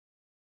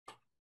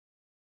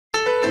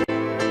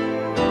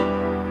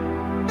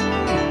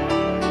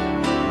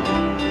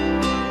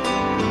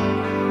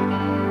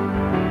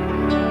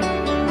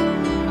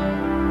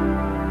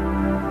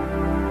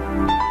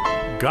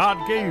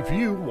God gave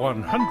you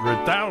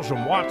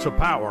 100,000 watts of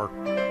power,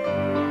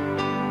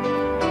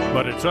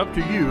 but it's up to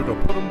you to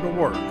put them to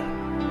work.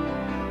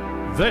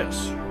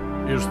 This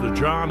is the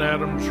John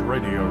Adams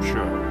Radio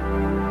Show.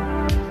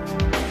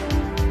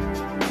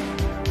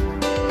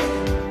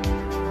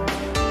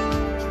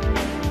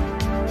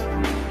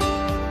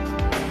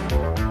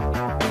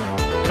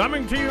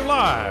 Coming to you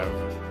live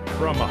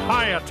from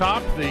high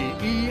atop the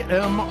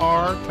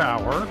EMR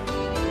Tower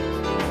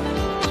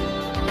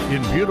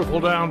in beautiful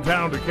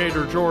downtown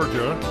Decatur,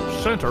 Georgia,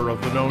 center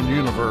of the known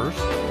universe.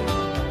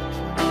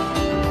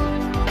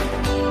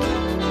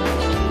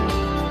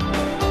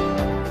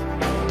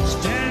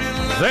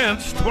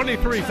 Thence,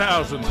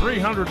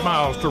 23,300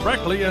 miles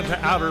directly into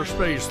outer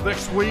space.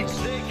 This week,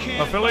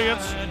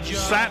 affiliates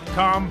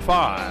Satcom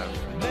 5.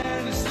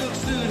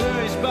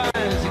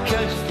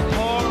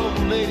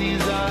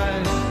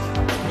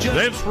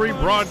 Thence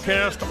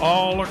rebroadcast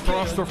all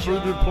across the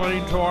fruited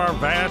plain to our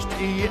vast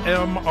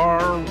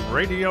EMR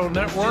radio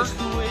network.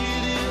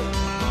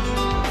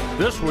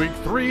 This week,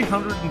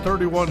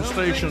 331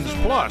 stations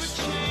plus.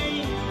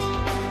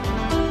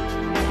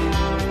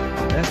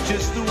 That's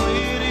just the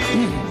way it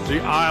is.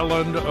 The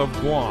island of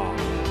Guam.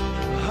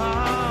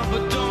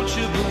 But don't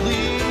you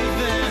believe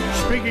it?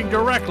 Speaking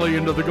directly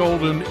into the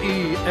golden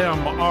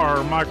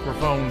EMR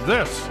microphone,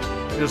 this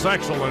is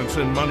Excellence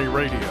in Money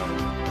Radio.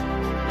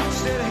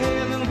 Said,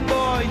 hey, little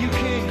boy, you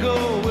can't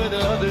go where the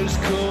others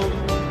go.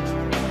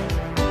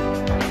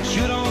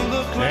 You don't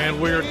look like and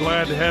we're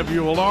glad to have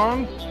you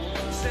along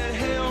said,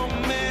 hey, oh,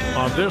 man,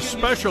 on this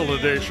special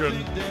edition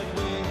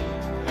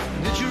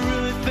did you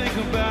really think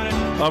about it?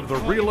 Of the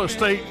Real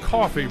Estate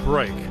Coffee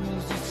Break.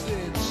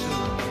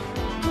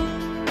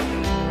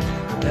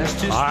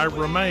 I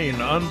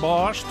remain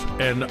unbossed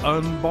and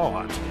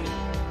unbought.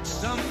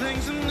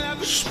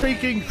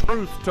 Speaking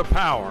truth to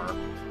power.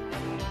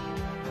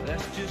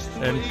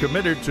 And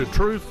committed to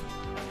truth,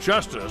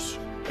 justice,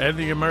 and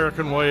the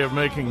American way of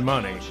making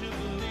money.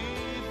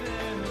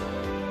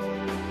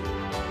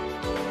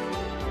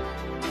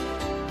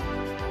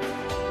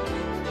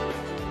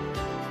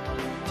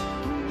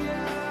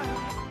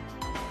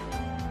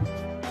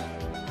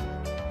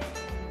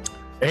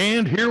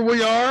 And here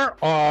we are,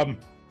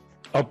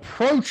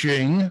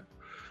 approaching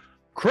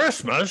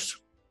Christmas,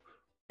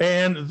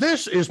 and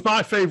this is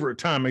my favorite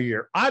time of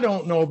year. I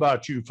don't know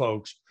about you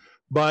folks,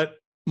 but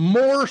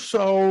more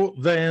so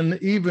than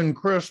even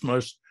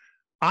Christmas,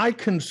 I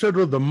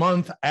consider the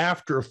month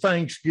after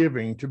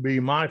Thanksgiving to be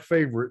my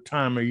favorite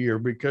time of year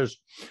because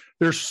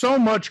there's so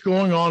much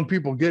going on,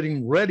 people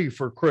getting ready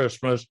for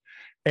Christmas,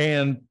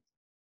 and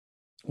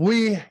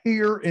we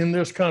here in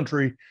this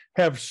country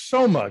have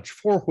so much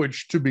for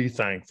which to be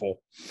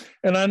thankful.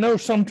 And I know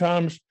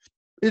sometimes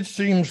it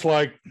seems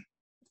like,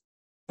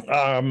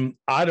 I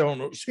don't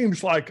know, it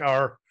seems like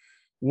our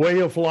way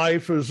of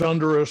life is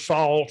under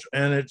assault,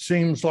 and it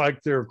seems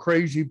like there are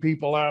crazy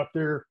people out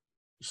there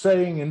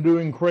saying and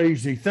doing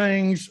crazy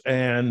things.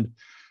 And,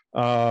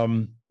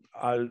 there's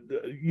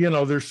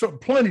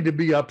plenty to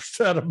be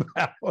upset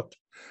about.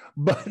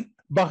 But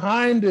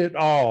behind it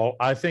all,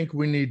 I think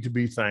we need to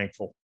be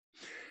thankful.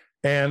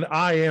 And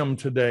I am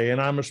today,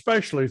 and I'm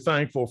especially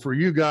thankful for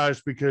you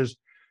guys because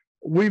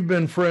we've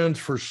been friends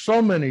for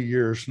so many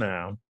years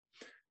now.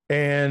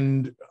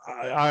 And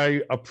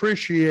I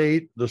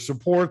appreciate the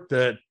support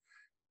that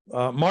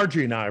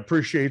Margie and I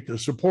appreciate the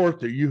support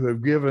that you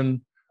have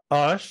given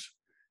us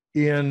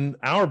in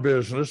our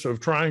business of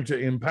trying to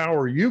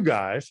empower you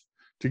guys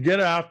to get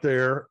out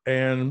there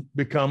and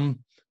become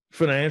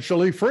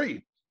financially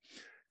free.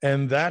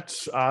 And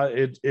that's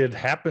it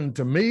happened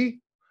to me.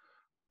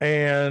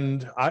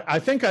 And I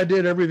think I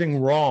did everything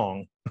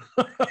wrong.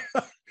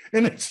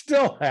 And it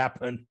still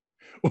happened,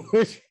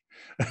 which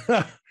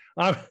I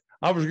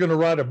was going to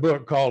write a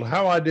book called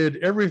How I Did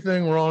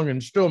Everything Wrong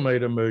and Still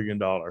Made $1 Million.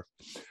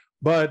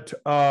 But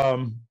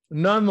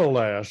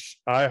nonetheless,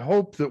 I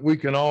hope that we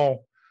can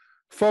all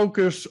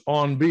focus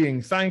on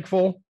being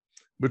thankful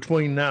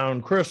between now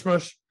and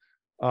Christmas.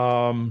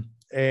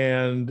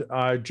 And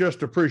I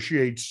just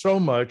appreciate so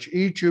much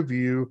each of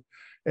you.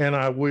 And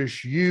I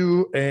wish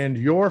you and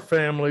your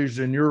families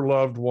and your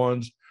loved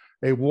ones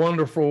a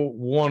wonderful,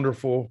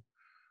 wonderful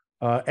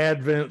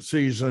Advent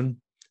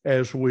season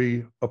as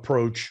we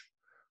approach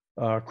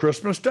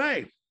Christmas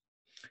Day.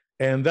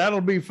 And that'll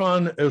be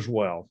fun as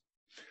well.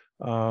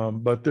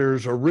 But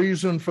there's a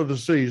reason for the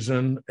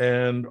season,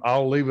 and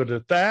I'll leave it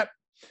at that.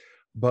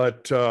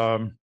 But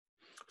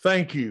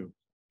thank you.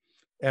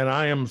 And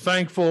I am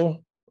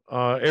thankful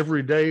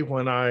every day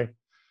when I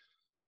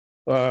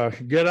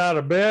get out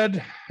of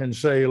bed and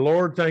say,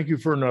 Lord, thank you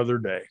for another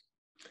day.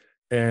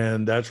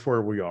 And that's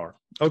where we are.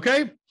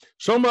 Okay,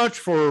 so much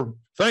for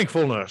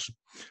thankfulness.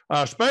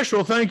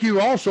 Special thank you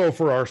also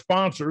for our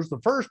sponsors. The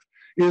first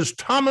is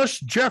Thomas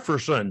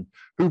Jefferson,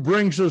 who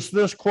brings us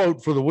this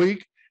quote for the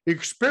week.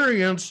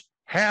 Experience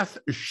hath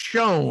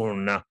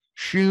shown.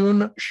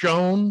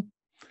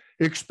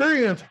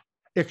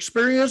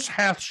 Experience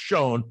hath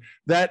shown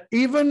that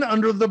even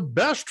under the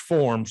best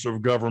forms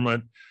of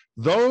government,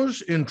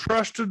 those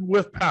entrusted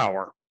with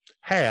power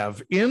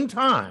have in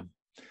time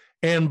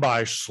and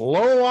by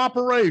slow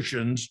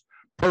operations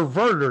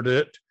perverted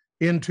it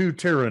into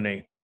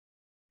tyranny.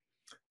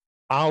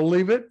 I'll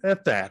leave it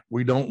at that.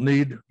 We don't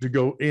need to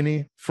go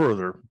any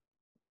further.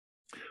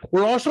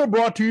 We're also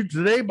brought to you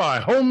today by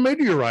Home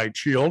Meteorite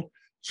Shield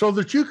so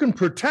that you can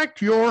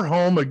protect your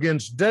home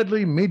against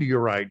deadly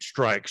meteorite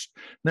strikes.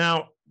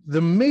 Now,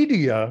 the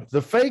media,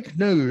 the fake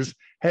news,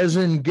 has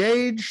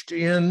engaged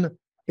in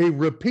a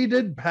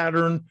repeated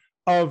pattern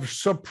of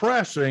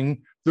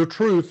suppressing the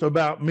truth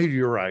about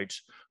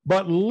meteorites.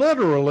 But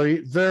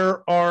literally,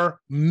 there are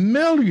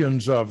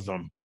millions of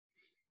them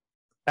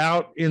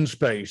out in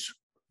space.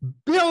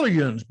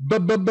 Billions,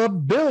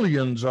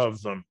 billions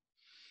of them.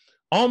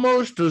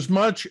 Almost as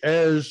much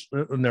as,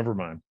 never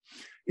mind.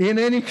 In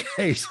any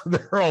case,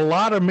 there are a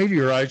lot of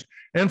meteorites,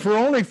 and for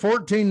only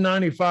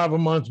 $14.95 a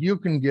month, you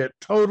can get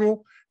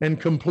total and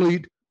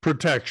complete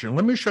protection.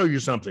 Let me show you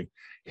something.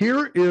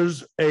 Here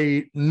is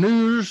a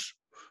newspaper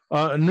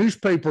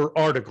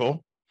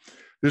article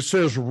that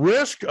says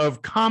risk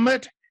of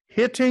comet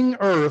hitting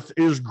Earth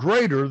is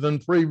greater than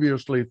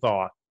previously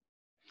thought.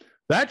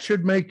 That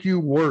should make you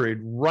worried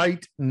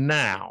right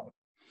now.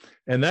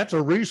 And that's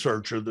a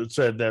researcher that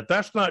said that.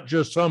 That's not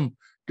just some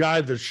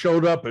guy that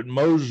showed up at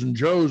Moe's and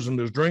Joe's and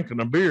is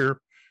drinking a beer.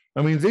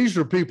 I mean, these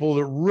are people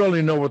that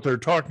really know what they're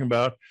talking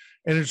about.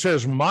 And it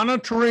says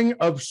monitoring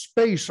of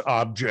space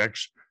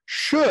objects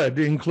should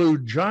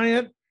include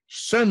giant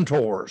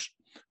centaurs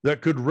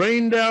that could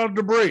rain down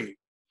debris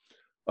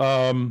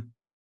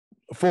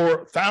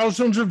for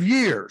thousands of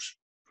years.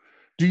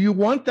 Do you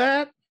want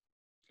that?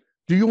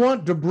 Do you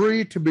want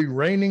debris to be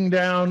raining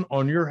down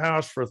on your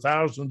house for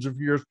thousands of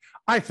years?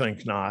 I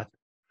think not.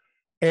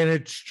 And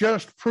it's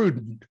just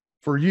prudent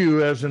for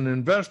you as an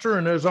investor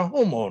and as a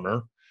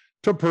homeowner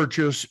to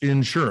purchase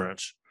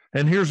insurance.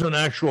 And here's an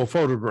actual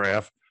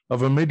photograph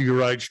of a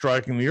meteorite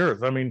striking the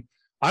Earth. I mean,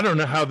 I don't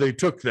know how they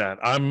took that.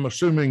 I'm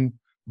assuming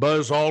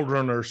Buzz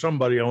Aldrin or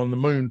somebody on the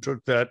moon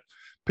took that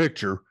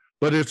picture,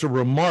 but it's a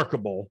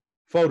remarkable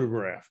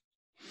photograph.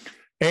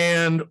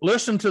 And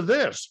listen to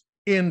this.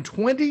 In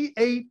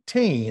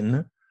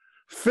 2018,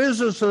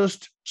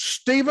 physicist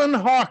Stephen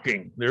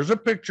Hawking, there's a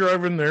picture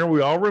of him there. We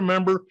all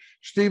remember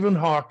Stephen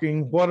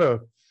Hawking. What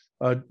a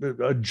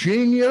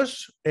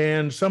genius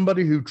and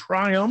somebody who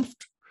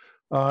triumphed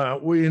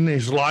in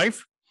his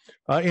life.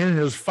 In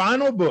his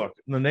final book,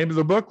 the name of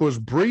the book was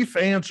Brief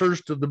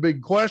Answers to the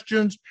Big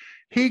Questions,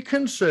 he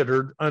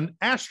considered an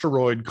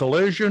asteroid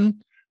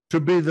collision to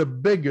be the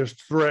biggest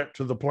threat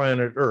to the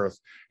planet Earth.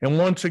 And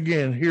once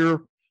again,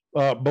 here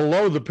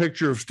below the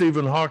picture of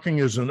Stephen Hawking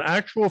is an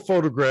actual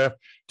photograph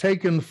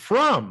taken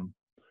from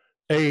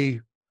a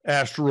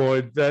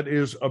asteroid that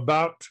is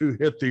about to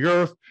hit the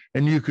Earth,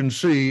 and you can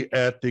see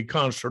at the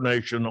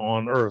consternation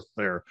on Earth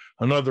there.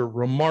 Another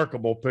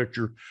remarkable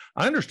picture.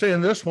 I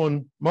understand this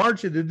one,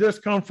 Margie, did this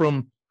come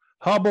from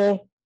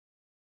Hubble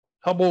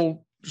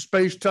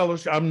Space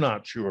Telescope? I'm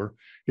not sure.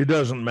 It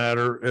doesn't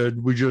matter.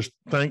 We just,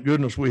 thank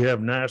goodness we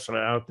have NASA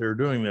out there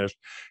doing this.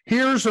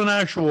 Here's an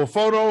actual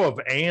photo of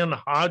Ann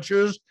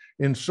Hodges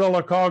in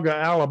Sylacauga,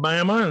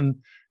 Alabama,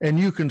 and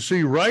you can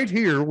see right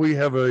here we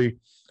have a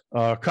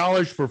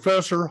college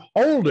professor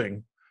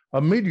holding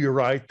a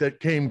meteorite that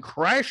came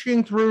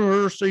crashing through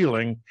her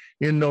ceiling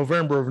in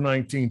November of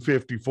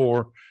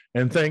 1954.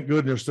 And thank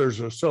goodness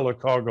there's a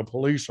Sylacauga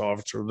police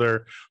officer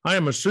there. I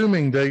am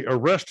assuming they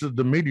arrested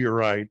the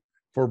meteorite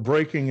for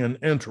breaking and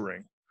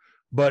entering.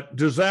 But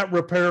does that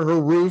repair her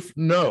roof?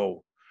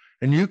 No.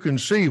 And you can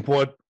see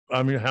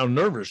how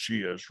nervous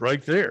she is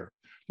right there.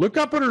 Look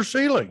up at her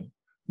ceiling.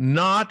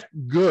 Not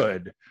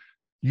good.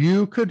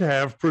 You could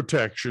have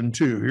protection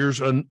too.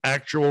 Here's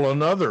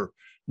another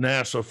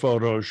NASA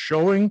photo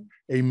showing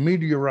a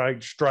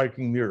meteorite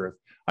striking the Earth.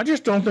 I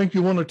just don't think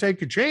you want to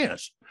take a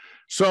chance.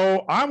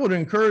 So I would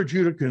encourage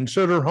you to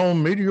consider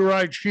Home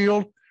Meteorite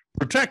Shield.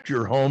 Protect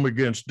your home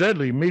against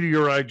deadly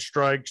meteorite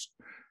strikes.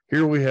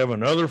 Here we have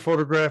another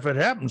photograph. It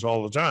happens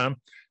all the time.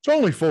 It's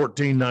only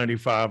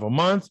 $14.95 a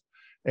month,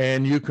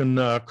 and you can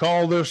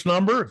call this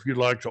number if you'd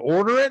like to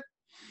order it.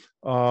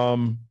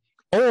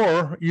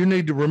 Or you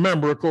need to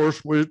remember, of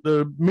course,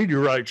 the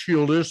Meteorite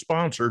Shield is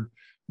sponsored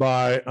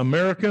by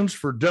Americans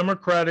for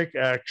Democratic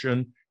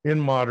Action in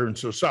Modern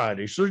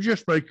Society. So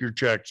just make your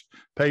checks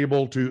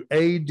payable to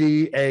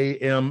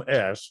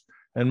ADAMS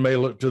and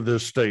mail it to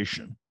this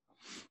station.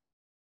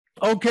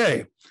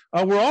 Okay,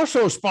 we're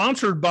also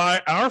sponsored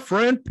by our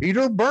friend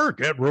Peter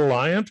Burke at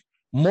Reliant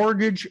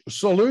Mortgage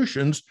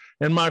Solutions.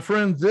 And my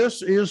friend,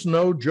 this is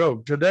no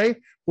joke. Today,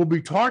 we'll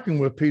be talking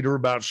with Peter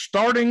about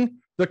starting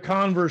the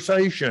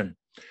conversation.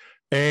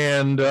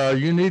 And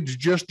you need to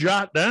just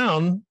jot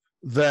down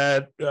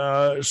that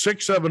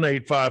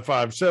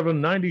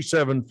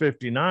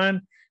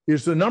 678-557-9759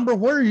 is the number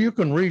where you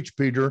can reach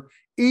Peter,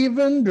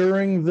 even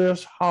during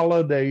this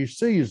holiday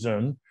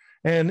season,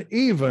 and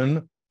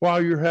even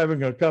while you're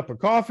having a cup of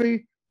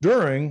coffee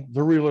during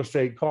the real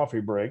estate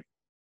coffee break.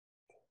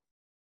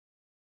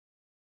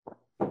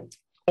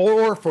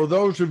 Or for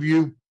those of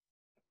you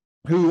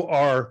who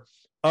are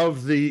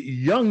of the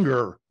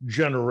younger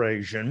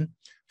generation.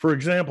 For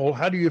example,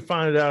 how do you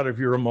find out if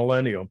you're a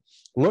millennial?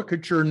 Look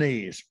at your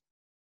knees.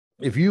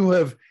 If you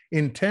have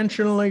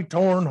intentionally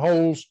torn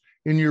holes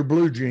in your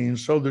blue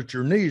jeans so that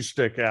your knees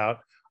stick out,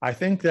 I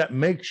think that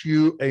makes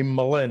you a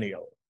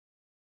millennial.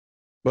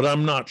 But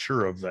I'm not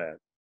sure of that.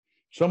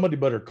 Somebody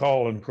better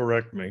call and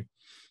correct me.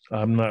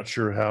 I'm not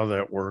sure how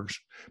that works.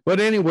 But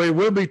anyway,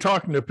 we'll be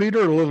talking to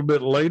Peter a little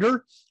bit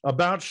later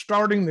about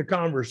starting the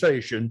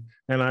conversation.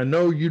 And I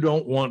know you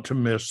don't want to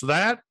miss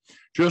that.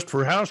 Just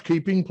for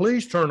housekeeping,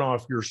 please turn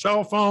off your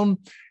cell phone.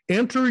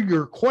 Enter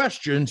your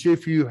questions,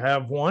 if you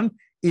have one,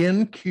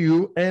 in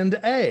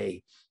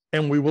Q&A,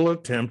 and we will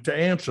attempt to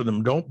answer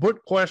them. Don't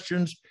put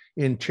questions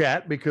in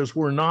chat because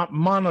we're not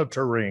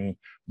monitoring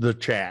the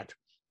chat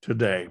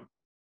today.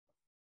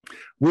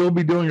 We'll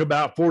be doing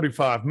about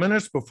 45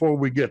 minutes before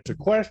we get to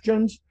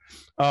questions.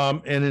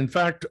 And in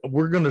fact,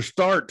 we're going to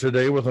start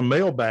today with a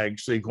mailbag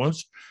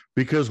sequence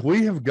because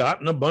we have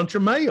gotten a bunch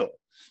of mail.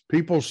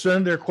 People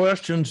send their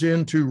questions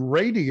into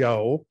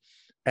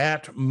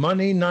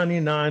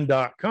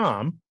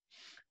radio@money99.com,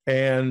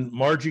 and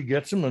Margie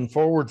gets them and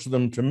forwards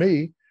them to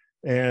me.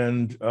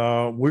 And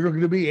we're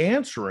going to be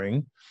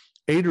answering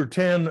 8 or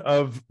 10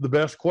 of the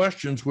best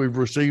questions we've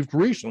received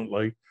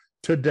recently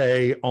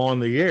today on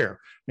the air.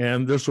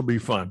 And this will be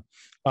fun.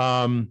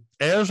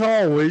 As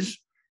always,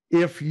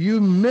 if you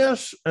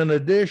miss an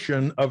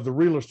edition of the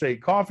Real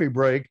Estate Coffee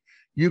Break,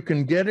 you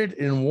can get it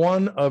in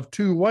one of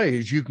two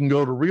ways. You can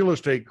go to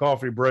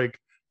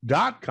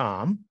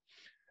realestatecoffeebreak.com,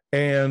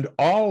 and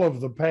all of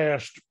the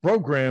past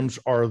programs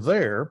are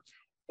there,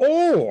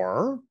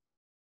 or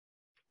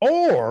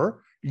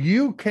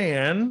you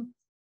can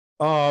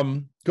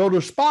go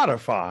to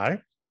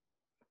Spotify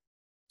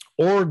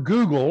or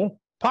Google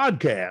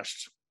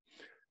Podcasts,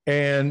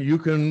 and you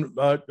can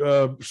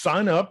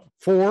sign up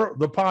for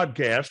the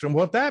podcast. And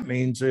what that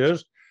means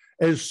is,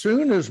 as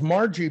soon as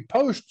Margie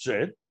posts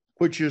it,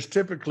 which is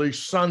typically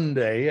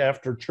Sunday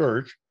after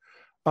church,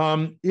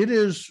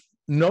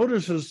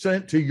 notices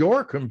sent to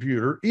your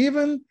computer,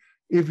 even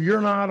if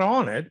you're not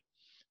on it,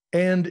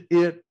 and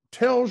it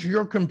tells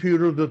your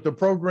computer that the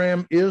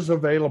program is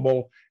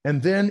available.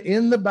 And then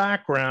in the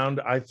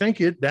background, I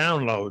think it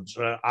downloads.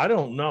 I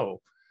don't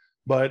know,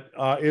 but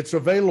it's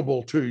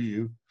available to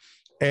you.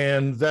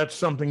 And that's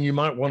something you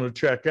might want to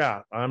check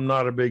out. I'm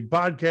not a big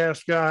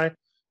podcast guy,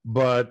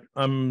 but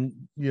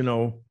I'm,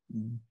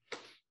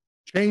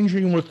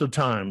 changing with the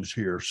times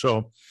here.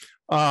 So,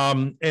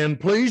 and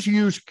please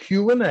use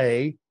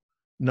Q&A,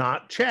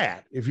 not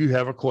chat, if you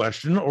have a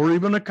question or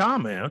even a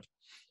comment.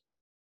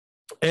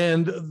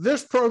 And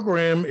this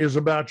program is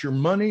about your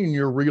money and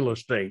your real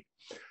estate.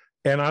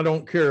 And I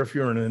don't care if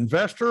you're an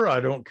investor. I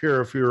don't care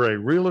if you're a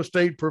real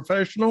estate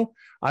professional.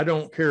 I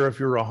don't care if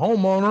you're a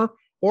homeowner,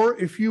 or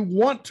if you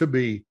want to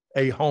be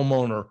a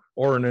homeowner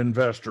or an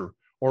investor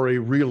or a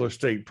real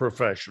estate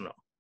professional.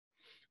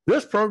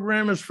 This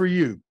program is for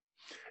you.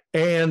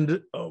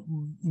 And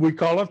we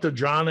call it the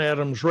John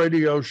Adams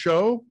Radio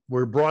Show.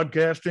 We're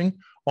broadcasting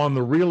on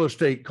the Real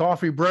Estate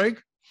Coffee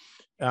Break.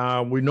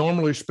 We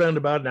normally spend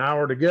about an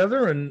hour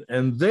together,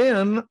 and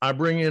then I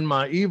bring in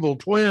my evil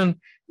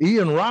twin,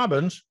 Ian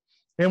Robbins,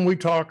 and we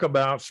talk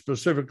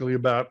specifically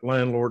about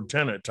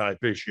landlord-tenant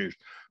type issues.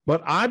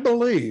 But I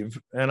believe,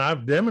 and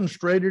I've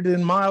demonstrated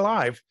in my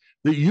life,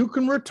 that you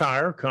can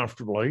retire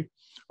comfortably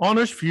on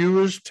as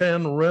few as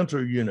 10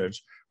 rental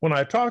units. When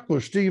I talked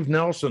with Steve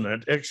Nelson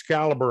at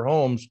Excalibur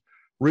Homes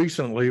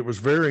recently, it was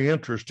very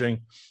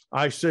interesting.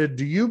 I said,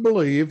 do you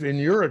believe, in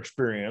your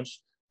experience,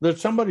 that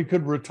somebody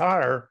could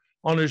retire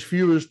on as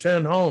few as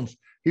 10 homes?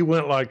 He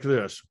went like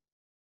this.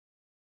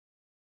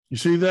 You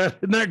see that?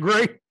 Isn't that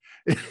great?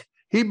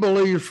 He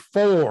believes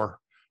four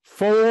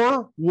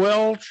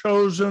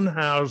well-chosen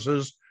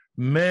houses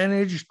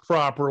managed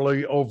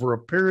properly over a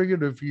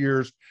period of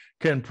years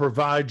can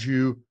provide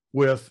you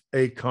with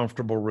a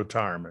comfortable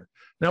retirement.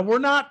 Now, we're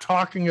not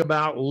talking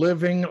about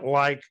living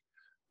like,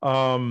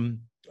 I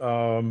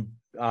don't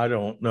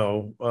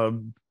know,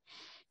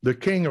 the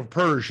king of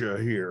Persia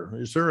here.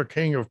 Is there a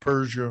king of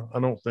Persia?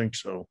 I don't think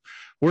so.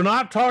 We're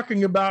not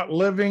talking about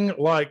living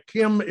like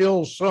Kim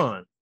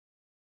Il-sung.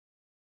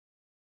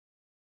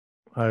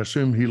 I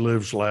assume he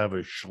lives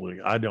lavishly.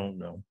 I don't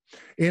know.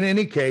 In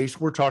any case,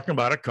 we're talking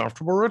about a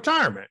comfortable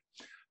retirement.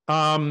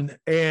 And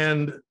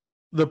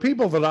the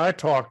people that I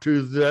talk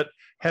to that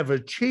have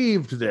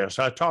achieved this,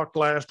 I talked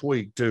last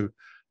week to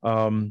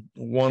one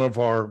of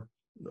our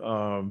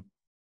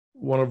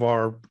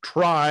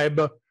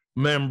tribe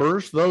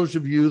members. Those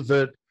of you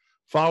that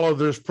follow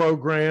this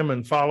program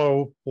and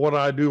follow what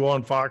I do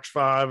on Fox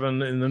 5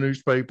 and in the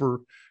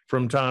newspaper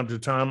from time to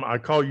time, I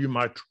call you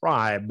my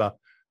tribe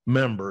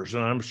members,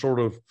 and I'm sort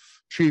of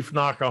Chief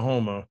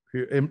Nakahoma.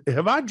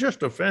 Have I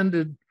just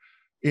offended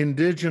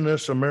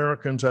indigenous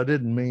Americans? I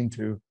didn't mean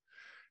to.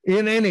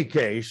 In any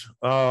case,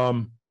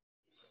 I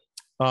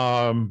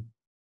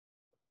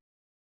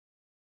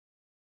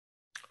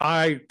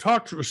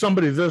talked to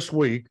somebody this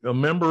week, a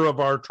member of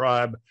our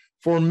tribe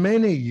for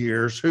many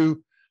years,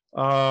 who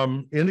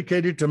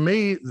indicated to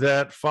me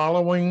that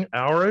following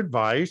our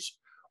advice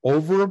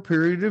over a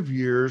period of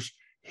years,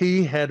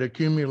 he had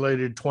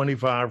accumulated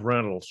 25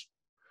 rentals.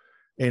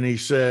 And he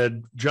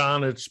said,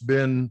 John, it's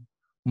been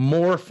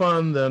more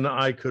fun than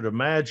I could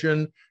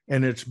imagine,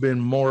 and it's been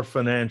more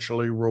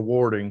financially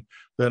rewarding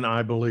than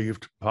I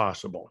believed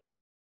possible.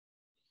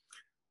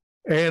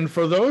 And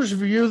for those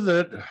of you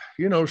that,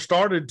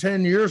 started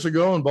 10 years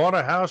ago and bought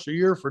a house a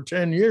year for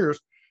 10 years,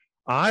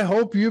 I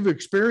hope you've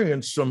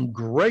experienced some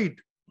great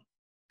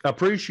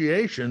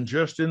appreciation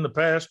just in the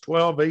past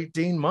 12,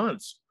 18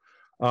 months.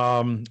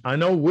 I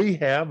know we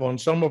have on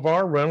some of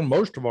our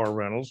most of our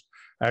rentals,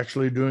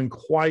 actually doing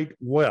quite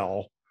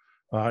well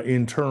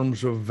in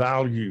terms of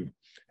value.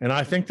 And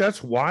I think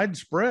that's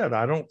widespread.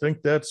 I don't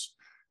think that's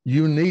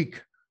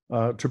unique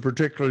to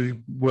particularly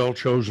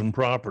well-chosen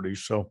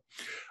properties. So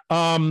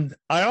I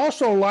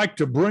also like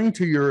to bring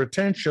to your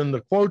attention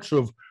the quotes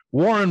of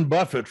Warren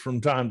Buffett from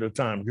time to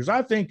time, because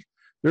I think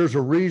there's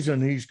a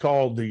reason he's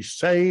called the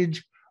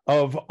Sage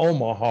of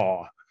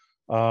Omaha.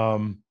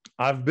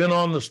 I've been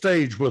on the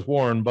stage with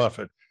Warren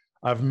Buffett.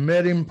 I've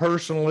met him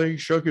personally,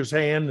 shook his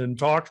hand, and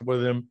talked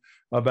with him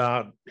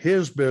about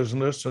his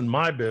business and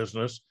my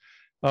business.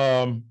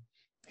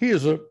 He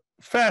is a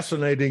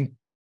fascinating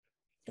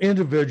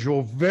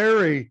individual,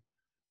 very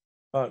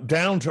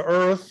down to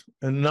earth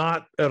and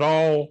not at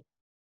all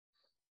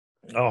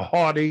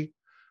haughty.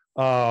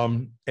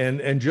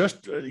 And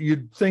just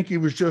you'd think he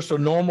was just a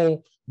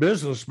normal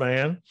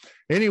businessman.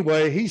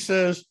 Anyway, he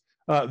says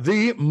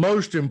the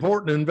most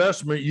important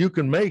investment you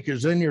can make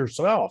is in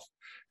yourself.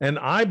 And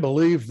I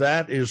believe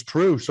that is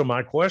true. So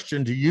my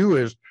question to you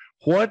is,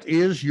 what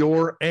is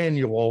your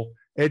annual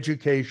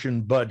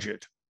education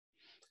budget?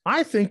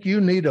 I think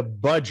you need a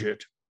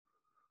budget.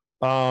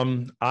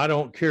 I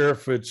don't care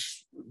if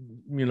it's,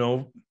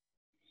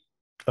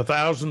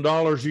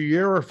 $1,000 a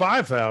year or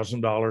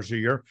 $5,000 a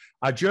year.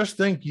 I just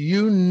think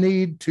you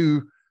need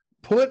to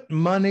put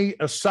money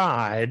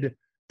aside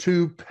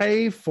to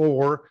pay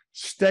for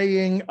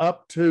staying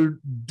up to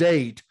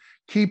date,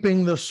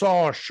 keeping the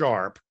saw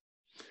sharp.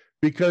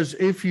 Because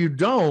if you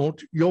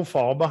don't, you'll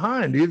fall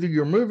behind. Either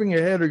you're moving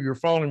ahead or you're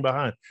falling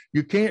behind.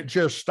 You can't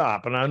just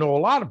stop. And I know a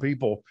lot of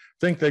people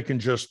think they can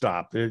just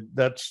stop.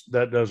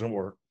 That doesn't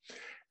work.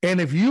 And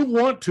if you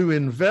want to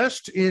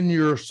invest in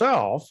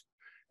yourself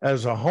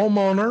as a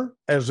homeowner,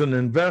 as an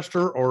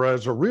investor, or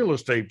as a real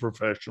estate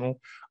professional,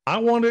 I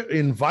want to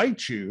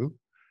invite you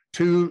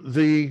to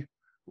the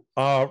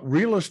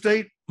Real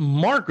Estate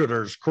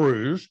Marketers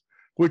Cruise,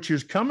 which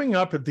is coming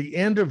up at the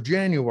end of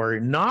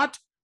January, not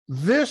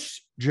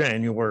this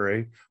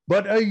January,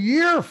 but a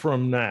year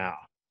from now.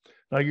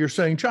 Now you're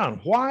saying, John,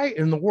 why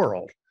in the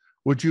world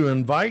would you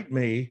invite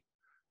me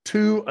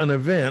to an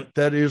event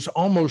that is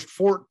almost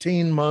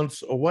 14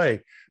 months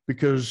away?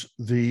 Because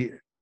the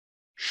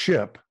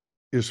ship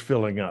is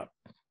filling up.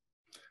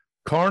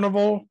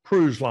 Carnival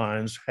Cruise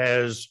Lines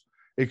has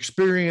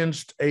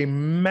experienced a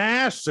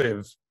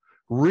massive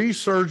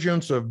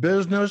resurgence of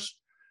business,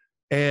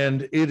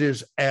 and it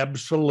is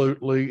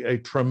absolutely a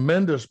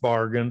tremendous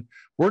bargain.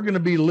 We're going to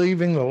be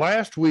leaving the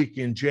last week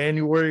in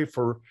January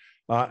for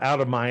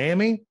out of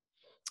Miami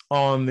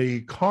on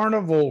the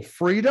Carnival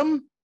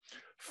Freedom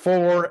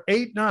for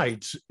 8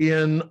 nights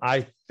in,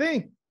 I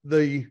think,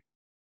 the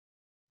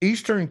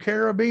Eastern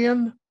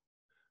Caribbean.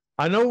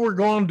 I know we're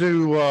going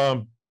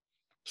to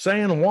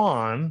San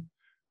Juan,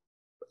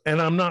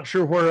 and I'm not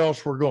sure where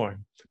else we're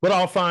going, but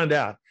I'll find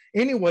out.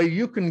 Anyway,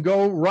 you can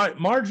go right.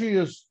 Margie,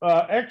 is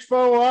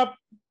Expo up?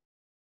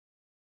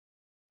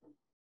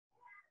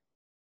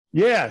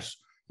 Yes,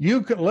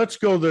 you can. Let's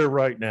go there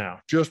right now,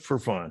 just for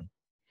fun,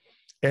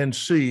 and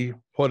see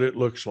what it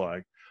looks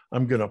like.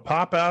 I'm going to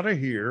pop out of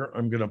here.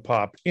 I'm going to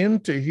pop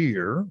into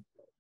here.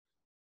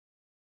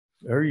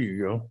 There you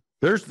go.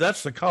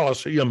 That's the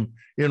Colosseum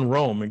in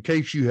Rome, in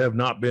case you have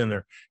not been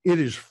there. It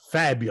is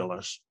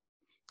fabulous.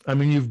 I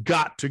mean, you've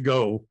got to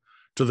go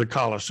to the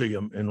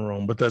Colosseum in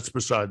Rome, but that's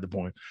beside the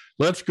point.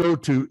 Let's go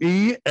to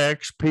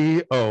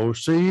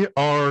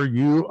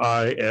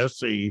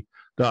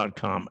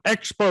expocruise.com,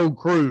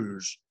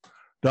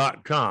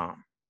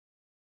 expocruise.com.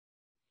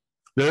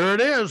 There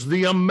it is,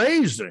 the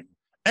amazing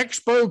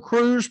Expo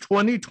Cruise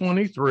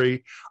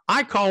 2023.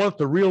 I call it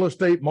the Real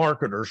Estate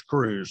Marketers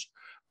Cruise.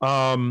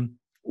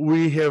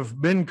 We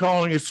have been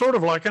calling it sort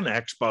of like an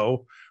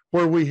expo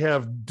where we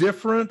have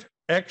different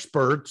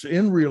experts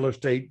in real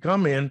estate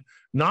come in,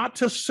 not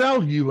to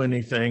sell you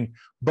anything,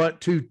 but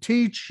to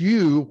teach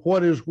you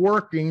what is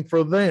working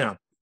for them.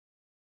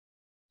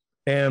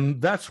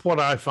 And that's what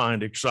I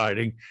find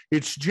exciting.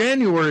 It's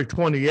January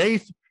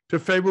 28th to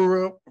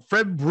February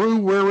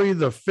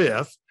the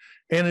 5th,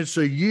 and it's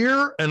a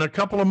year and a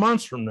couple of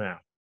months from now.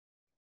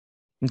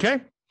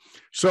 Okay?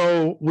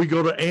 So we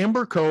go to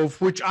Amber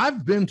Cove, which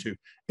I've been to.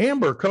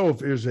 Amber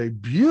Cove is a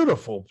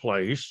beautiful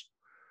place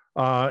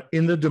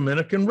in the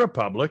Dominican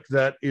Republic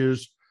that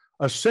is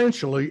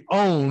essentially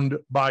owned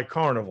by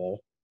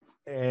Carnival,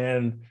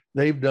 and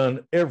they've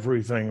done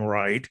everything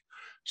right.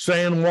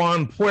 San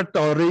Juan,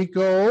 Puerto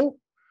Rico,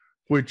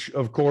 which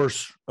of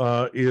course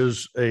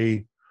is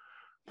a,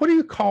 what do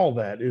you call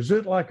that? Is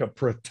it like a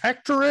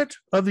protectorate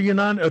of the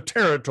a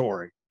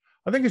territory?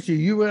 I think it's a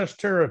U.S.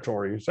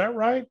 territory. Is that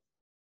right?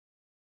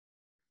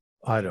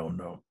 I don't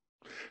know.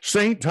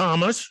 St.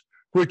 Thomas,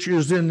 which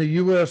is in the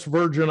U.S.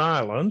 Virgin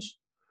Islands.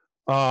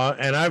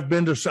 And I've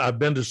been to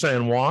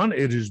San Juan.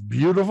 It is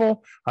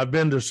beautiful. I've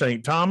been to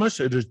St. Thomas.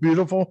 It is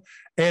beautiful.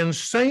 And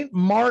St.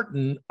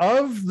 Martin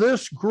of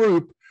this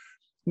group,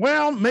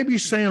 well, maybe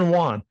San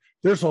Juan.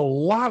 There's a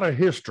lot of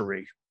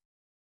history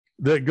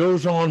that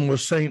goes on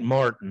with St.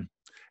 Martin.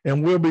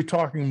 And we'll be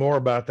talking more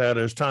about that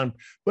as time.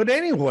 But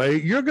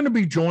anyway, you're going to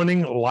be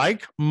joining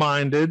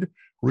like-minded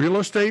real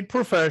estate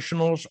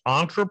professionals,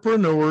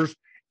 entrepreneurs,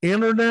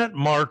 internet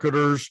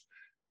marketers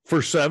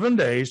for 7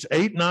 days,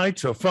 8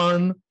 nights of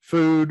fun,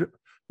 food,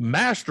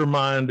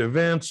 mastermind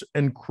events,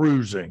 and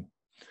cruising.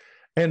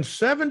 And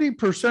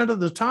 70% of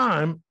the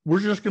time, we're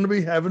just going to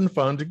be having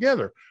fun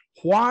together.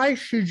 Why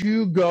should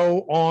you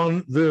go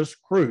on this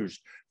cruise?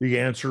 The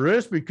answer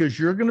is because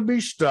you're going to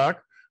be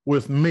stuck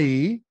with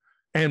me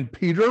and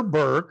Peter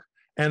Burke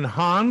and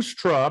Hans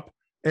Trupp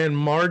and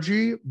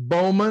Margie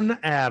Bowman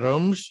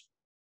Adams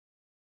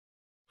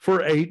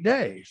for 8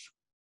 days.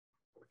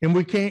 And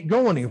we can't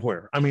go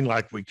anywhere. I mean,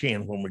 like we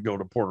can when we go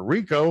to Puerto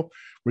Rico,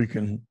 we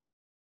can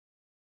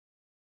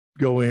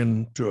go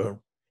into a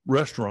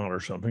restaurant or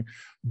something.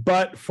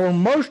 But for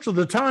most of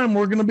the time,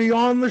 we're going to be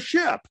on the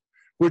ship,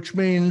 which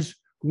means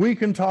we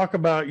can talk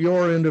about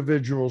your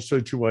individual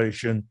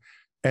situation.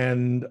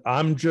 And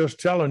I'm just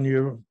telling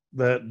you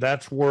that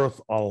that's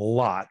worth a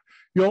lot.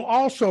 You'll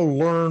also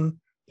learn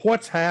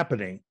what's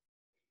happening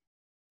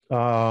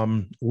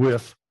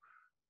with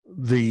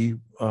the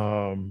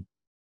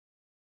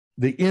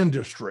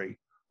industry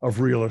of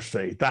real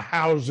estate, the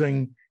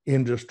housing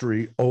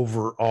industry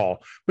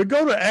overall. But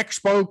go to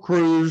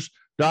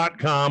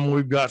expocruise.com.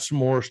 We've got some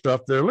more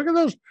stuff there. Look at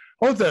those.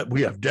 Oh, that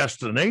we have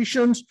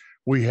destinations.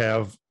 We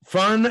have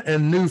fun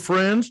and new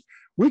friends.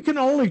 We can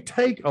only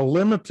take a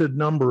limited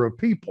number of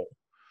people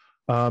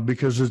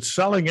because it's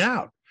selling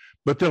out.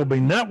 But there'll be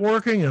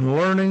networking and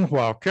learning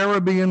while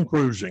Caribbean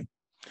cruising.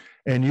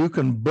 And you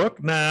can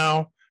book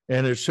now,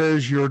 and it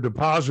says your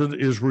deposit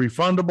is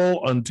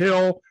refundable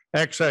until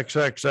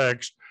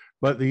XXXX,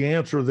 but the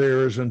answer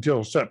there is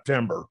until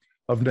September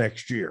of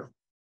next year.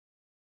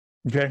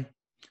 Okay.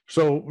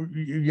 So,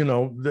 you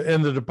know,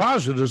 and the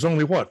deposit is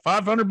only what,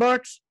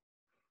 $500?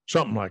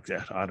 Something like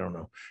that. I don't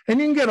know. And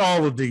you can get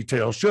all the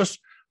details. Just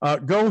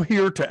go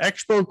here to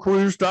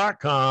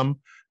expocruise.com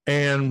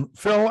and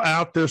fill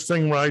out this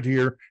thing right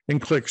here and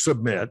click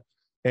submit.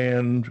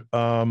 And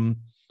so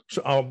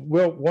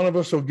one of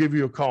us will give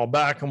you a call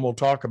back and we'll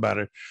talk about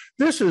it.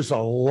 This is a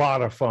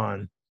lot of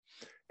fun.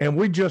 And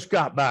we just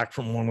got back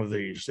from one of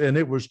these and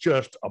it was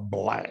just a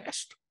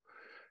blast.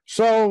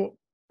 So,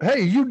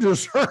 hey, you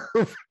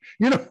deserve,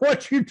 you know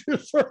what? You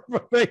deserve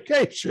a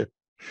vacation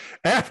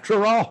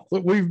after all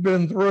that we've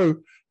been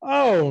through.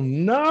 Oh,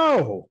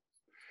 no.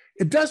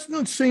 It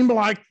doesn't seem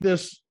like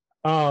this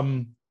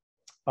COVID,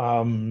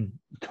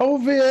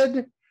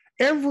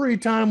 every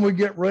time we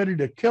get ready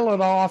to kill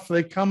it off,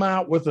 they come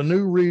out with a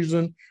new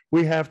reason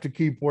we have to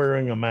keep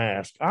wearing a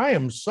mask. I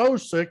am so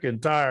sick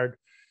and tired.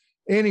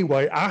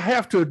 Anyway, I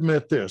have to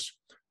admit this.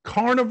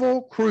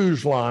 Carnival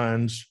Cruise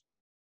Lines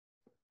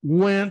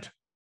went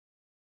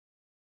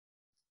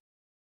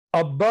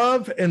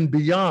above and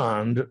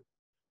beyond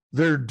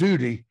their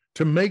duty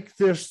to make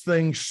this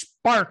thing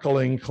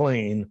sparkling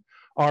clean.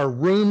 Our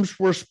rooms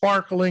were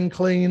sparkling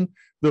clean.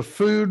 The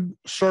food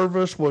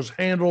service was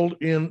handled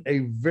in a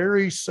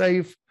very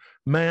safe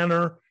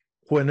manner.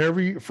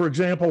 Whenever you, for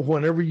example,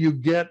 whenever you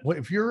get,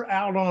 if you're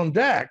out on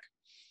deck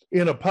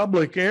in a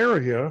public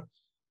area,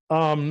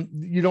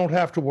 you don't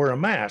have to wear a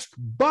mask.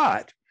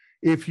 But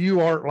if you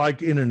are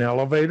like in an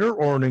elevator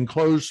or an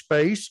enclosed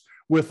space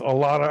with a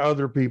lot of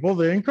other people,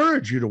 they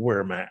encourage you to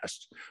wear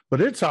masks, but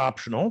it's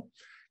optional.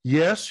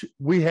 Yes,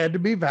 we had to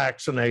be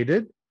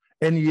vaccinated.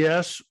 And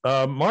yes,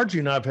 Margie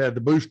and I've had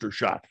the booster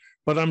shot.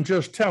 But I'm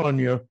just telling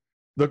you,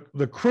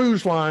 the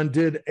cruise line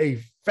did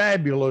a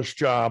fabulous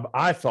job,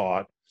 I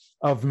thought,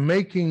 of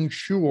making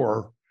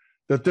sure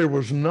that there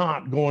was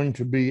not going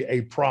to be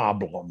a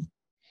problem.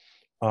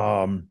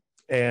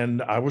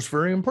 And I was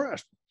very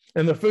impressed.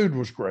 And the food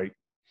was great.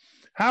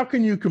 How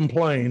can you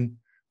complain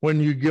when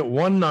you get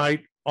one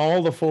night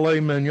all the filet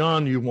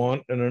mignon you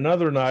want and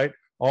another night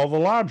all the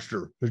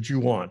lobster that you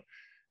want?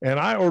 And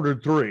I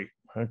ordered 3.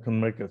 I can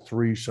make a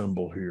 3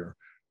 symbol here.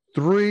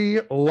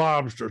 3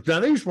 lobsters. Now,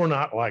 these were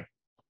not like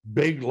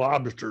big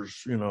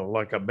lobsters, you know,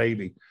 like a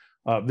baby.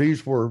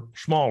 These were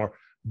smaller,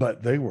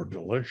 but they were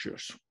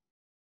delicious.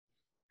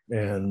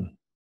 And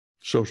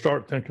so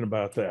start thinking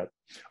about that.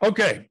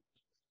 Okay.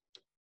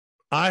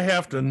 I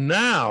have to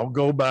now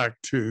go back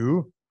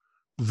to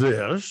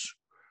this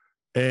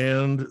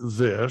and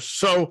this.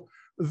 So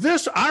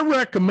this, I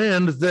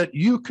recommend that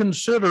you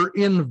consider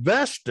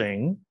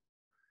investing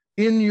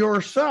in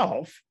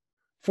yourself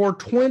for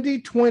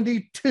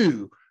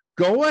 2022.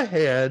 Go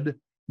ahead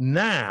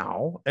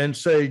now and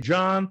say,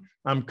 John,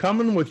 I'm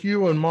coming with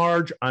you and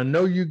Marge. I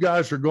know you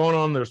guys are going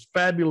on this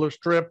fabulous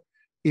trip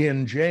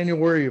in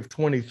January of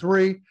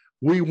 23.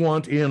 We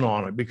want in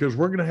on it because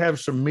we're going to have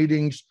some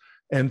meetings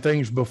and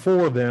things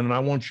before then, and I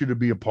want you to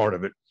be a part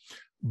of it.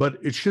 But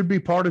it should be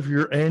part of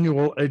your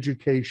annual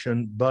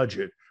education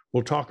budget.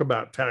 We'll talk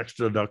about tax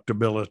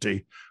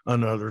deductibility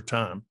another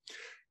time.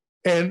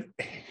 And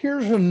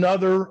here's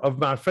another of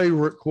my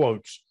favorite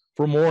quotes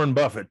from Warren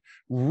Buffett.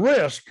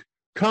 Risk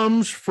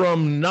comes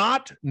from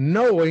not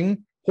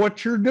knowing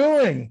what you're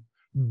doing.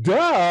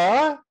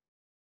 Duh.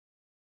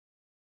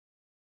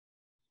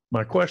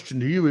 My question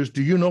to you is,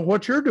 do you know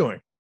what you're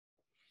doing?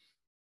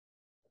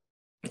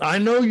 I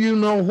know you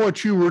know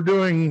what you were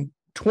doing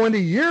 20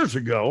 years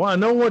ago. I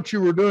know what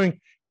you were doing.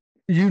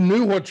 You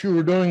knew what you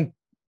were doing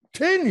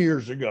 10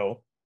 years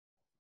ago.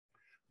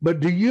 But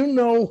do you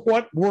know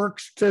what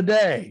works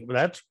today?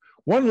 That's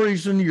one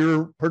reason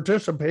you're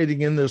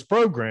participating in this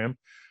program,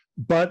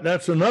 but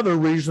that's another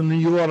reason that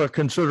you ought to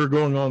consider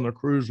going on the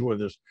cruise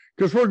with us,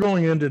 because we're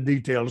going into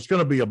detail. It's going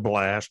to be a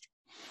blast.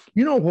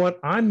 You know what?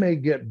 I may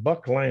get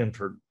Buck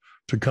Lantern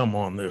to come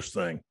on this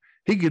thing.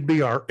 He could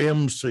be our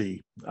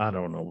MC. I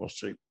don't know. We'll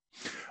see.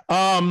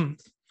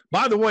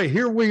 By the way,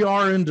 here we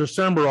are in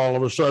December all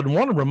of a sudden. I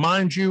want to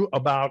remind you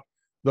about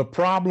the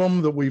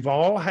problem that we've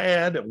all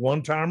had at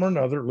one time or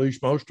another, at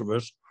least most of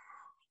us,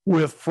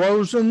 with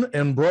frozen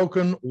and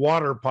broken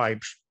water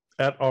pipes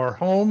at our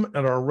home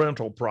and our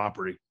rental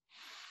property.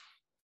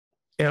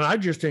 And I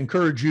just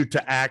encourage you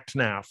to act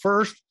now.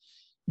 First,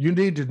 you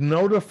need to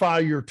notify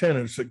your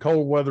tenants that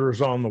cold weather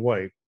is on the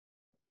way.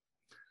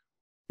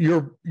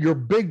 Your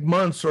big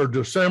months are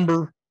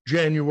December,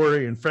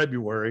 January, and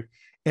February,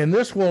 and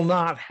this will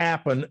not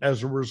happen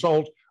as a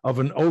result of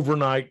an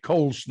overnight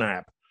cold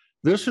snap.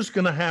 This is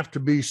going to have to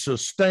be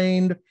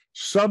sustained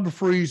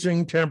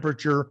sub-freezing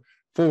temperature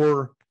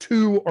for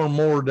 2 or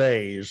more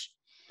days,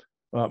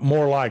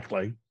 more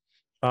likely,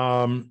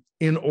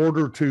 in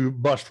order to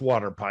bust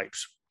water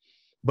pipes.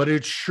 But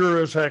it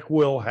sure as heck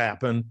will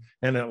happen.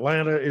 And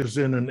Atlanta is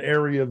in an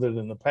area that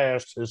in the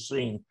past has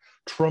seen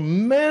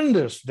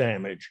tremendous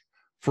damage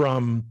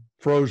from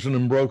frozen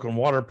and broken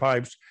water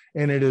pipes,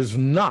 and it is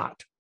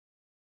not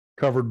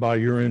covered by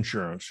your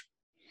insurance.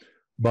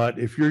 But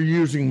if you're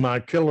using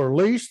My Killer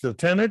Lease, the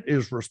tenant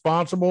is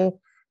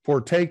responsible for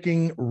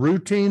taking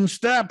routine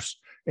steps.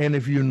 And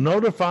if you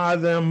notify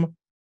them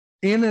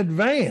in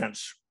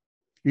advance,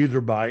 either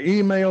by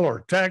email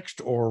or text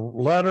or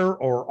letter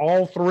or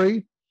all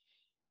three,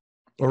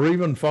 or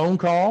even phone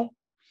call,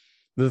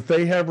 that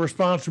they have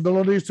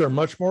responsibilities, they're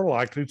much more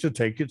likely to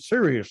take it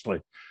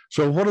seriously.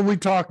 So what are we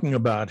talking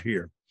about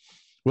here?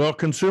 Well,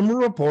 Consumer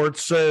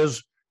Reports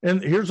says,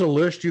 and here's a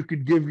list you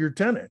could give your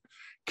tenant.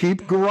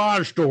 Keep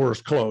garage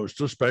doors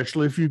closed,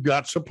 especially if you've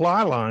got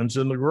supply lines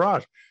in the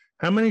garage.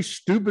 How many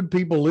stupid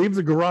people leave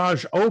the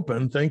garage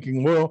open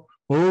thinking, well,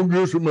 I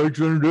guess it makes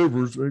any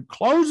difference.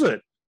 Close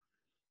it.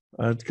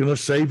 It's going to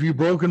save you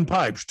broken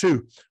pipes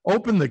too.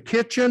 Open the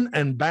kitchen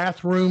and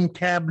bathroom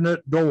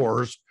cabinet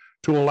doors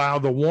to allow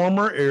the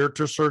warmer air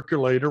to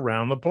circulate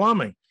around the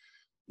plumbing.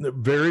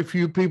 Very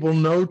few people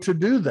know to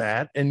do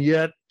that, and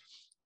yet,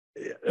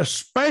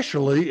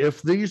 especially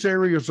if these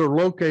areas are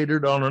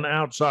located on an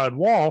outside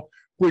wall,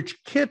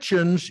 which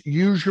kitchens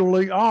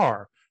usually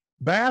are,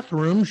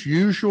 bathrooms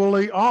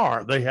usually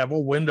are. They have a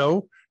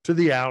window to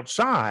the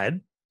outside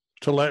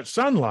to let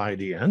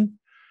sunlight in,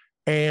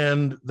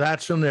 and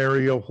that's an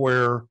area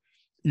where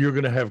you're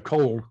going to have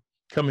cold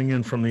coming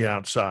in from the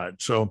outside.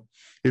 So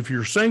if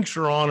your sinks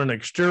are on an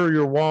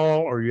exterior wall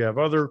or you have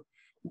other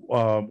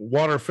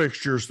water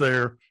fixtures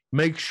there,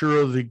 make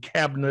sure the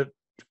cabinet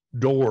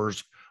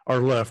doors are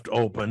left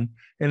open.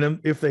 And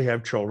if they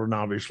have children,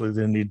 obviously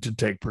they need to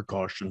take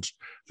precautions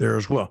there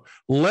as well.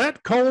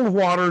 Let cold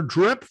water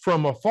drip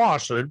from a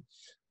faucet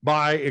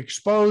by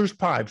exposed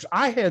pipes.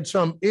 I had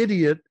some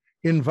idiot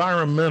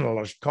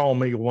environmentalist call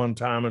me one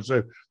time and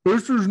say,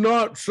 this is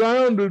not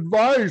sound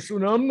advice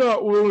and I'm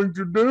not willing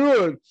to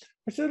do it.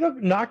 I said,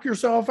 look, knock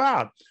yourself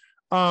out.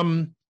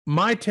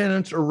 My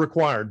tenants are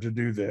required to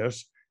do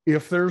this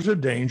if there's a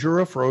danger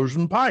of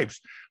frozen pipes.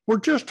 We're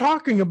just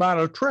talking about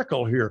a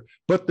trickle here,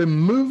 but the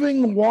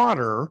moving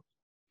water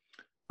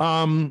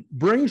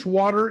brings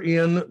water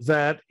in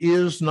that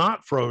is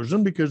not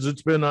frozen because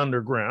it's been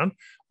underground.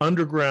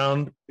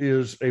 Underground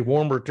is a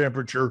warmer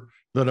temperature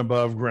than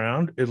above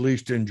ground, at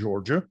least in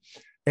Georgia.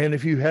 And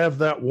if you have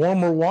that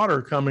warmer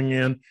water coming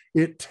in,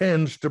 it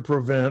tends to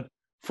prevent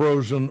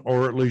frozen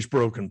or at least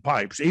broken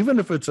pipes, even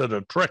if it's at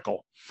a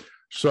trickle.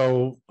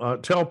 So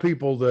tell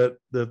people that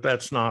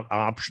that's not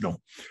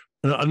optional.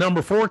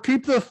 Number 4,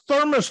 keep the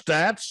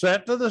thermostat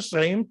set to the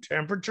same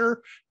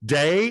temperature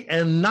day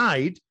and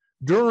night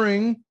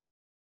during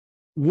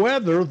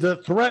weather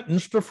that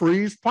threatens to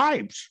freeze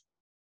pipes.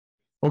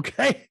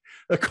 Okay,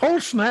 a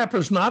cold snap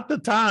is not the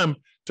time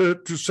to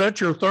set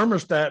your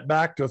thermostat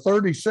back to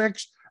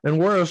 36 and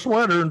wear a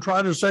sweater and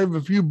try to save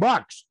a few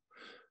bucks.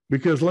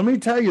 Because let me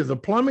tell you, the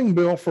plumbing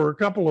bill for a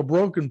couple of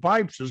broken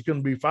pipes is going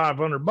to be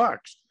 $500.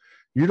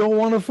 You don't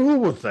want to fool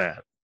with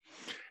that.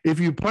 If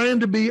you plan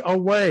to be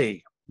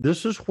away,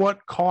 this is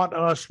what caught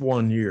us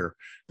one year.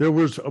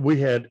 We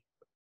had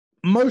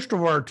most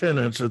of our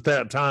tenants at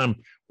that time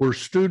were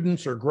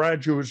students or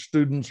graduate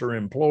students or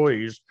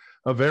employees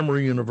of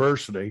Emory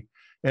University.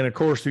 And of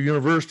course, the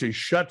university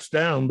shuts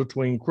down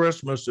between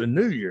Christmas and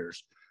New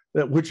Year's,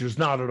 which is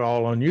not at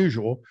all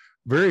unusual.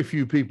 Very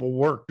few people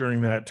work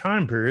during that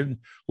time period.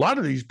 A lot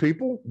of these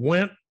people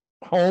went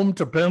home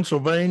to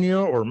Pennsylvania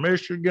or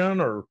Michigan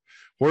or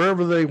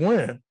wherever they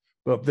went,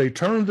 but they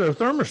turned their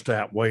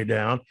thermostat way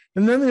down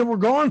and then they were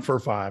gone for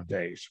 5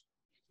 days.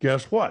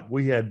 Guess what?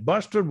 We had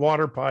busted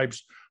water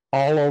pipes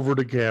all over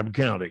DeKalb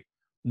County.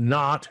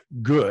 Not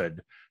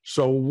good.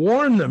 So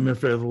warn them if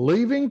they're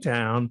leaving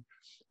town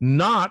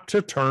not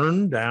to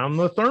turn down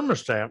the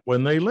thermostat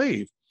when they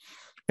leave,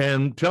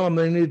 and tell them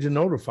they need to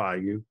notify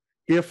you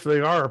if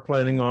they are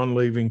planning on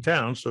leaving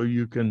town so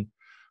you can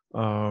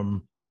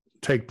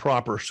take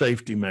proper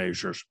safety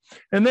measures.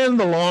 And then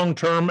the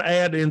long-term,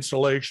 add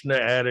insulation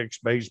to attics,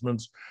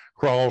 basements,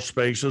 crawl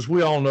spaces.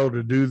 We all know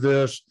to do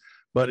this,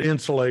 but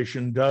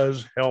insulation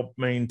does help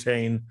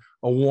maintain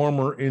a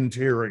warmer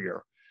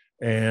interior.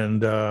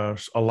 And a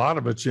lot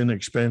of it's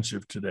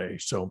inexpensive today.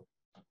 So,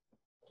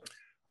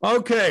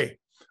 okay.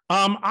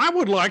 I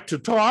would like to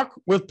talk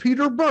with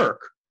Peter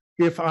Burke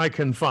if I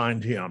can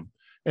find him.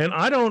 And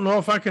I don't know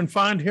if I can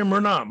find him or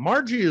not.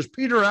 Margie, is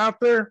Peter out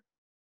there?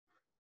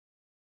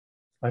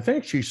 I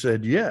think she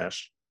said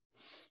yes,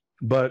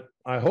 but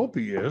I hope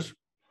he is.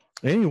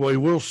 Anyway,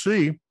 we'll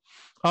see.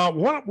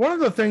 One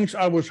of the things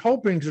I was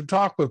hoping to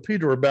talk with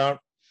Peter about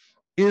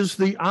is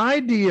the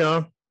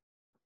idea.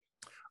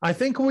 I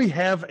think we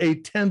have a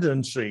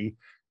tendency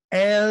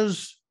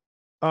as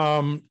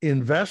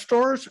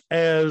investors,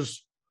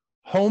 as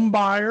home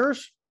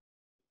buyers,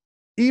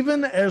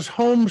 even as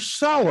home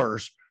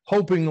sellers,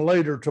 hoping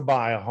later to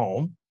buy a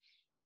home,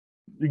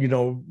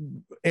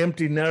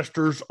 empty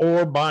nesters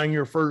or buying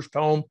your first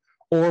home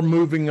or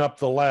moving up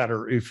the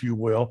ladder, if you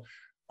will,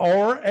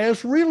 or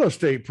as real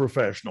estate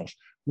professionals.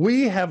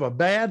 We have a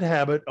bad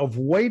habit of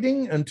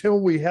waiting until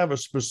we have a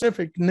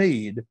specific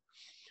need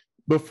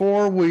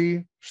before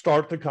we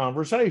start the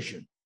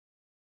conversation.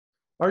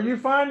 Are you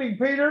finding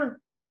Peter?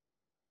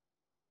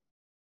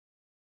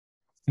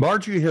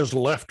 Margie has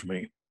left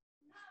me.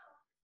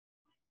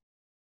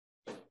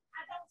 I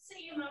don't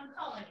see him. I'm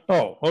calling.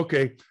 Oh,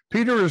 okay.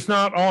 Peter is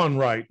not on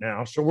right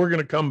now, so we're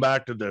going to come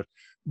back to this.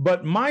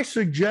 But my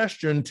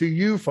suggestion to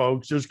you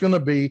folks is going to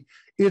be,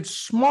 it's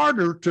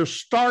smarter to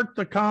start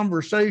the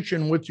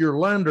conversation with your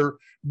lender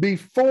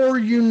before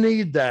you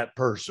need that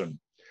person,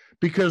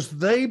 because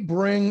they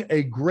bring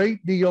a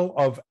great deal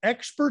of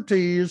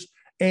expertise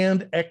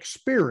and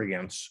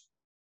experience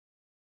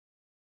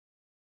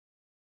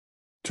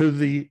to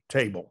the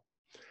table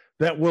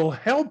that will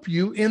help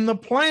you in the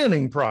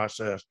planning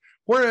process.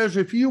 Whereas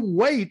if you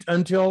wait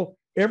until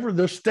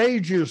the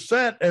stage is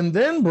set and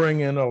then bring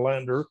in a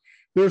lender,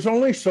 there's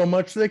only so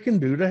much they can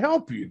do to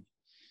help you.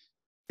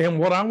 And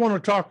what I want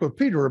to talk with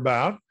Peter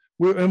about,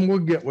 and we'll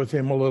get with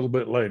him a little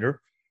bit later,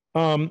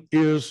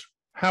 is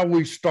how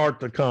we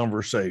start the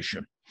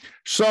conversation.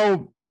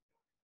 So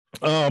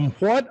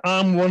what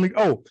I'm wanting,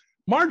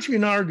 Margie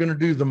and I are going to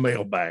do the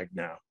mailbag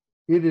now.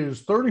 It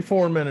is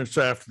 34 minutes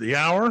after the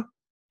hour,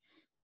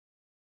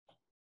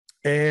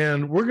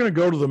 and we're going to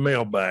go to the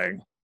mailbag.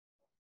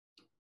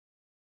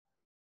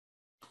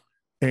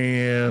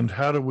 And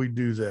how do we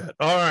do that?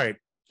 All right,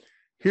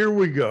 here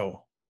we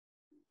go.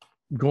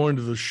 Going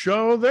to the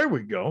show. There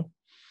we go.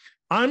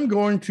 I'm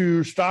going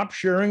to stop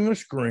sharing the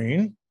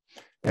screen,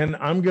 and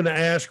I'm going to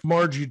ask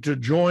Margie to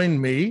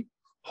join me,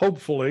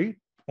 hopefully,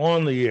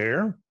 on the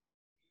air.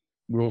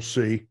 We'll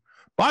see.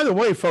 By the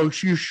way,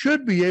 folks, you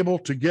should be able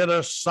to get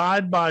us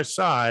side by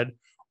side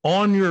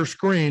on your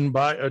screen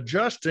by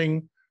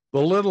adjusting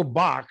the little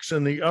box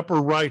in the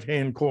upper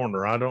right-hand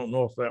corner. I don't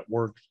know if that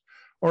works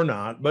or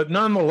not, but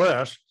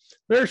nonetheless,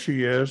 there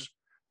she is.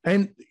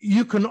 And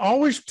you can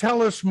always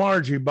tell us,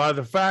 Margie, by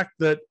the fact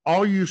that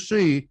all you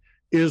see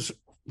is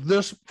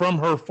this from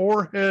her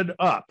forehead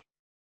up.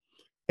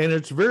 And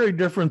it's very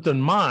different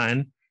than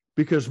mine,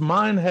 because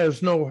mine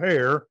has no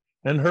hair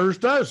and hers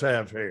does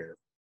have hair.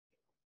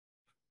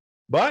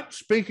 But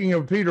speaking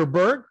of Peter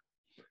Burke,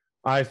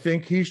 I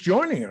think he's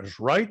joining us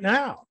right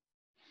now.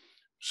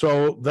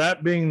 So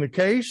that being the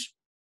case,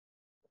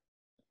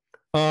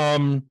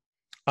 I'm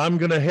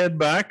going to head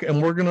back and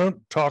we're going to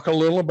talk a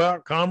little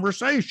about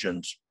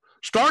conversations,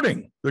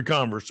 starting the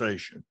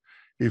conversation,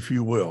 if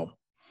you will.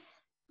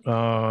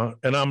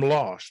 And I'm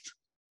lost.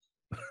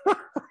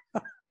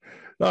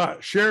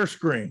 Share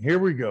screen. Here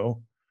we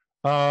go.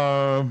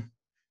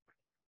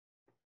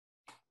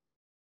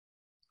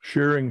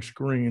 Sharing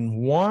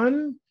screen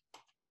 1.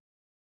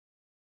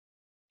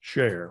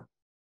 Share.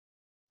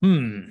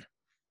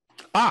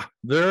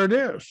 There it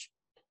is.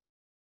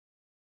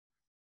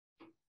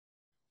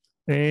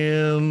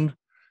 And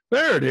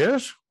there it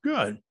is.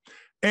 Good.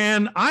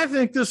 And I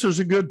think this is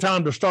a good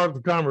time to start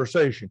the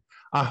conversation.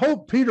 I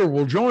hope Peter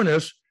will join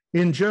us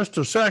in just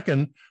a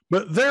second,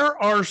 but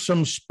there are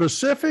some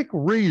specific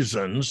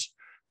reasons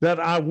that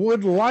I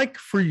would like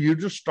for you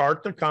to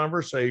start the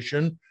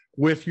conversation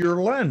with your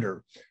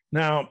lender.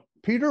 Now,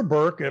 Peter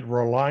Burke at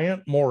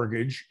Reliant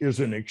Mortgage is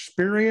an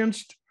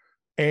experienced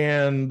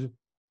and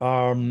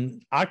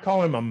I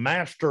call him a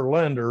master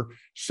lender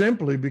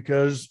simply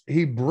because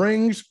he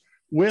brings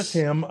with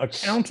him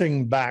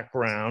accounting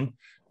background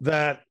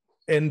that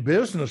and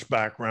business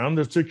background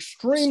that's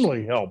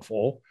extremely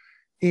helpful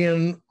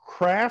in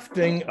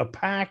crafting a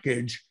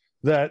package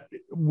that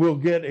will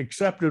get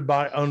accepted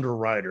by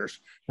underwriters.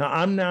 Now,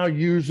 I'm now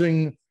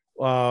using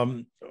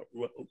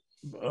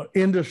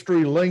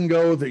industry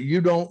lingo that you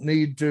don't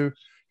need to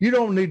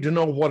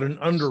know what an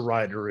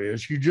underwriter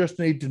is. You just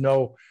need to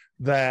know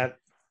that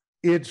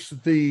it's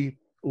the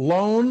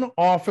loan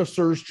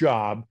officer's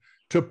job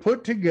to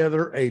put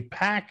together a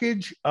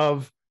package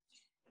of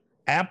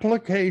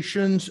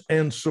applications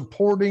and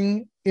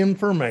supporting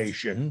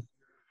information.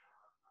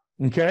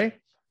 Okay.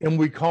 And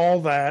we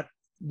call that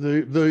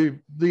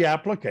the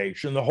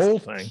application, the whole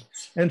thing,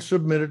 and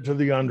submit it to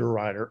the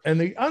underwriter. And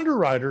the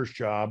underwriter's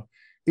job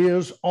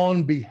is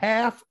on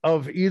behalf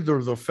of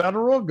either the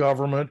federal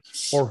government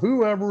or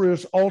whoever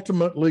is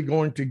ultimately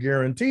going to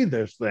guarantee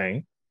this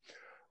thing.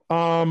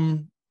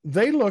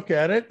 They look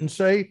at it and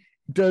say,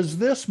 does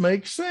this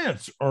make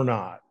sense or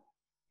not?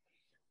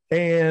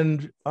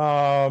 And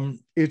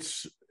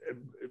it's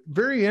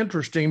very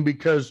interesting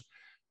because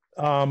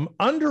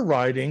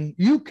underwriting,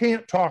 you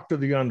can't talk to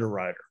the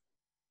underwriter,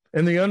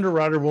 and the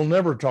underwriter will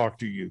never talk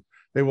to you.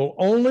 They will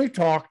only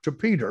talk to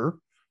Peter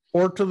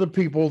or to the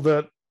people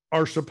that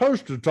are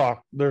supposed to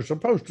talk, they're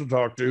supposed to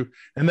talk to,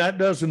 and that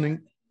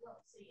doesn't.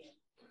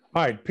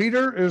 All right,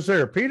 Peter is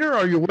there. Peter,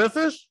 are you with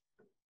us?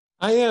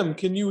 I am.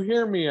 Can you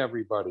hear me,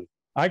 everybody?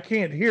 I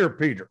can't hear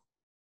Peter.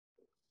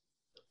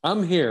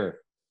 I'm here.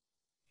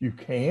 You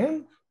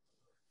can?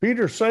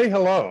 Peter, say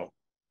hello.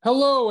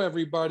 Hello,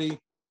 everybody.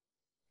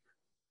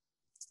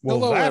 Well,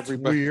 hello, that's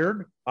everybody.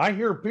 Weird. I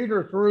hear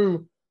Peter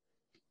through.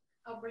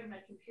 I'll bring my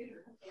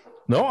computer.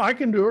 No, I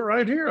can do it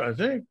right here, I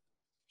think.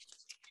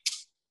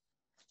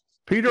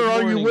 Peter, Good are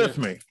you morning, with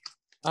me?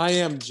 I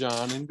am,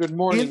 John, and good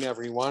morning,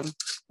 everyone.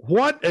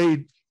 What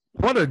a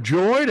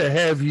joy to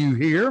have you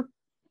here.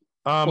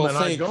 Well, and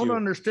I don't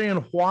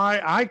understand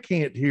why I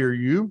can't hear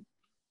you.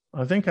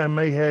 I think I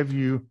may have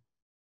you.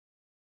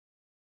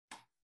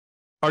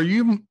 Are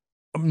you?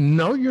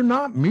 No, you're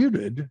not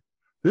muted.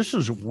 This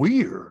is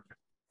weird.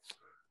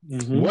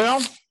 Mm-hmm.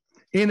 Well,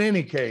 in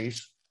any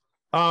case,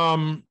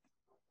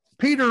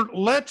 Peter,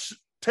 let's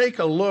take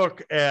a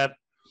look at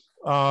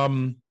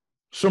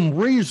some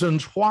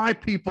reasons why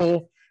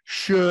people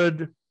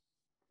should,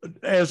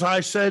 as I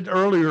said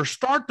earlier,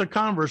 start the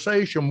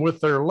conversation with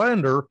their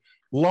lender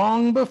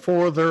long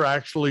before they're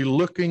actually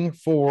looking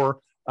for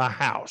a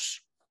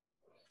house.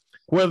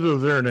 Whether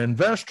they're an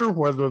investor,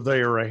 whether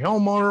they are a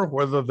homeowner,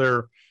 whether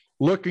they're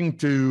looking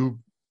to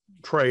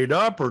trade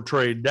up or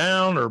trade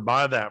down or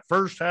buy that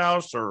first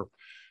house or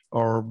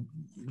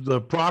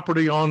the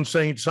property on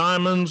St.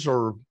 Simons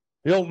or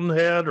Hilton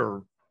Head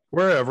or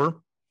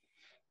wherever.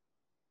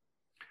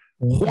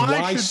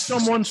 Why should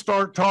someone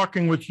start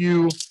talking with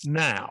you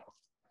now?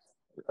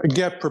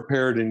 Get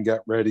prepared and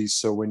get ready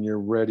so when you're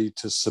ready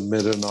to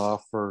submit an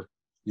offer,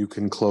 you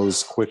can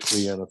close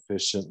quickly and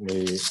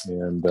efficiently,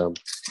 and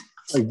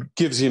it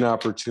gives you an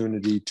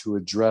opportunity to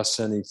address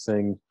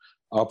anything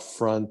up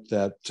front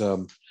that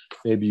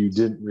maybe you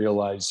didn't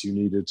realize you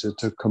needed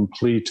to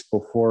complete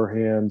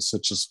beforehand,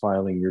 such as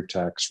filing your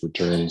tax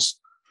returns.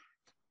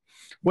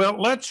 Well,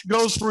 let's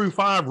go through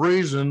 5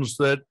 reasons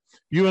that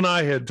you and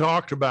I had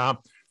talked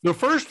about. The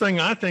first thing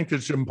I think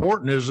that's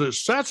important is it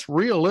sets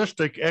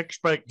realistic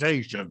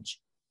expectations.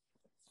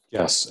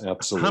 Yes,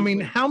 absolutely. I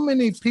mean, how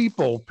many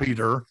people,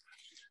 Peter,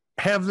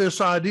 have this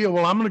idea,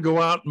 well, I'm going to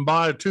go out and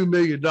buy a $2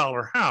 million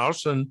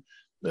house, and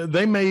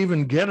they may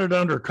even get it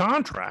under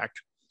contract,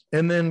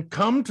 and then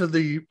come to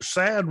the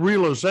sad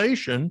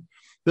realization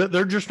that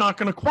they're just not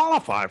going to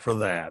qualify for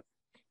that.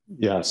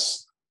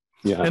 Yes.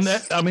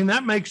 Yes. And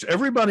that makes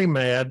everybody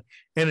mad,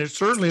 and it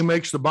certainly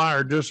makes the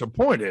buyer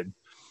disappointed.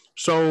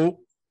 So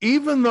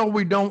even though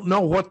we don't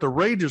know what the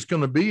rate is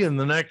going to be in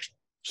the next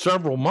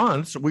several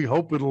months, we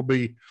hope it'll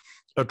be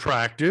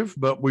attractive,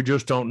 but we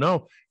just don't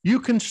know. You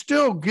can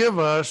still give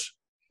us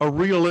a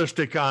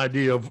realistic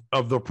idea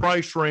of the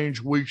price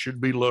range we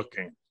should be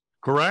looking,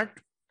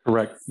 correct?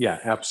 Correct. Yeah,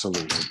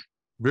 absolutely.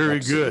 Very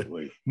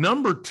Absolutely. good.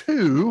 Number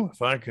 2,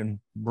 if I can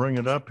bring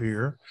it up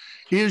here,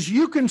 is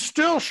you can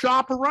still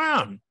shop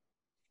around.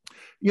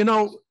 You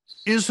know,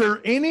 is there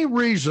any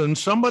reason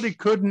somebody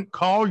couldn't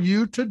call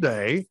you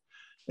today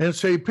and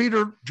say,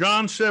 Peter,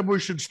 John said we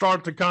should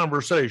start the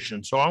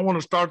conversation, so I want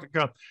to start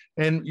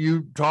and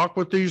you talk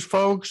with these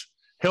folks,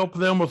 help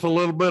them with a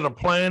little bit of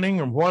planning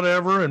and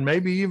whatever, and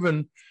maybe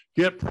even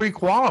get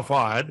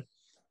pre-qualified.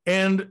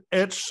 And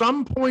at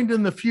some point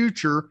in the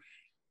future,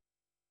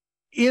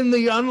 in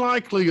the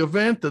unlikely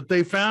event that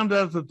they found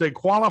out that they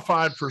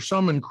qualified for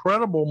some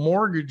incredible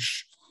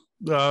mortgage,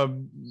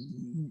 only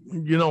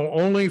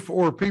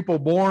for people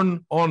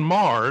born on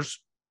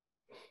Mars.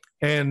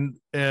 And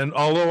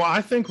although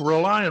I think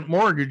Reliant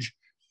Mortgage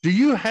Do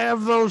you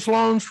have those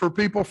loans for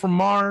people from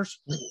Mars?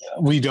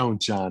 We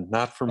don't, John,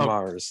 not from Oh.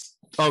 Mars.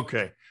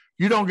 Okay.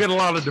 You don't get a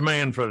lot of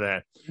demand for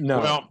that. No,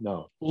 Well,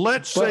 no.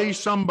 Let's say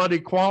somebody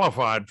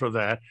qualified for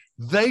that.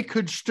 They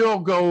could still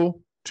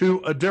go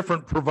to a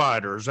different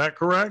provider. Is that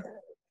correct?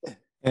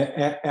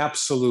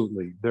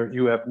 Absolutely. There,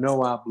 you have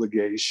no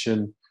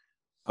obligation.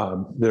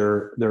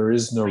 There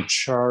is no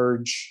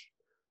charge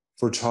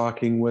for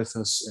talking with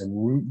us,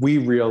 and we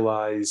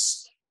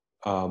realize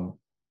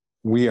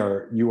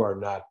you are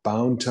not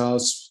bound to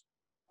us,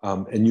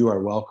 and you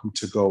are welcome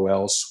to go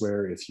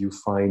elsewhere if you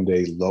find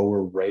a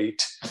lower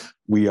rate.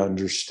 We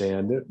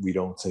understand it. We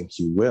don't think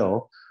you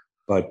will,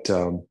 but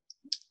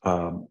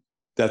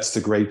that's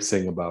the great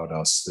thing about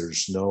us.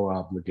 There's no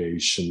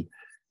obligation.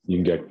 You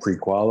can get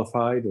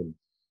pre-qualified and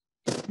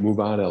move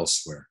on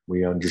elsewhere.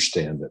 We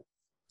understand it.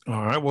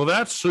 All right. Well,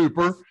 that's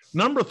super.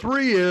 Number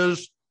 3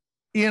 is,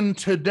 in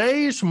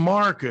today's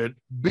market,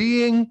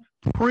 being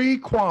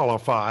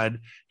pre-qualified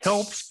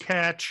helps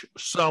catch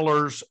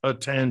sellers'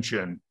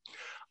 attention.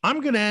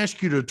 I'm going to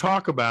ask you to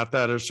talk about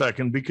that a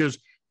second, because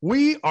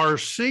we are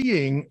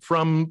seeing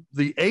from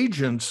the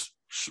agent's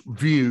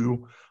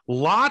view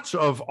lots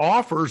of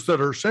offers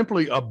that are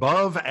simply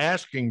above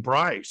asking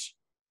price.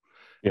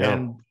 Yeah.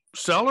 And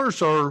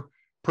sellers are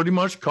pretty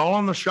much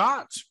calling the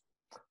shots.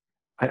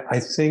 I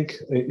think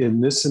in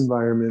this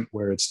environment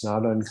where it's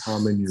not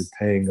uncommon, you're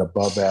paying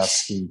above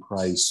asking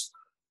price,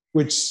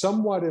 which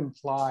somewhat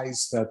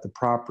implies that the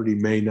property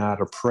may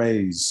not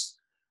appraise.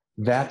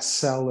 That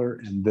seller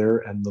and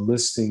the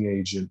listing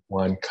agent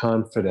want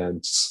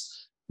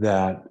confidence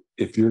that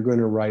if you're going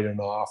to write an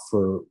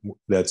offer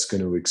that's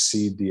going to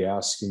exceed the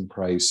asking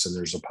price and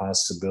there's a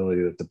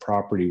possibility that the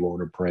property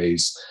won't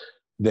appraise,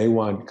 they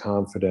want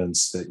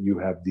confidence that you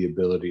have the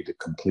ability to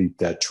complete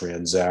that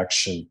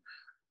transaction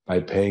by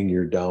paying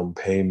your down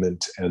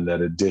payment and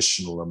that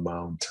additional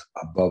amount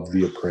above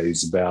the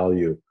appraised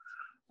value.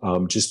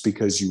 Just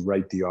because you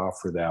write the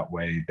offer that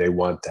way, they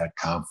want that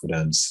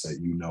confidence that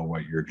you know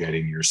what you're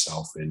getting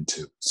yourself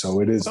into.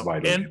 So it is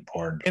vitally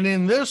important. And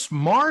in this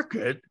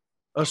market,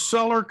 a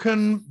seller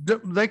can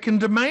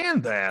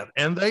demand that,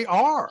 and they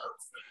are.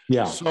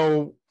 Yeah.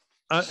 So,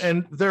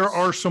 and there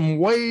are some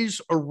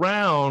ways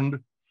around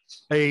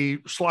a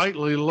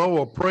slightly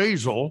low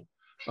appraisal.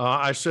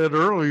 I said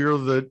earlier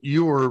that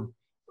you were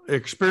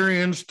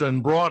experienced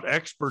and brought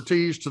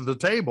expertise to the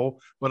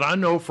table, but I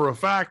know for a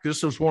fact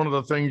this is one of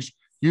the things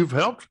you've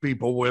helped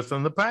people with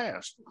in the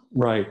past.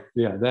 Right.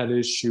 Yeah. That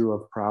issue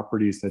of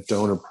properties that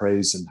don't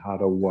appraise and how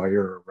to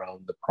wire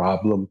around the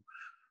problem,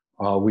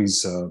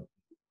 always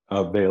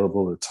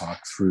available to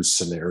talk through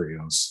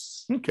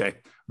scenarios. Okay.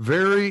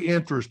 Very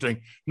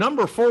interesting.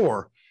 Number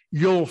 4,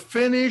 you'll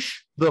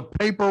finish the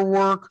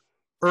paperwork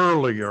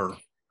earlier.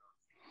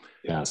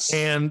 Yes.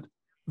 And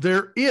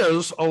there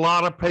is a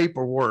lot of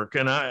paperwork.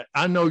 And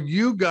I know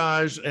you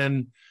guys,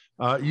 and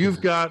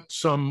you've got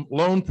some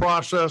loan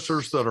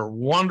processors that are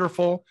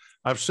wonderful.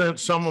 I've sent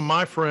some of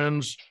my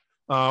friends.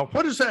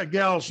 What is that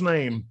gal's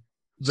name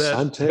that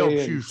Shante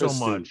helps you so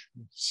much?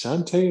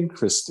 Shante and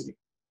Christy.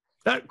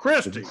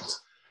 Christy.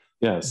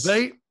 Yes.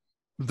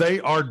 They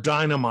are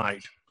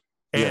dynamite.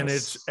 And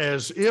Yes. it's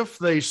as if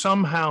they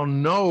somehow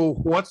know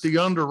what the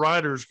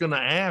underwriter is going to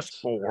ask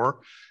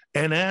for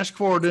and ask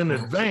for it in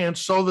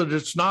advance so that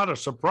it's not a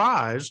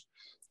surprise.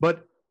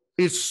 But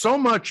it's so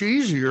much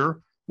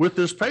easier with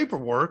this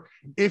paperwork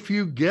if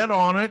you get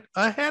on it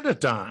ahead of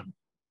time.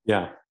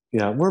 Yeah.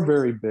 Yeah. We're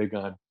very big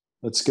on,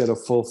 let's get a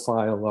full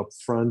file up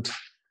front.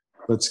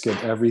 Let's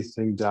get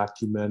everything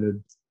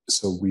documented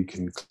so we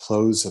can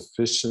close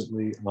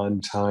efficiently on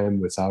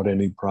time without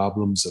any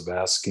problems of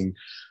asking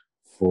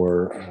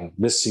for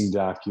missing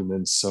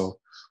documents. So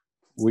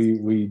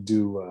we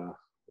do,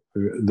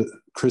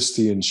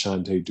 Christy and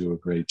Shante do a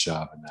great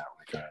job in that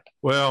regard.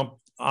 Well,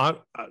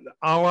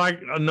 all I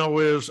know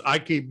is I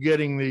keep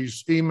getting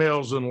these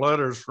emails and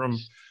letters from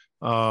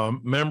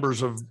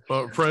members of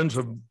friends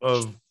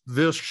of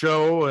this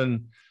show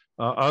and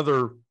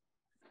other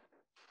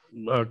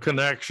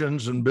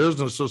connections and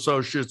business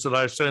associates that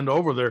I send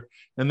over there.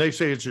 And they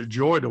say it's a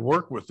joy to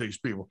work with these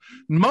people.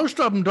 Most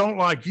of them don't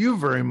like you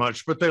very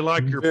much, but they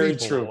like your Very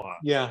people true. a lot.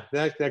 Yeah,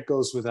 that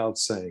goes without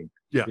saying.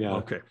 Yeah. Yeah.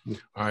 Okay.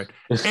 All right.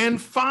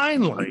 And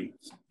finally,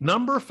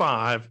 number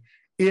 5,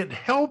 it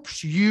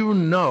helps you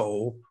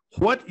know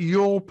what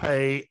you'll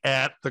pay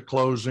at the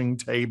closing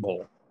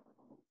table.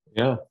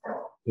 Yeah.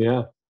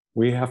 Yeah.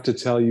 We have to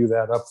tell you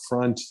that up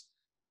front.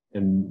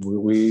 And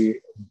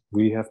we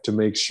have to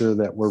make sure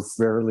that we're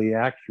fairly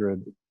accurate.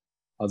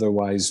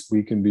 Otherwise,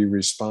 we can be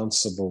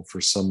responsible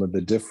for some of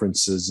the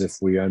differences if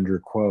we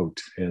underquote.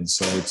 And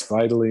so it's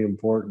vitally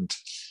important.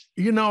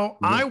 You know,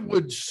 I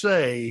would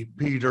say,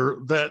 Peter,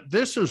 that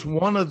this is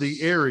one of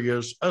the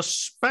areas,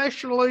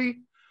 especially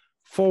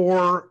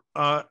for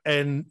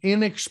an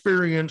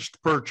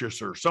inexperienced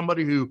purchaser,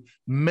 somebody who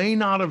may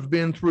not have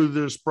been through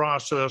this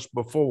process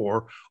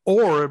before,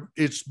 or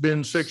it's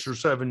been 6 or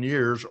 7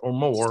 years or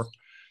more.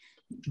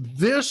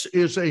 This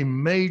is a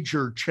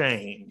major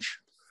change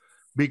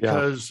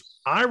because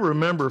I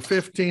remember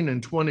 15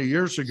 and 20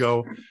 years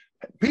ago,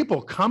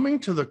 people coming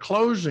to the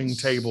closing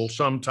table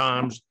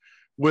sometimes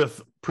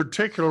with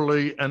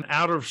particularly an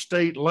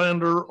out-of-state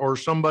lender or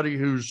somebody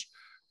who's,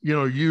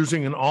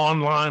 using an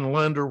online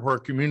lender where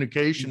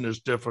communication is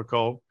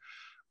difficult,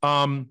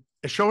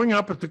 showing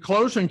up at the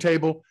closing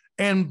table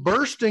and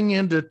bursting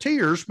into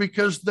tears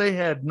because they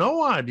had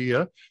no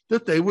idea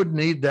that they would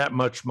need that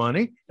much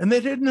money and they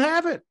didn't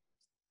have it.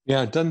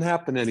 Yeah, it doesn't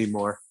happen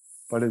anymore,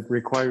 but it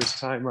requires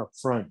time up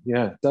front.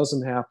 Yeah, it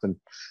doesn't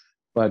happen,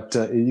 but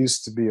it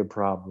used to be a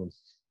problem.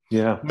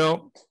 Yeah.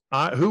 Well,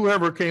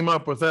 whoever came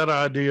up with that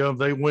idea,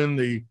 they win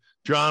the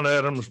John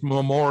Adams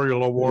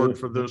Memorial Award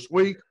for this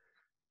week.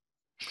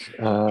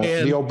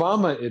 The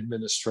Obama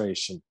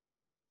administration.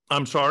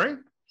 I'm sorry?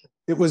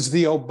 It was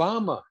the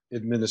Obama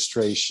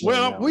administration.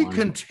 Well, we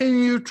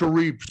continue to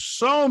reap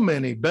so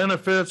many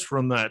benefits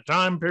from that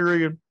time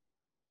period.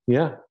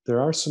 Yeah,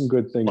 there are some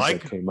good things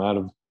that came out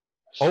of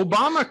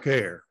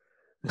Obamacare.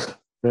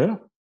 Yeah.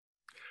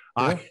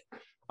 I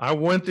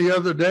went the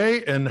other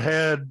day and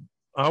I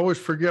always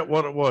forget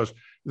what it was.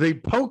 They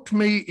poked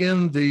me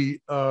in the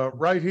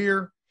right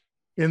here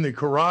in the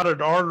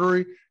carotid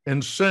artery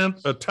and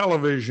sent a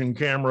television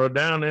camera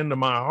down into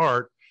my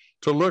heart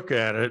to look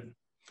at it.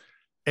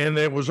 And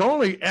it was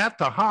only at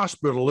the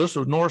hospital. This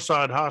was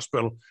Northside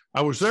Hospital.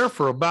 I was there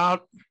for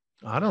about,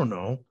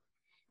 2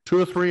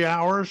 or 3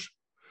 hours.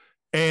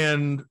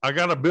 And I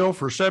got a bill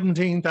for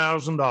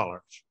 $17,000.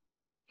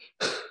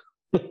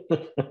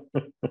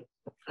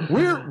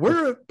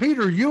 We're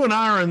Peter, you and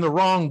I are in the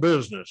wrong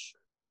business.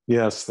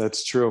 Yes,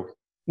 that's true.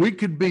 We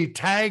could be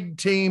tag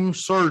team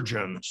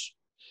surgeons.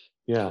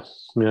 Yeah,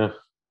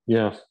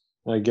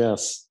 I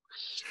guess.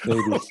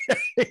 Maybe.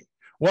 Okay.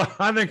 Well,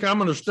 I think I'm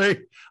going to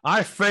stay.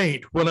 I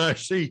faint when I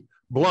see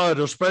blood,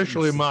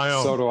 especially my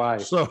own. So do I.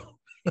 So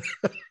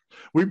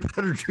we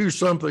better do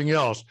something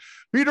else.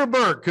 Peter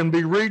Burke can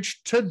be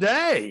reached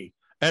today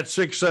at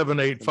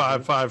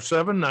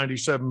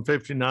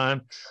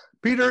 678-557-9759.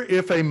 Peter,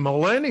 if a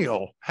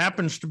millennial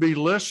happens to be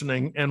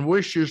listening and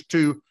wishes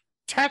to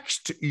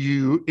text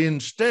you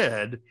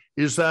instead,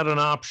 is that an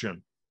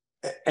option?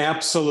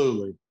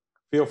 Absolutely.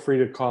 Feel free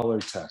to call or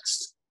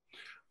text.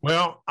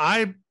 Well,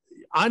 I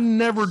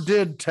never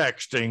did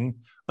texting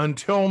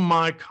until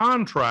my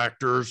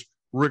contractors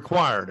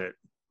required it.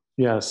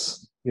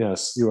 Yes.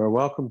 You are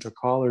welcome to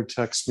call or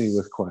text me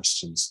with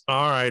questions.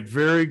 All right.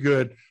 Very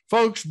good.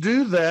 Folks,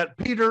 do that.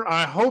 Peter,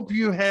 I hope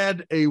you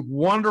had a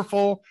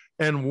wonderful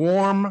and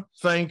warm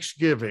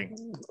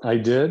Thanksgiving. I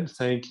did.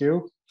 Thank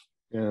you.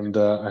 And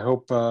I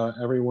hope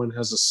everyone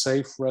has a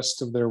safe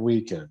rest of their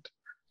weekend.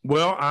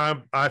 Well,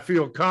 I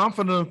feel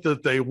confident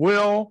that they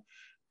will.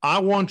 I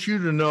want you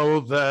to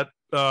know that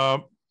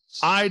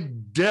I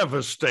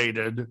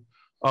devastated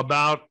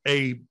about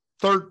a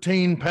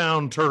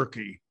 13-pound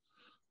turkey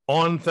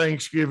on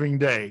Thanksgiving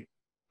Day.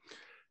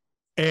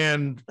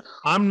 And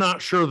I'm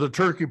not sure the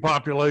turkey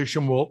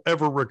population will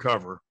ever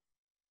recover.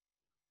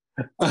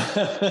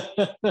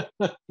 I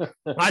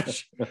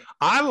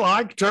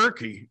like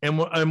turkey,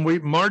 and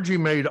Margie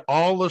made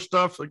all the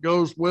stuff that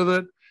goes with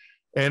it.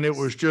 And it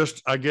was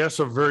just, I guess,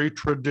 a very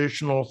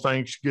traditional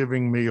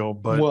Thanksgiving meal.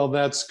 But well,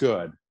 that's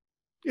good.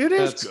 It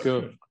is that's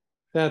good.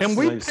 That's and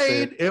we nice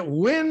paid at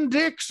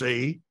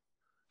Winn-Dixie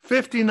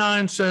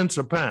 59 cents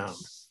a pound.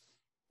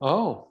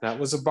 Oh, that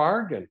was a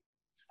bargain.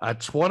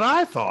 That's what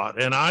I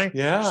thought. And I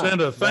sent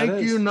a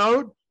thank you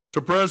note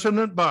to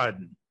President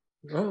Biden.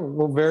 Oh,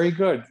 well, very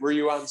good. Were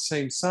you on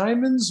St.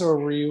 Simon's or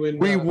were you in?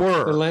 We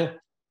were.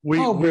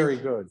 Very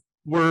good.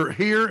 We're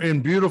here in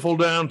beautiful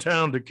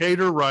downtown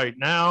Decatur right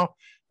now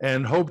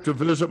and hope to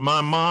visit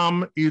my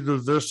mom either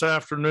this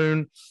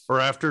afternoon or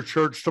after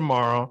church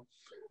tomorrow.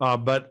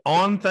 But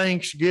on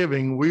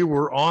Thanksgiving, we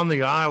were on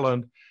the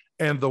island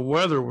and the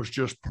weather was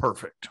just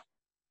perfect.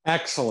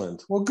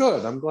 Excellent. Well,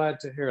 good. I'm glad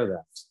to hear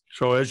that.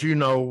 So as you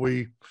know,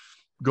 we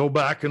go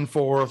back and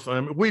forth.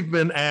 We've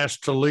been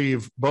asked to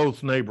leave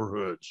both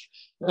neighborhoods.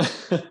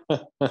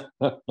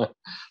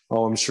 Oh,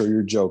 I'm sure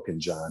you're joking,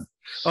 John.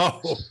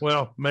 Oh,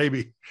 well,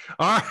 maybe.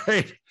 All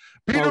right.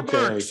 Peter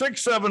Burke,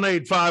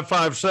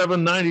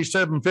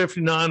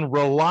 678-557-9759,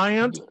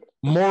 Reliant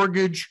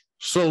Mortgage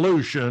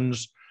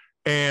Solutions.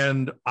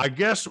 And I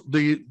guess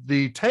the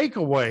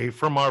takeaway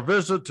from our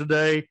visit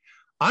today,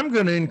 I'm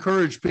going to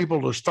encourage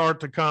people to start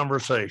the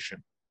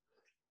conversation.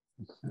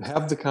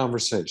 Have the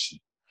conversation.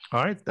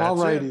 All right. All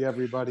righty,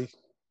 everybody.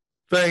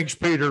 Thanks,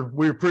 Peter.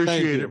 We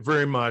appreciate it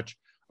very much.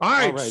 All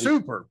right.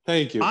 Super.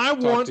 Thank you.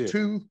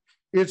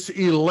 It's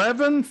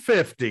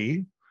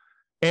 11:50.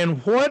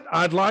 And what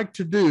I'd like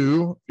to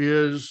do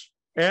is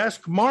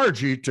ask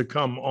Margie to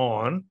come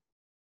on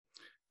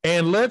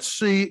and let's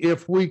see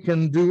if we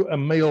can do a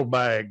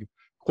mailbag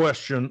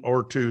question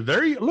or two.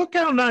 There you look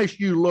how nice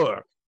you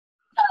look.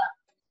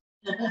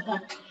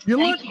 You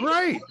look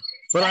great,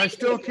 but I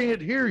still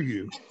can't hear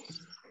you.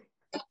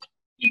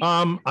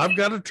 I've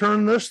got to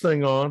turn this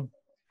thing on.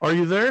 Are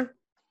you there?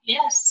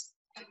 Yes.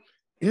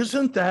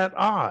 Isn't that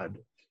odd?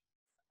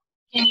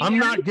 I'm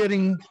not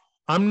getting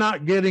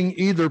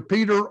either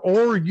Peter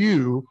or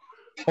you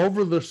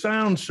over the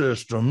sound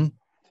system.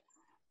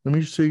 Let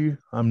me see.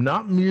 I'm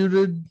not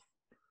muted.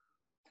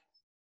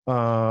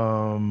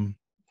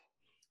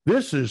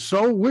 This is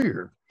so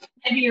weird.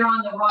 Maybe you're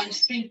on the wrong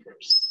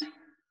speakers.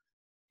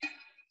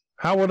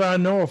 How would I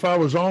know if I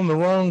was on the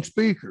wrong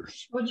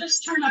speakers? Well,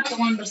 just turn up the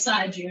one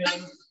beside you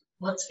and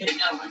let's get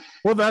going.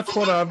 Well, that's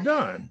what I've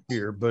done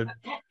here, but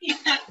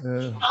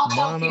I'll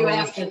help you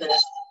after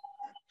this.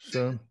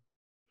 So,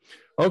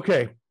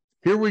 okay,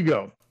 here we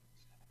go.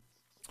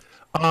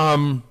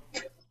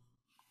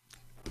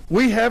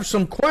 We have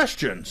some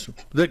questions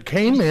that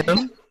came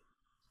in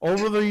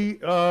over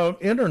the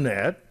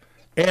internet,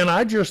 and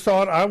I just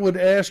thought I would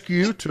ask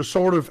you to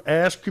sort of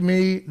ask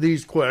me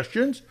these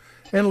questions,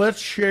 and let's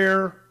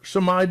share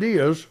some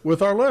ideas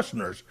with our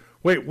listeners.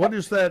 Wait, what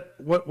is that?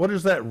 What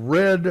is that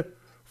red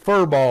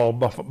fur ball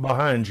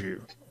behind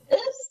you?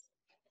 This?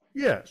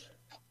 Yes.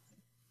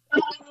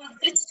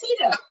 It's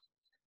Tito.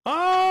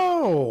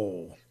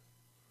 Oh,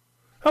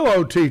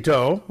 hello,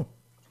 Tito.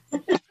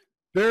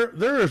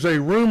 There is a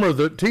rumor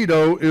that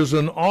Tito is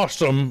an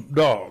awesome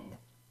dog.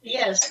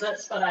 Yes,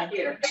 that's what I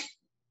hear.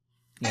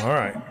 All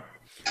right.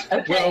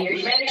 Okay, Well, are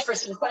you ready for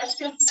some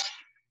questions?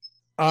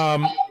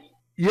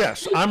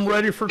 Yes, I'm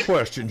ready for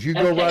questions. You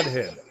go Okay. right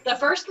ahead. The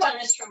first one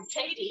is from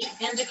Katie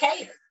in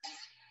Decatur.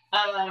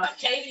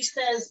 Katie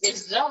says,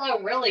 is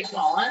Zillow really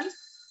gone?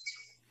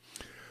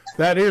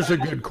 That is a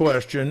good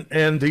question,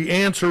 and the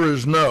answer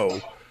is no.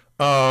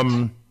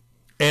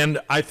 And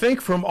I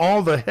think from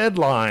all the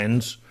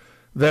headlines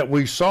that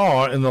we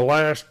saw in the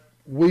last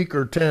week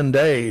or 10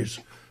 days,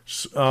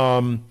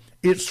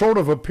 it sort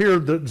of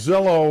appeared that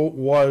Zillow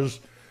was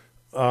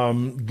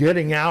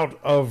getting out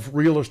of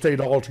real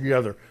estate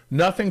altogether.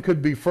 Nothing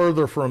could be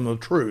further from the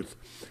truth.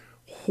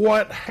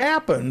 What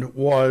happened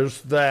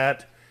was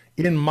that,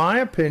 in my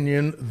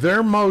opinion,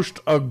 their most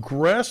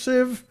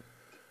aggressive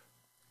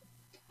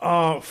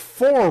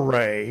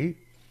foray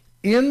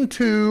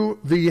into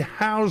the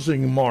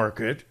housing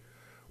market,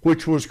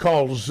 which was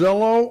called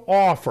Zillow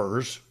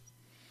Offers,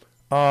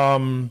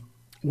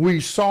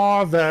 we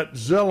saw that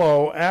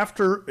Zillow,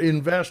 after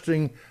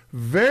investing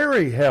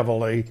very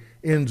heavily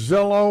in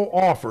Zillow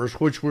Offers,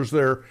 which was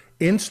their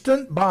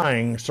instant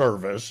buying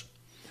service,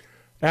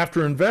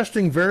 after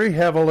investing very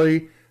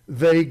heavily,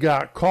 they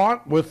got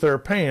caught with their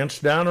pants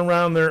down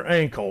around their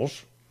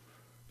ankles.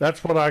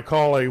 That's what I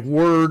call a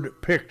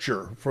word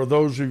picture for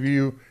those of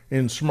you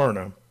in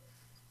Smyrna.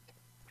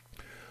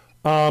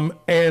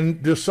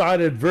 And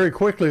decided very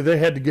quickly they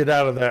had to get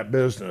out of that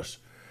business.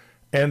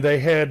 And they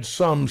had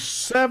some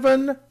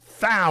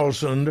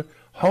 7,000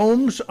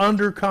 homes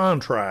under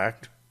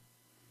contract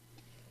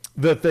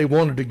that they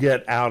wanted to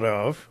get out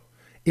of.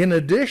 In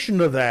addition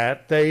to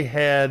that, they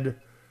had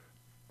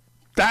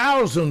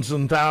thousands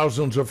and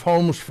thousands of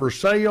homes for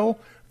sale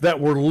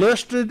that were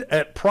listed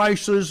at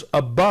prices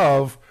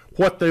above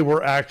what they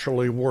were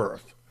actually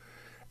worth.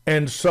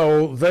 And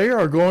so they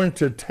are going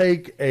to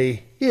take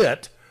a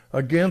hit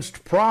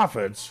against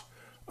profits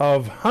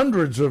of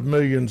hundreds of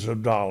millions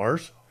of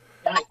dollars.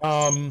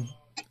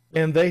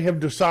 And they have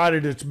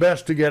decided it's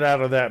best to get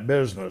out of that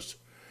business.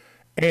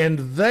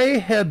 And they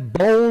had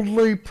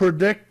boldly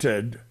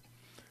predicted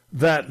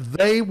that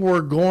they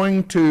were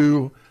going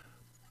to,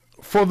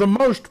 for the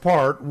most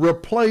part,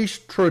 replace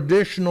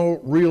traditional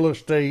real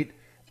estate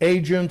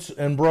agents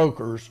and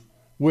brokers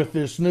with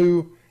this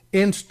new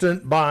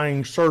instant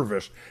buying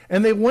service.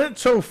 And they went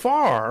so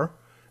far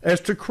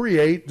as to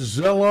create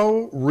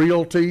Zillow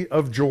Realty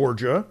of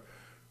Georgia,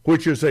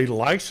 which is a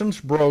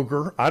licensed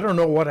broker. I don't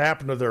know what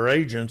happened to their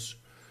agents.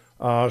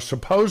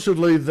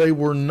 Supposedly they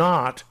were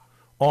not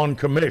on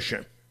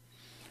commission.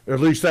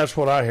 At least that's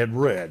what I had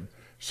read.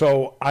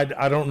 So I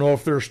don't know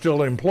if they're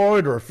still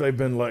employed or if they've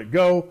been let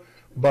go,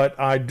 but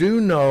I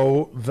do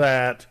know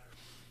that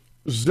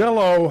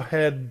Zillow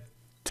had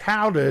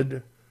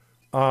touted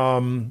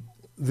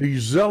the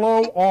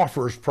Zillow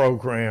Offers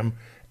program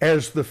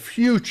as the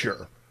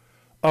future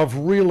of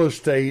real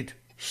estate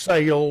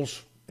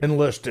sales and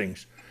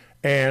listings.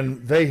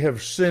 And they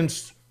have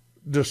since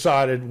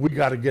decided we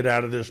got to get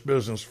out of this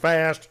business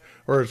fast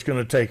or it's going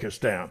to take us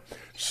down.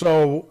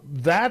 So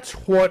that's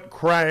what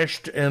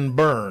crashed and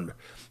burned.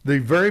 The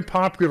very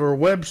popular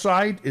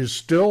website is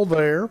still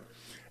there.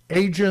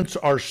 Agents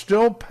are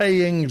still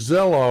paying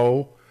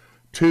Zillow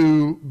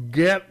to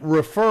get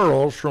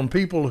referrals from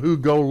people who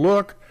go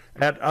look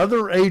at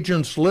other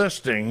agents'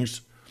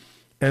 listings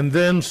and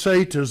then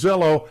say to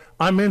Zillow,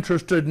 I'm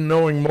interested in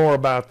knowing more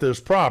about this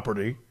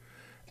property.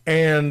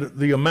 And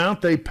the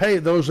amount they pay,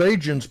 those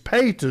agents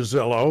pay to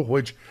Zillow,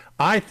 which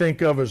I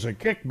think of as a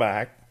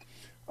kickback,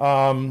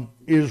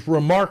 is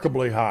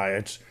remarkably high.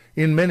 It's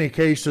in many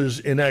cases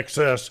in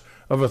excess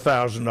of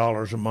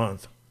 $1,000 a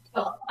month.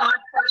 Well, I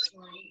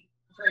personally,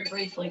 very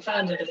briefly,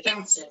 find it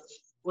offensive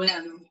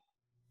when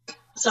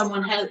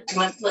someone has,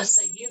 let's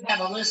say you have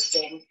a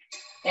listing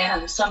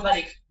and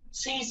somebody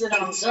sees it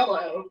on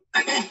Zillow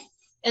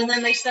and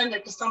then they send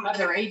it to some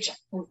other agent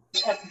who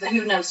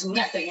knows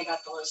nothing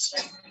about the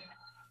listing.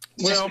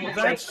 Well,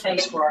 that's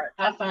pays for it.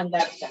 I find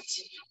that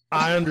offensive.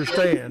 I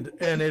understand.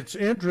 And it's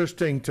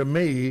interesting to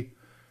me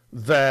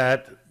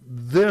that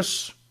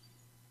this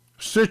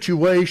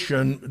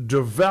situation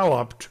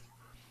developed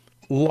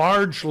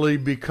largely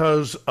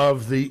because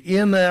of the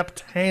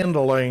inept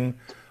handling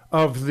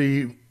of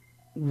the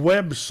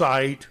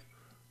website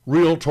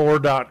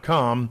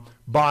Realtor.com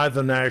by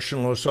the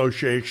National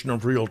Association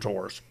of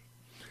Realtors.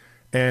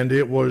 And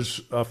it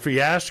was a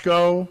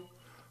fiasco.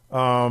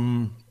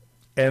 And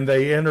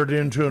they entered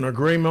into an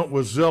agreement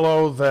with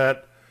Zillow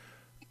that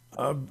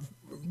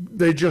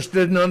they just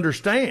didn't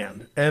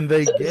understand. And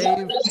they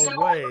gave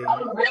away.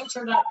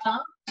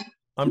 Realtor.com?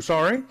 I'm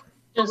sorry?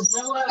 Does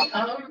Zillow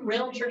own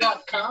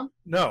Realtor.com?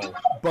 No,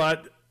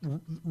 but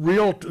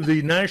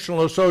the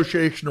National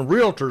Association of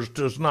Realtors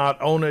does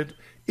not own it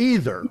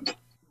either.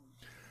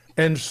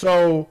 And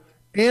so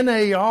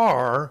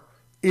NAR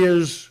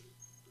is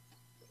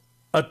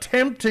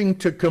attempting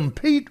to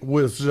compete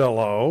with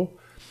Zillow,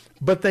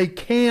 but they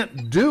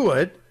can't do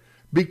it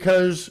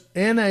because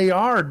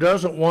NAR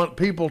doesn't want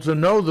people to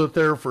know that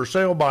they're for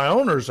sale by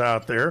owners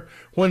out there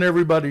when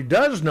everybody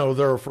does know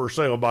they're for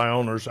sale by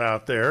owners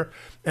out there.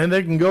 And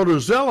they can go to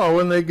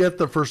Zillow and they get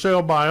the for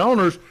sale by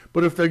owners,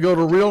 but if they go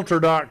to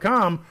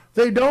Realtor.com,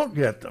 they don't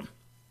get them.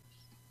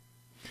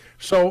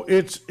 So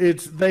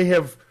they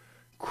have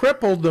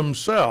crippled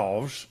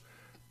themselves.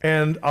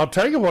 And I'll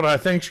tell you what I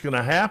think is going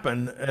to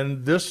happen,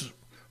 and this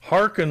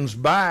harkens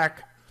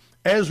back,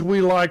 as we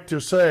like to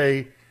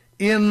say,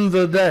 in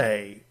the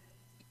day.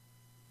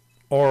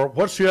 Or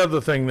what's the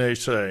other thing they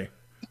say?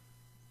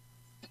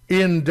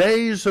 In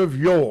days of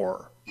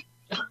yore.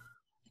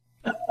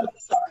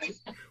 Sorry.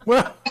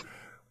 Well,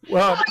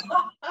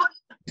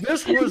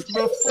 this was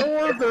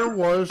before there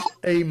was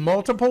a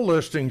multiple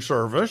listing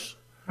service.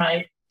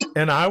 Right.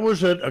 And I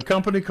was at a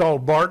company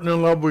called Barton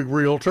and Ludwig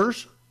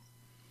Realtors.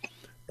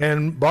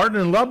 And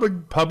Barton and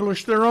Ludwig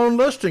published their own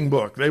listing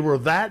book. They were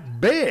that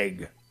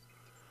big.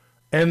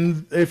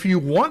 And if you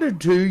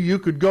wanted to, you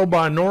could go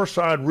by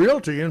Northside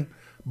Realty and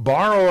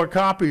borrow a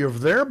copy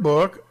of their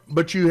book,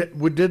 but you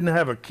didn't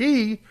have a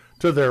key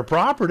to their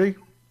property.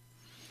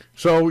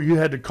 So you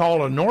had to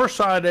call a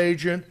Northside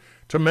agent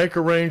to make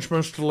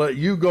arrangements to let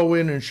you go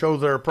in and show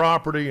their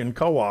property and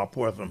co-op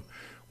with them.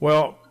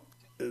 Well,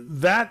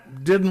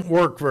 that didn't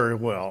work very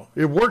well.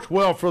 It worked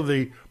well for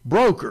the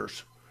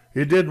brokers.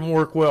 It didn't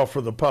work well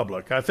for the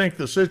public. I think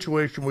the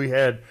situation we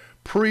had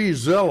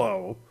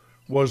pre-Zillow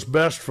was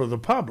best for the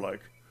public.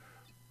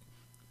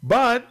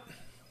 But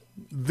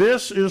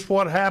this is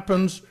what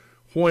happens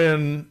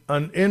when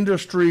an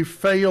industry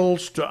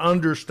fails to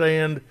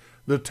understand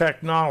the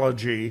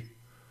technology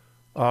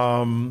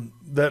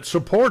that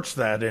supports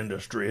that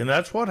industry. And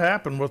that's what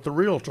happened with the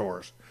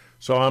realtors.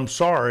 So I'm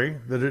sorry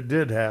that it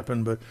did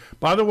happen. But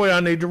by the way,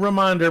 I need to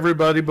remind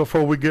everybody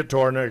before we get to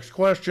our next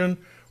question,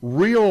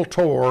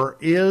 Realtor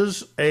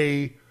is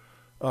a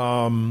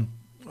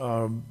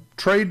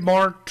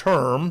trademark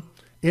term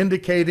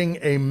indicating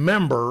a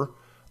member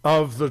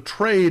of the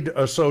trade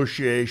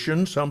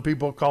association, some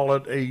people call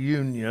it a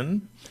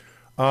union,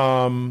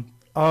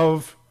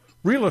 of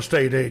real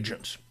estate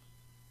agents.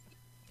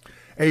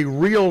 A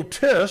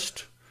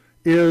realtist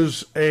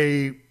is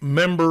a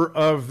member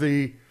of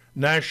the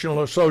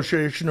National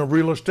Association of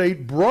Real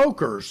Estate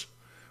Brokers,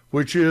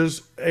 which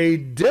is a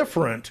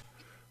different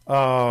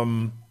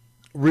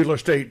real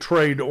estate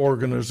trade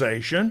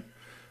organization,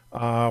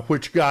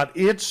 which got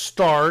its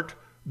start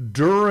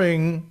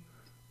during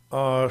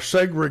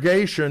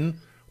segregation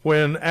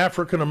when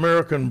African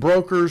American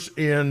brokers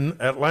in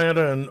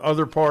Atlanta and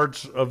other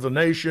parts of the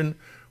nation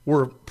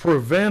were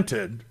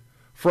prevented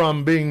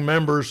from being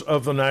members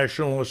of the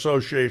National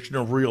Association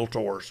of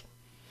Realtors.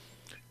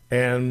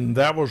 And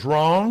that was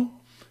wrong.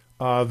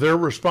 Their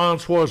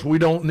response was, we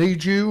don't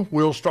need you,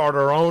 we'll start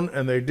our own,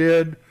 and they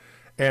did.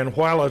 And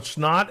while it's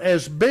not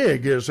as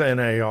big as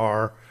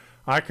NAR,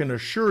 I can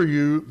assure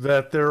you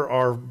that there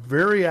are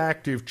very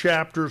active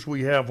chapters.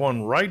 We have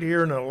one right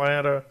here in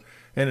Atlanta,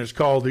 and it's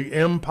called the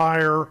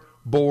Empire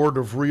Board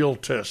of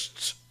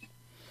Realtists.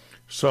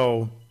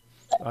 So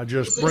I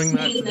just bring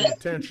that to the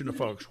attention of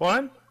folks.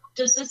 What?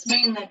 Does this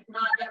mean that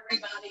not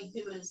everybody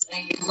who is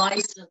a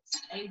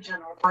licensed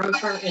agent or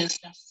broker is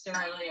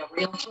necessarily a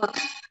realtor?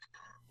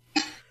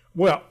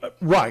 Well,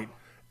 right.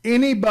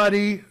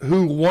 Anybody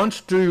who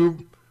wants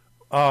to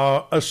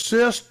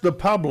assist the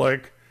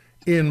public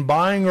in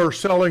buying or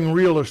selling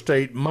real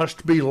estate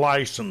must be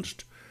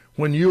licensed.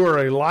 When you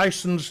are a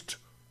licensed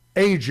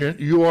agent,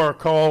 you are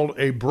called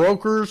a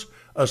broker's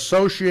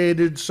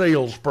associated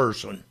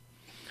salesperson,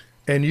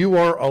 and you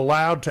are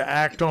allowed to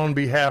act on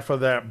behalf of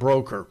that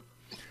broker.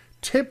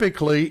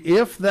 Typically,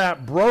 if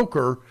that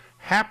broker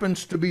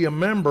happens to be a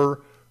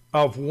member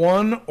of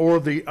one or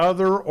the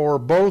other or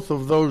both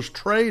of those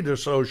trade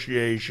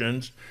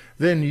associations,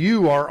 then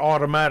you are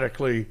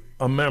automatically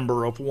a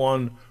member of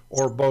one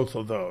or both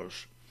of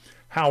those.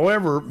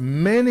 However,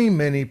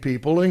 many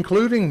people,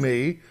 including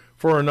me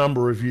for a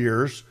number of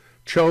years,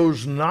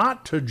 chose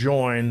not to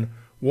join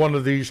one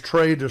of these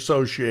trade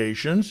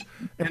associations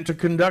and to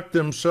conduct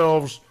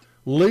themselves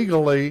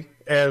legally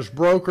as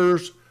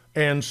brokers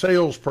and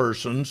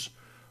salespersons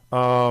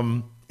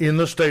in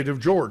the state of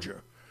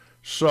Georgia.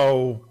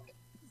 So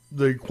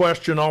the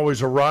question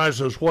always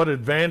arises, what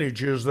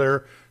advantage is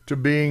there to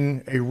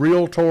being a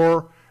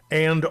realtor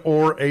and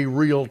or a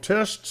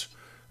realtist?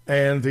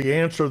 And the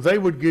answer they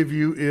would give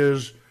you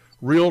is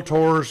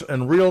realtors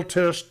and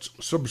realtists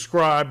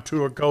subscribe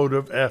to a code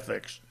of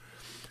ethics.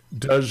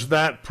 Does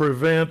that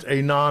prevent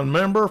a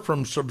non-member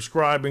from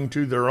subscribing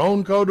to their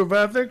own code of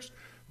ethics?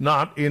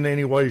 Not in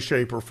any way,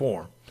 shape, or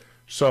form.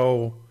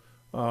 So,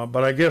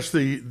 but I guess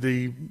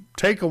the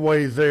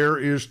takeaway there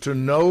is to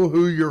know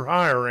who you're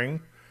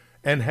hiring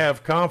and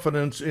have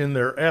confidence in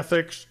their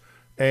ethics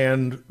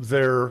and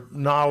their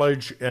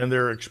knowledge and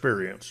their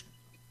experience.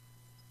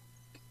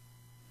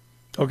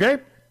 Okay?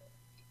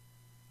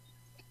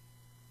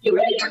 You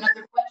ready for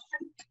another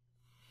question?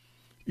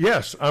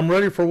 Yes, I'm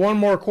ready for one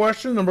more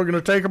question, and we're going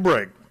to take a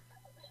break.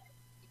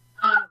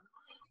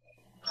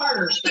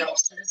 Cartersville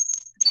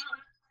says,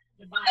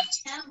 to buy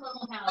 10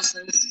 little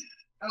houses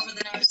over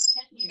the next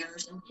 10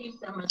 years and keep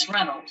them as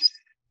rentals.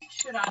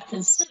 Should I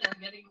consider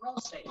getting a real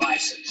estate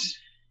license?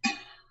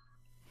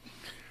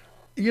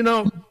 You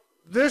know,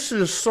 this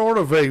is sort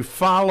of a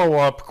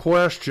follow-up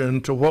question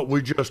to what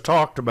we just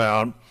talked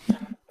about.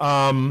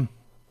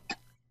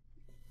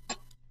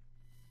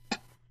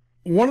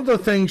 One of the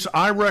things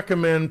I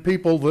recommend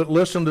people that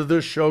listen to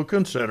this show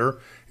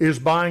consider is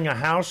buying a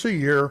house a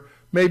year,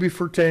 maybe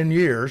for 10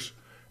 years,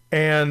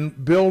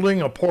 and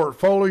building a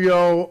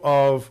portfolio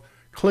of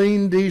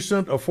clean,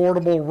 decent,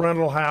 affordable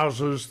rental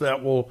houses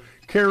that will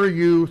carry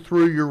you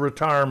through your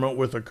retirement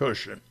with a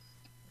cushion.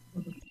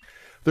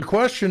 The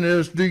question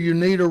is, do you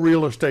need a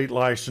real estate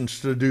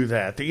license to do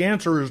that? The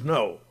answer is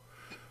no.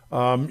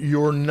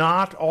 You're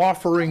not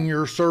offering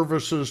your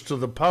services to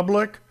the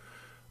public.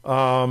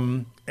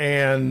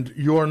 And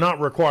you are not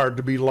required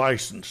to be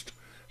licensed.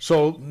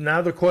 So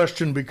now the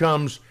question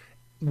becomes,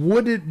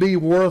 would it be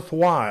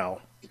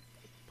worthwhile?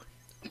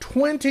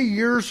 20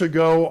 years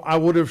ago, I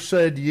would have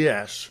said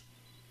yes.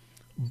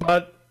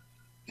 But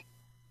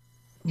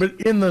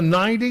in the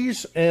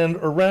 90s and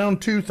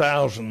around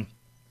 2000,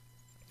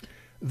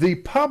 the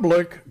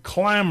public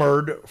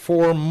clamored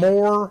for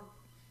more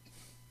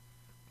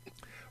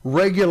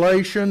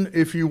regulation,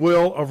 if you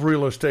will, of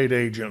real estate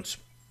agents.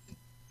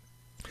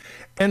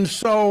 And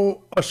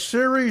so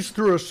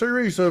through a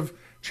series of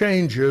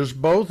changes,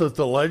 both at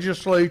the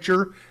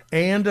legislature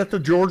and at the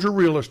Georgia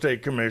Real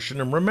Estate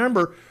Commission, and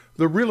remember,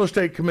 the Real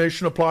Estate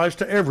Commission applies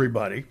to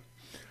everybody,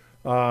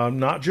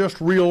 not just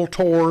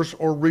realtors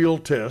or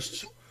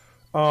realtists,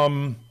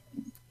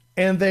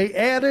 and they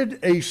added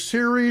a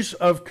series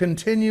of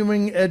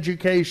continuing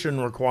education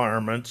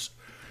requirements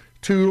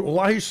to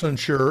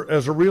licensure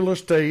as a real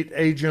estate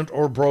agent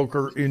or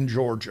broker in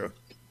Georgia.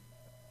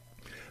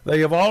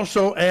 They have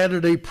also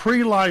added a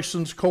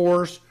pre-license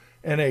course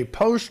and a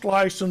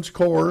post-license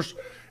course,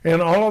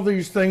 and all of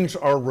these things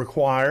are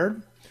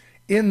required.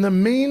 In the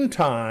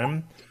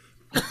meantime,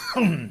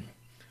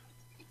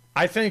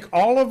 I think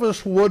all of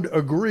us would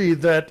agree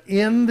that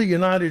in the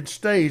United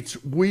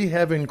States, we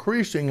have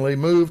increasingly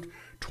moved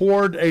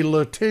toward a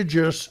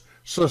litigious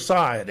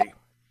society.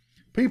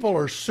 People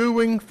are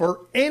suing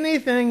for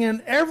anything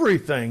and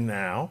everything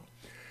now.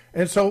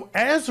 And so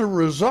as a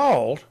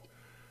result,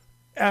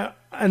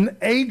 an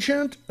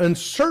agent and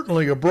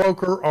certainly a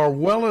broker are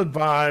well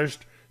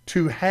advised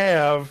to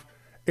have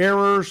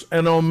errors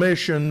and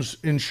omissions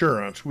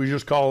insurance. We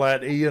just call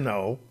that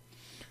E&O.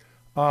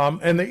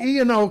 And the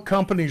E&O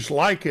companies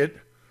like it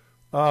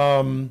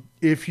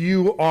if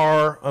you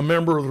are a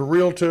member of the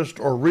Realtist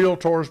or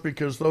Realtors,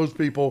 because those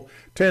people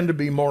tend to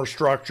be more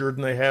structured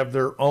and they have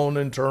their own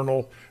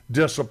internal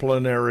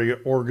disciplinary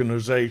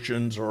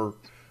organizations or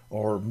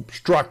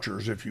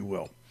structures, if you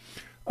will.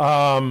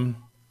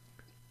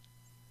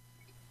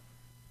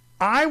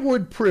 I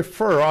would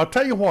prefer, I'll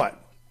tell you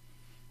what,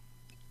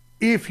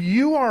 if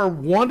you are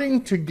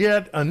wanting to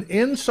get an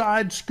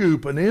inside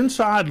scoop, an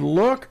inside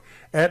look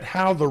at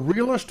how the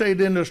real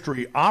estate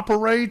industry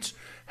operates,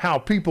 how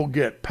people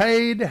get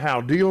paid,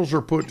 how deals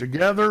are put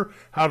together,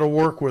 how to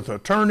work with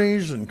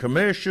attorneys and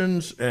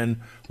commissions and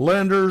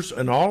lenders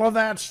and all of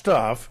that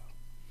stuff,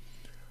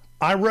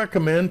 I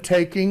recommend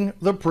taking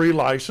the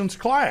pre-license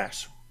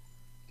class.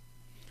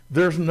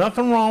 There's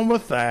nothing wrong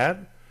with that.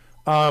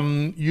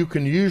 You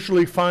can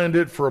usually find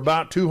it for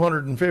about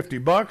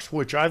 $250,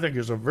 which I think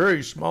is a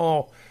very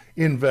small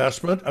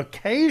investment.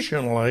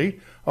 Occasionally,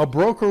 a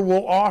broker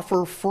will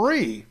offer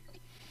free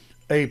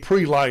a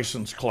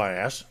pre-license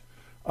class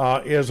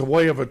as a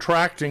way of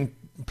attracting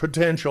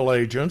potential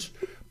agents.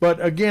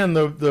 But again,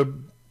 the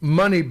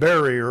money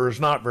barrier is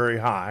not very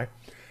high.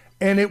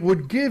 And it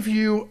would give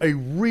you a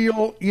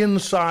real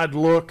inside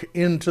look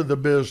into the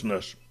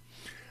business.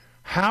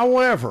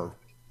 However,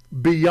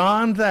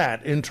 beyond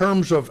that, in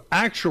terms of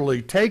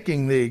actually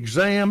taking the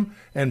exam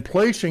and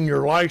placing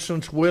your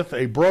license with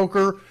a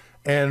broker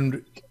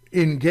and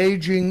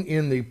engaging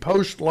in the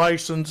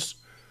post-license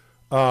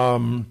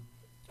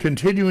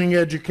continuing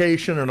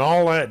education and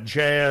all that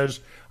jazz,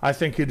 I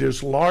think it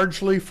is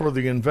largely for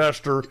the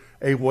investor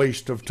a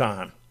waste of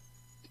time.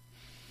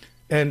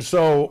 And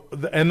so,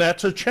 and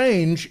that's a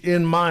change,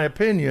 in my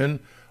opinion,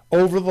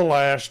 over the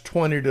last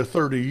 20 to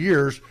 30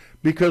 years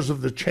because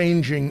of the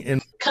changing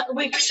in.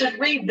 We should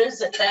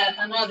revisit that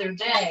another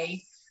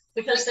day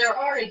because there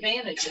are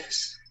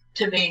advantages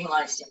to being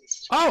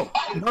licensed. Oh,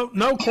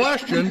 no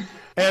question.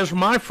 As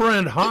my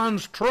friend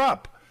Hans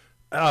Trupp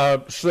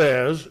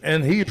says,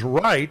 and he's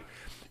right,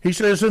 he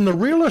says in the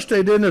real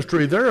estate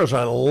industry, there is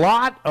a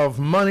lot of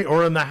money,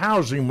 or in the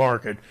housing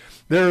market,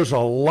 there's a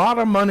lot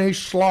of money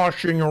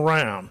sloshing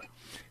around.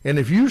 And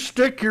if you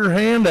stick your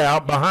hand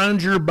out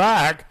behind your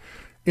back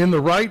in the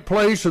right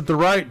place at the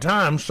right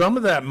time, some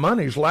of that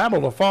money's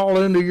liable to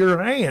fall into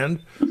your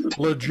hand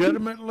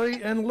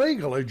legitimately and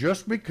legally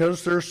just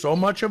because there's so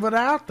much of it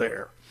out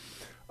there.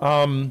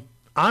 I'm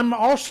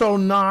also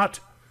not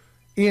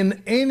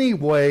in any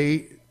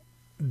way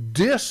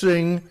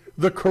dissing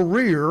the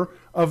career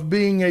of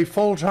being a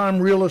full-time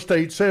real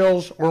estate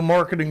sales or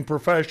marketing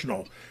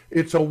professional.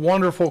 It's a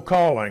wonderful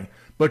calling,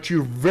 but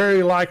you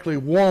very likely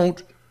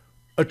won't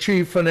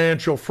achieve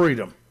financial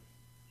freedom.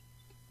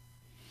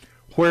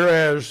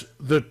 Whereas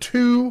the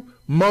two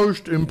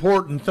most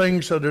important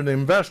things that an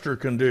investor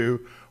can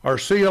do are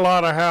see a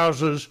lot of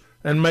houses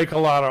and make a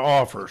lot of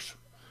offers.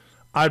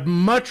 I'd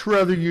much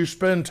rather you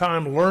spend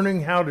time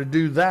learning how to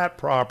do that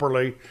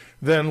properly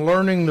than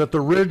learning that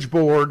the ridge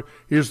board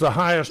is the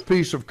highest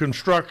piece of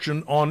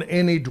construction on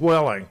any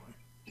dwelling.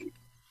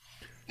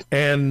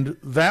 And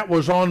that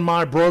was on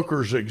my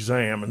broker's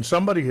exam. And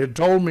somebody had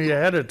told me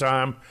ahead of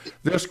time,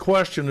 this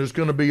question is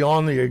going to be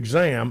on the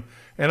exam.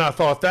 And I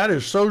thought, that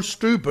is so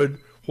stupid.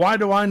 Why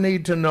do I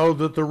need to know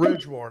that the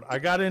ridge board? I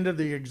got into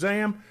the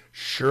exam.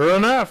 Sure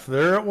enough,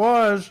 there it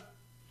was.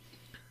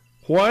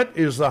 What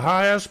is the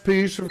highest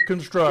piece of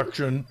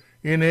construction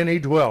in any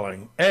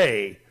dwelling?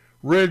 A,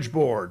 ridge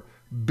board.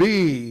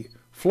 B,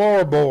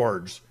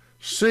 floorboards.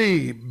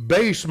 C,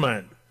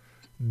 basement.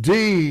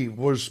 D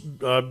was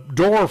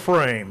door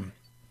frame.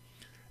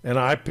 And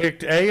I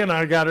picked A and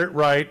I got it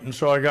right, and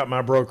so I got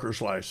my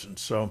broker's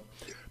license. So,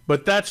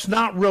 but that's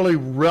not really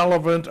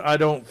relevant, I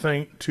don't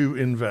think, to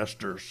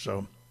investors.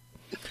 So,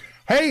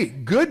 hey,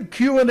 good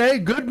Q&A,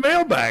 good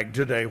mailbag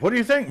today. What do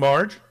you think,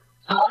 Marge?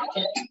 I like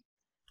it.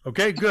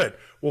 Okay, good.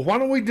 Well, why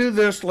don't we do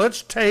this?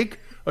 Let's take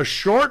a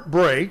short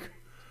break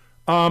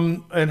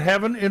and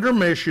have an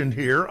intermission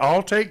here.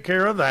 I'll take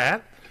care of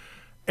that.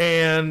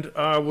 And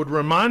I would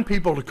remind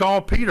people to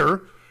call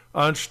Peter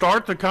and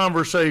start the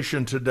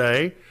conversation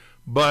today.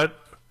 But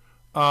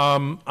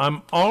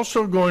I'm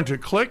also going to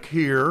click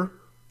here,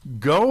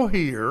 go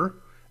here,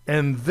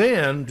 and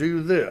then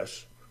do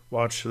this.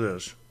 Watch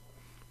this.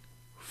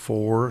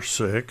 4,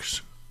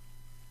 6.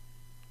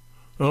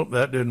 Oh,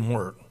 that didn't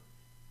work.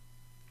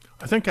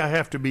 I think I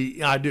have to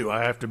be, I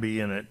have to be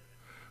in it.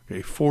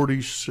 Okay,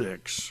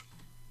 46.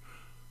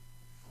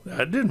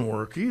 That didn't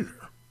work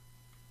either.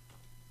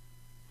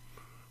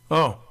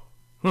 Oh,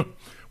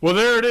 well,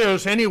 there it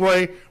is.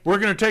 Anyway, we're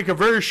going to take a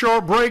very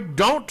short break.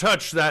 Don't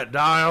touch that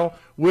dial.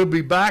 We'll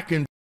be back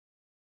in.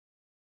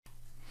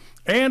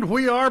 And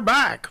we are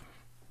back.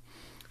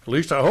 At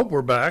least I hope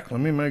we're back.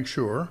 Let me make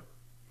sure.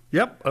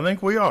 Yep, I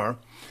think we are.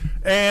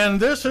 And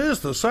this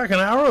is the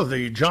second hour of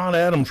the John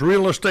Adams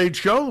Real Estate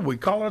Show. We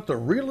call it the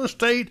Real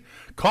Estate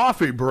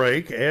Coffee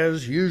Break.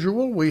 As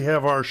usual, we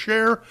have our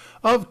share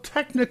of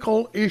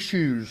technical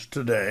issues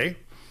today,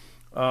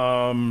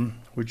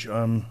 which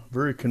I'm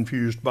very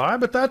confused by,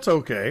 but that's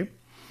okay.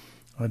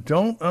 I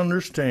don't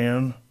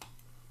understand.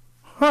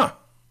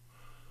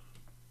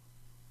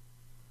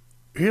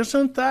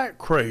 Isn't that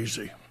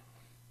crazy?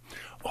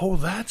 Oh,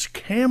 that's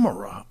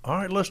camera. All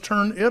right, let's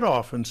turn it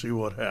off and see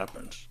what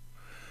happens.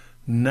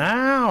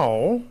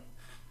 Now,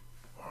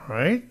 all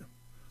right,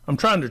 I'm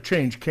trying to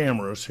change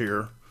cameras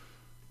here.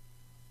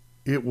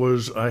 It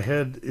was, I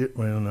had it,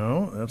 well,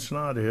 no, that's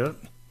not it.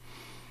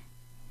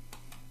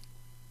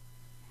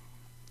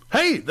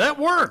 Hey, that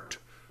worked.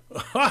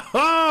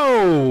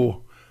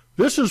 Oh,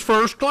 this is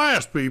first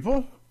class,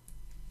 people.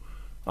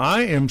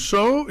 I am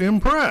so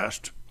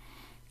impressed.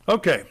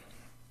 Okay.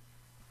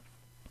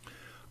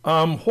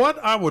 What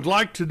I would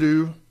like to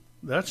do,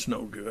 that's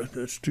no good.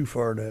 That's too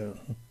far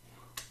down.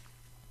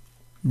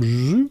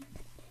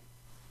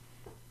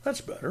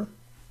 That's better.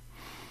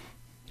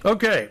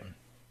 Okay.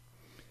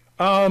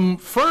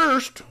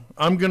 First,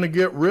 I'm going to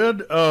get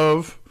rid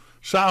of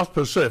South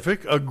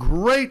Pacific, a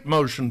great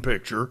motion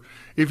picture,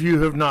 if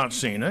you have not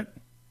seen it.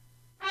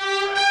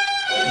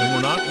 And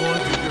we're not going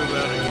to do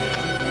that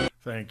again.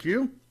 Thank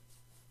you.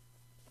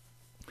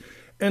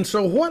 And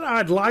so what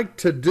I'd like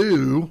to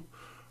do,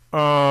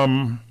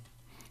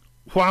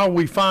 while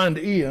we find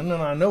Ian,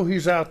 and I know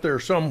he's out there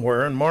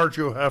somewhere, and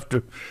Margie will have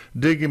to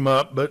dig him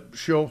up, but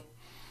she'll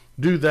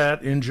do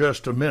that in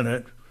just a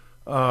minute.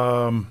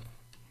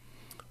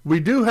 We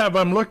do have,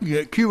 I'm looking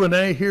at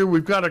Q&A here.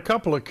 We've got a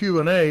couple of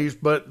Q&As,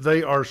 but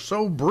they are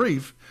so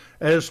brief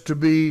as to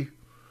be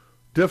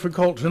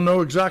difficult to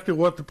know exactly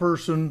what the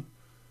person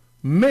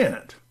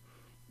meant.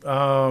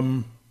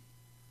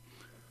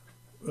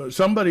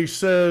 Somebody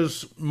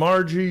says,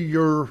 Margie,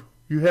 you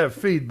have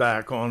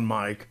feedback on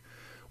Mike.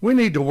 We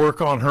need to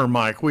work on her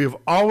mic. We have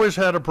always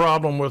had a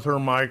problem with her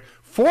mic.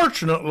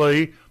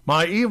 Fortunately,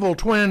 my evil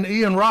twin,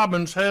 Ian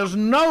Robbins, has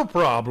no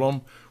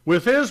problem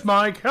with his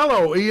mic.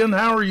 Hello, Ian.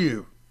 How are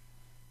you?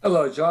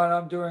 Hello, John.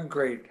 I'm doing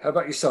great. How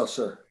about yourself,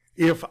 sir?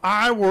 If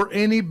I were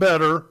any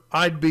better,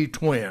 I'd be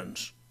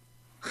twins.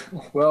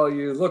 Well,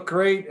 you look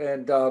great,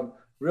 and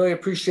really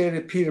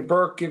appreciated Peter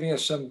Burke giving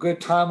us some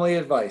good, timely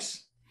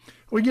advice.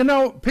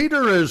 Well,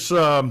 Peter is,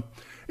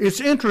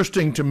 it's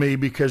interesting to me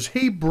because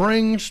he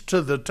brings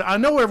to I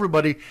know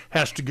everybody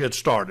has to get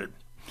started.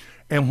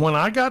 And when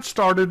I got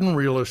started in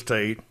real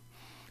estate,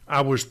 I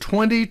was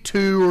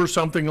 22 or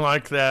something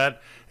like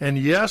that. And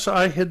yes,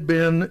 I had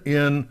been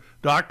in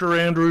Dr.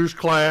 Andrews'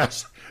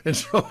 class, and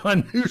so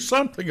I knew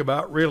something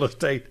about real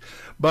estate,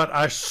 but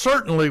I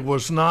certainly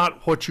was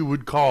not what you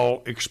would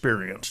call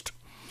experienced.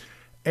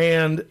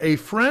 And a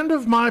friend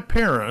of my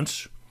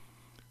parents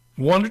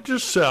wanted to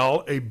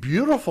sell a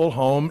beautiful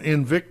home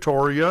in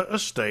Victoria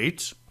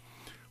Estates,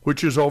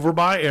 which is over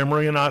by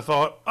Emory, and I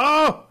thought,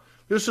 oh,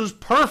 this is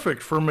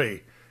perfect for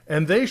me,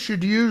 and they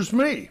should use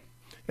me.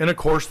 And of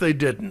course they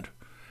didn't.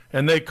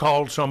 And they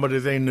called somebody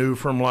they knew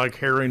from like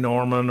Harry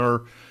Norman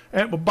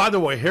and by the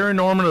way, Harry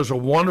Norman is a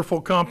wonderful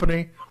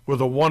company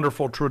with a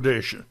wonderful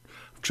tradition.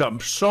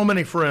 So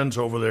many friends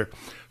over there.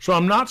 So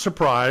I'm not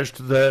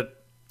surprised that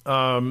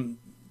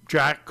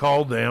Jack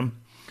called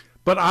them,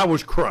 but I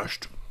was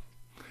crushed.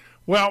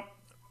 Well,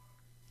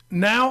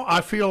 now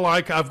I feel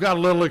like I've got a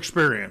little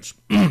experience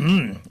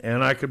and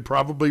I could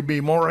probably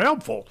be more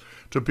helpful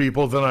to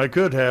people than I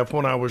could have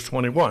when I was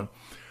 21.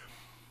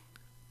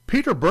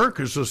 Peter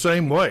Burke is the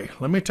same way.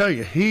 Let me tell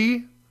you,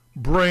 he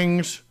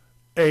brings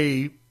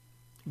a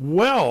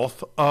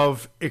wealth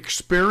of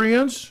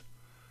experience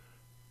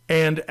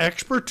and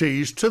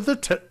expertise to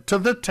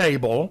the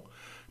table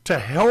to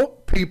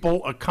help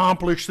people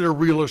accomplish their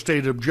real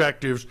estate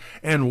objectives,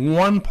 and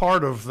one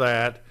part of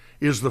that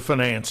is the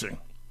financing.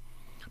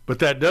 But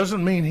that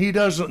doesn't mean he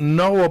doesn't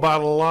know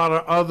about a lot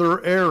of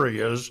other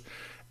areas,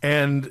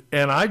 and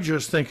I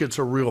just think it's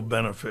a real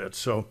benefit.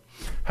 So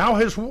how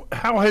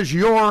has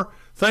your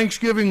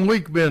Thanksgiving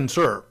week been,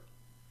 sir?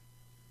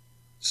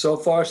 So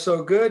far,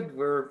 so good.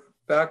 We're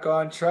back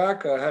on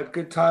track. I had a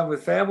good time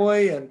with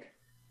family, and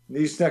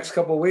these next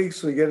couple of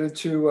weeks we get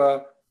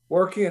into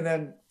working, and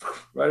then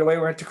right away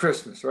we're into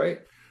Christmas,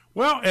 right?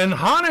 Well, and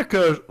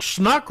Hanukkah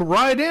snuck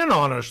right in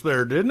on us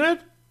there, didn't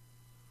it?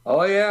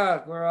 Oh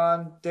yeah, we're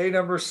on day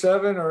number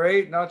 7 or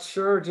 8, not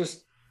sure.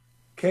 Just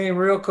came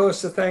real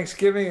close to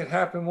Thanksgiving. It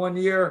happened one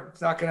year.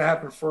 It's not going to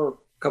happen for a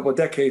couple of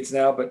decades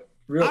now, but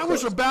real close. I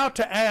was about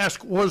to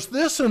ask, was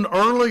this an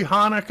early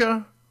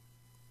Hanukkah?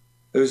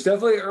 It was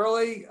definitely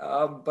early,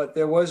 but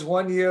there was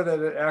one year that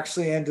it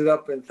actually ended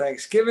up in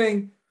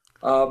Thanksgiving.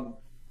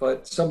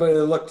 But somebody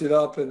looked it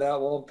up, and that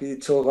won't be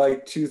till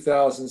like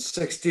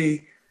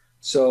 2060.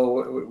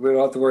 So we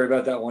don't have to worry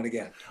about that one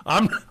again.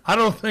 I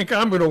don't think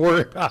I'm going to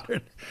worry about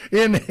it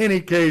in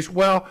any case.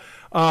 Well,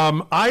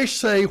 I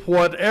say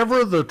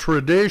whatever the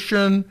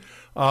tradition,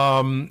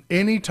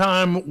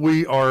 anytime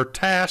we are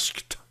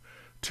tasked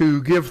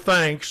to give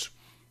thanks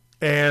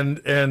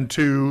and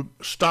to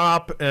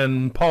stop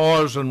and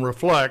pause and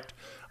reflect,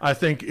 I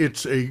think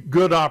it's a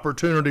good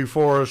opportunity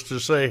for us to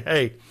say,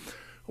 hey,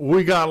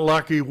 we got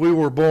lucky. We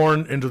were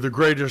born into the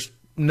greatest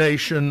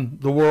nation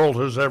the world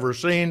has ever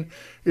seen.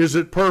 Is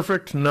it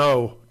perfect?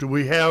 No. Do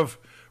we have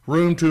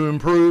room to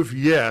improve?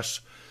 Yes.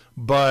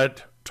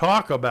 But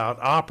talk about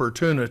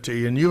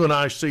opportunity, and you and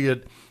I see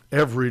it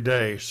every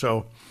day.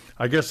 So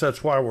I guess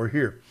that's why we're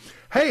here.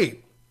 Hey,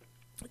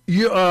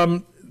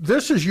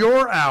 this is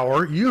your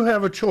hour. You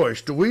have a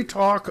choice. Do we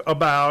talk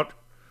about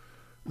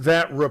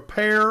that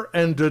repair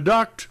and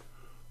deduct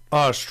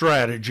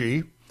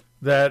strategy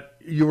that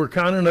you were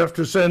kind enough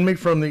to send me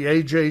from the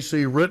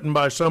AJC, written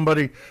by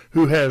somebody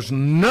who has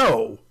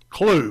no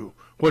clue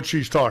what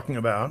she's talking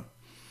about?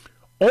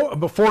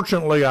 But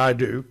fortunately I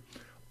do.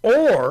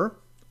 Or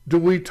do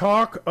we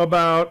talk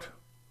about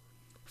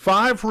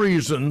 5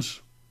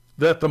 reasons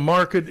that the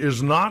market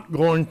is not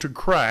going to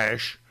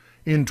crash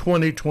in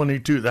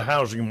 2022, the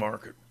housing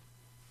market?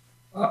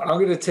 I'm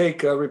going to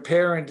take a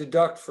repair and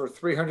deduct for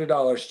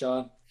 $300,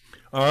 John.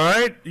 All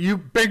right, you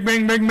bing,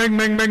 bing, bing, bing,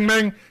 bing, bing,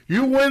 bing.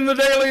 You win the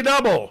daily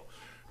double,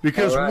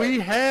 because we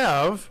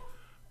have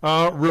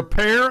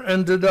repair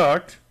and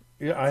deduct.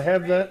 Yeah, I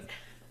have that.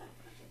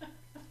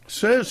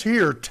 Says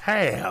here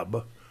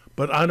tab,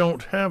 but I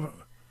don't have it.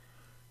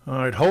 All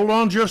right, hold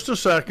on just a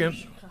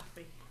second.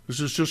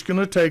 This is just going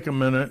to take a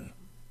minute.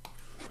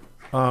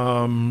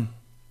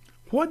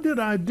 What did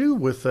I do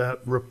with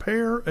that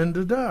repair and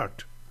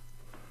deduct?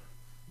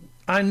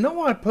 I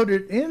know I put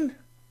it in.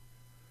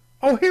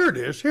 Oh, here it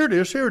is. Here it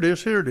is. Here it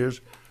is. Here it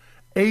is.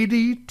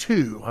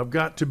 82. I've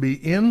got to be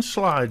in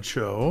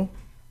slideshow.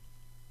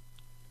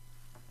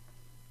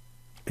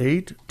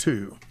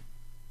 82.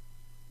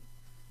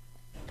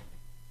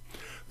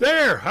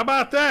 There. How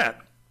about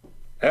that?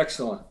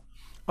 Excellent.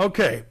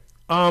 Okay.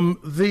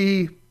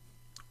 The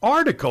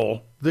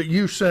article that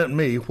you sent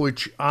me,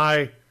 which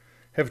I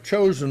have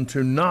chosen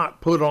to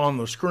not put on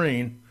the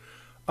screen,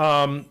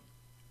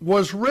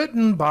 was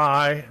written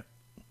by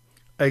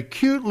a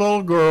cute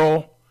little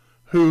girl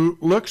who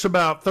looks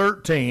about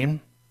 13,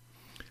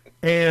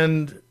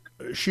 and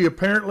she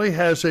apparently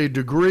has a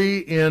degree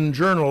in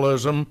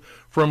journalism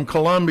from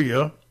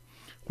Columbia,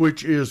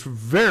 which is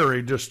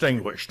very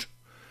distinguished.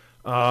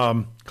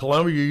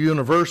 Columbia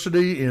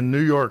University in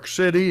New York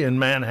City in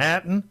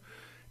Manhattan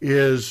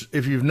is,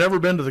 if you've never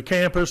been to the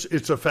campus,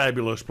 it's a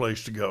fabulous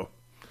place to go.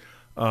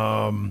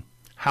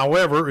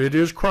 However, it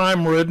is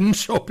crime ridden,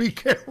 so be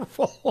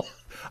careful.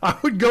 I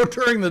would go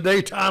during the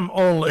daytime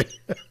only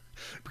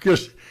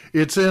because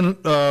it's in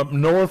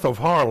north of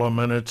Harlem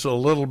and it's a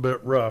little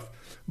bit rough,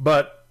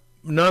 but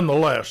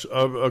nonetheless,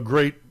 a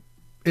great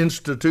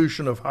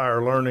institution of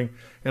higher learning,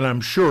 and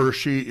I'm sure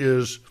she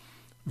is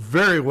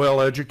very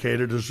well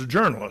educated as a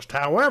journalist.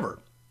 However,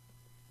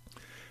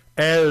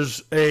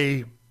 as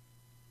a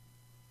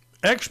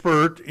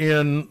expert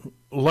in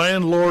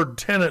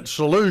landlord-tenant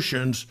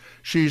solutions,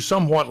 she's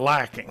somewhat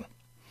lacking.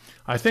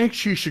 I think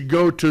she should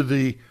go to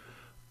the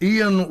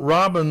Ian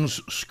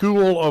Robbins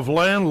School of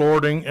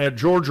Landlording at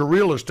Georgia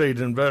Real Estate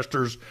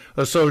Investors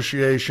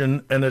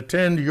Association and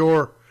attend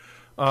your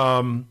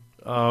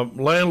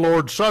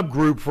landlord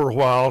subgroup for a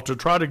while to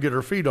try to get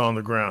her feet on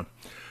the ground.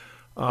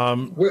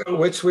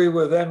 Which we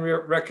would then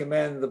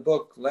recommend the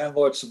book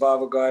Landlord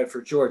Survival Guide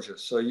for Georgia.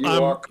 So you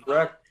are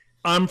correct.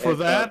 I'm for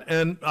that,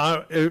 and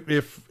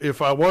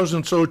if I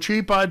wasn't so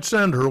cheap, I'd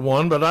send her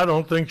one, but I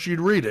don't think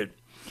she'd read it.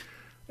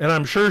 And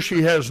I'm sure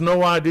she has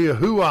no idea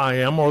who I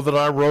am or that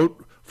I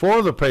wrote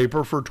for the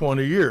paper for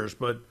 20 years,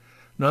 but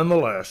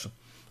nonetheless.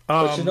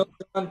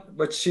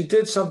 But she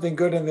did something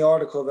good in the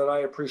article that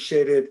I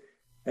appreciated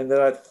and that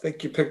I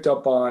think you picked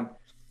up on.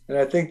 And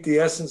I think the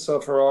essence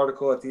of her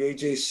article at the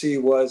AJC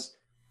was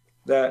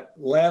that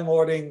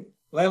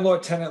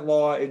landlord-tenant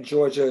law in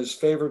Georgia is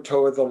favored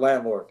toward the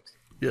landlord.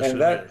 Yes,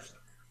 and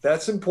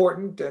that's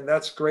important, and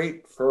that's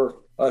great for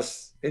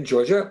us in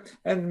Georgia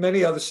and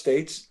many other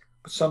states.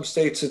 Some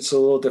states it's a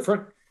little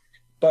different,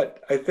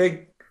 but I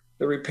think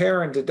the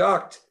repair and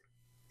deduct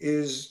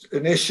is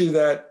an issue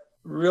that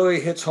really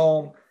hits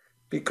home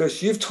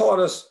because you've taught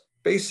us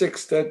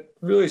basics that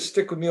really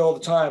stick with me all the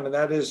time, and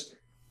that is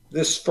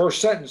this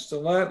first sentence: the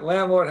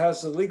landlord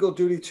has the legal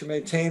duty to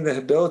maintain the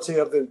habitability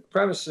of the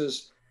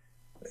premises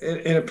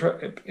in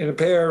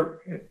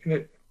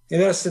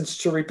essence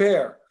to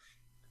repair.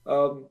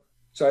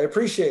 So I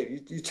appreciate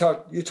it. You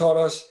taught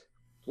us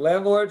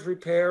landlords,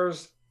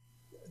 repairs,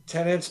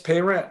 tenants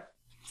pay rent.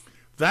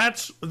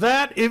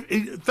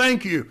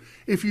 Thank you.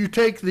 If you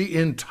take the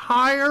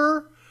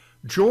entire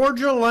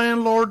Georgia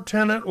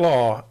landlord-tenant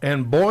law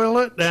and boil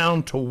it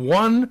down to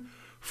one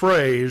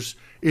phrase,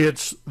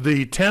 it's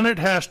the tenant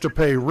has to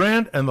pay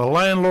rent and the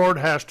landlord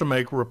has to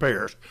make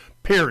repairs,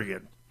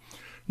 period.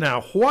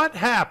 Now, what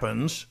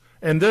happens,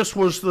 and this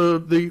was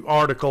the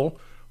article,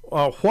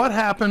 what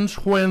happens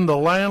when the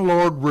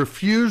landlord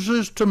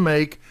refuses to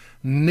make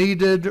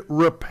needed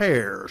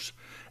repairs?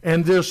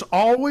 And this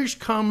always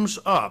comes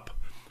up,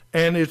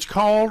 and it's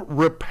called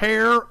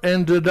repair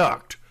and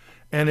deduct.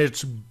 And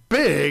it's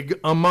big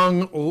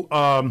among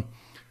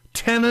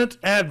tenant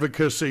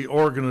advocacy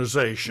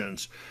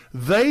organizations.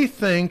 They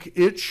think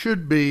it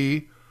should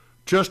be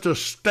just a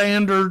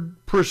standard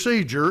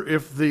procedure.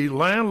 If the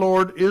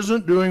landlord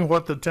isn't doing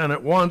what the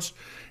tenant wants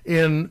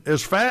in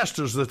as fast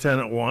as the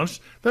tenant wants,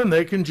 then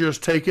they can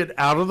just take it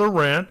out of the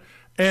rent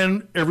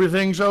and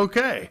everything's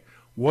okay.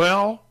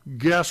 Well,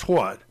 guess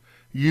what?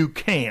 You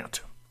can't.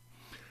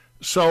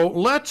 So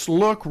let's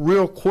look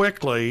real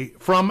quickly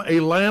from a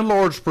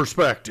landlord's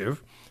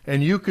perspective,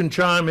 and you can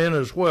chime in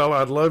as well.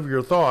 I'd love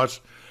your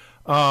thoughts.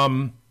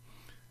 In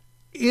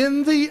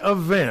the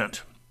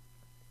event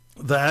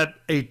that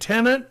a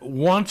tenant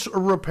wants a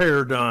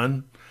repair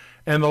done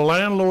and the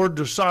landlord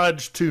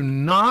decides to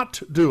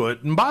not do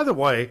it, and by the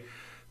way,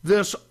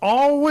 this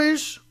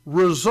always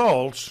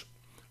results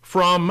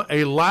from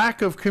a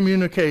lack of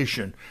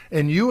communication.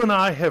 And you and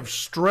I have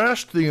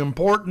stressed the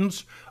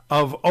importance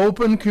of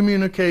open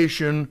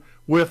communication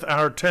with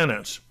our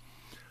tenants.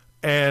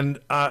 And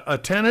a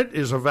tenant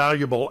is a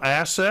valuable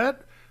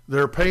asset.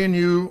 They're paying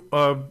you,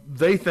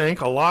 they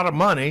think, a lot of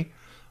money.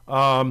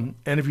 And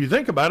if you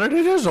think about it,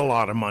 it is a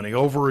lot of money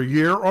over a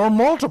year or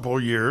multiple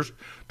years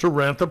to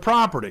rent the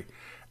property.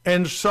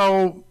 And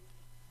so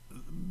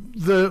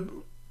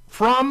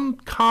from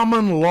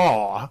common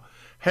law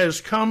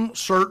has come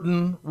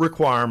certain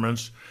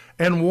requirements,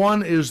 and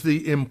one is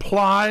the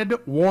implied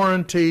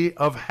warranty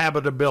of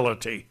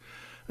habitability.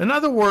 In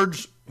other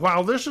words,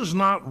 while this is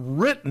not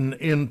written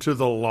into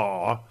the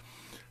law,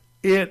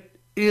 it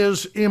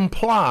is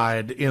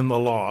implied in the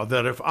law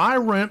that if I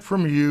rent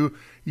from you,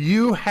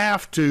 you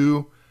have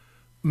to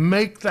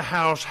make the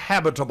house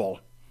habitable.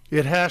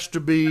 It has to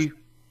be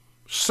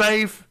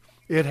safe.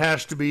 It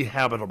has to be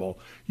habitable.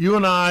 You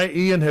and I,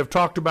 Ian, have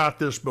talked about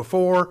this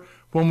before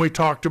when we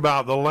talked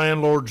about the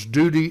landlord's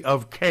duty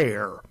of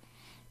care.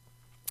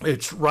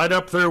 It's right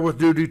up there with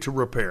duty to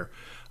repair.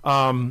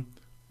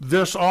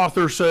 This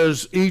author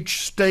says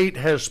each state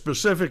has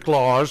specific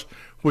laws,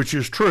 which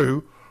is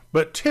true,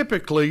 but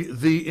typically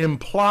the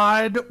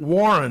implied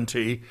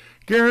warranty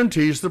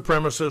guarantees the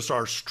premises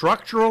are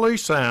structurally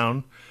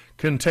sound,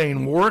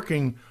 contain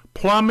working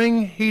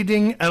plumbing,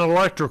 heating, and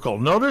electrical.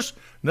 Notice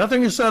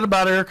nothing is said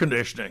about air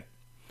conditioning.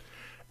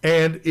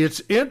 And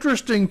it's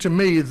interesting to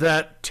me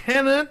that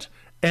tenant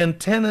and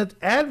tenant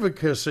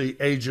advocacy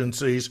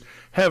agencies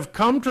have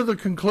come to the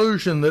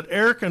conclusion that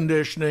air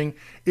conditioning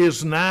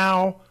is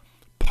now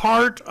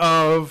part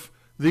of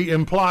the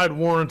implied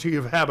warranty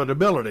of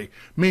habitability,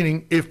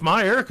 meaning if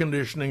my air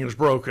conditioning is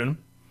broken,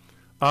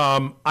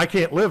 I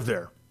can't live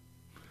there.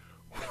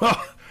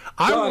 Well,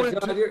 John,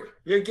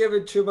 you're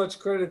giving too much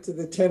credit to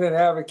the tenant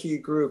advocacy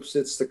groups.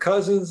 It's the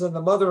cousins and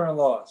the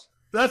mother-in-laws.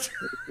 That's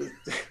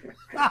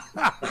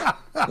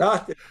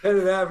not the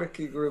tenant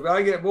advocacy group.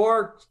 I get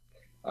more.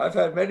 I've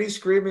had many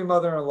screaming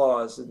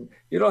mother-in-laws, and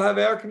you don't have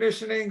air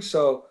conditioning,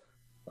 so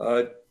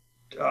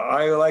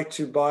I like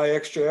to buy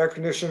extra air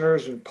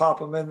conditioners and pop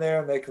them in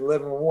there, and they can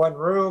live in one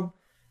room,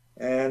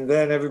 and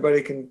then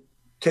everybody can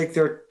take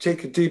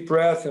a deep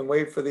breath and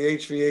wait for the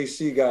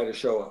HVAC guy to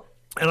show up.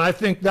 And I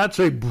think that's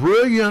a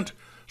brilliant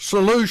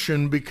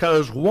solution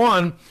because,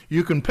 one,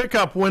 you can pick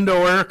up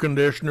window air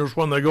conditioners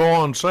when they go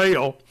on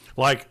sale,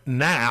 like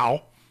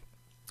now,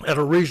 at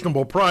a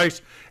reasonable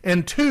price.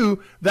 And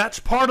two, that's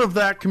part of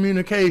that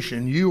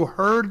communication. You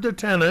heard the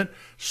tenant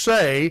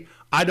say,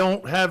 I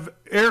don't have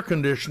air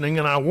conditioning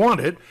and I want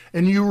it,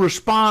 and you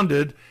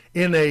responded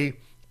in a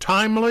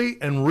timely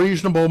and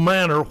reasonable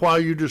manner while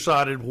you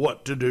decided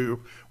what to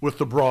do with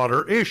the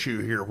broader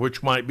issue here,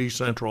 which might be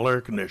central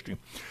air conditioning.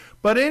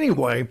 But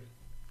anyway,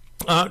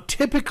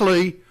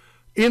 typically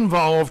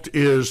involved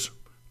is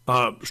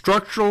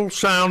structural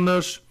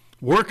soundness,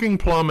 working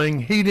plumbing,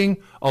 heating,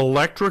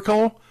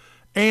 electrical,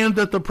 and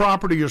that the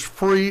property is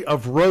free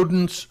of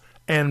rodents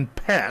and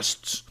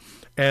pests.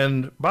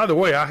 And by the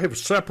way, I have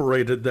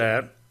separated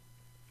that.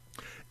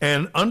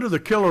 And under the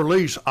killer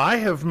lease, I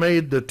have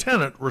made the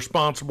tenant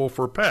responsible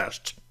for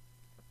pests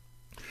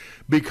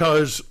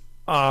because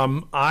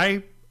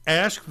I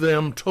ask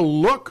them to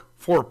look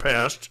for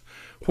pests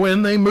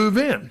when they move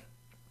in.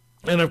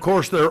 And of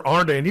course, there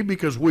aren't any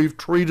because we've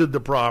treated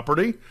the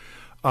property,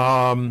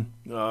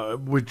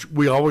 which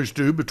we always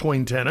do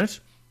between tenants.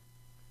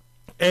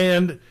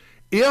 And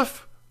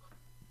if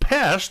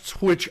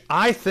pests, which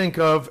I think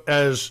of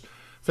as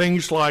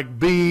things like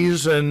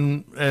bees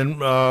and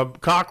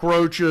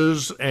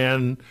cockroaches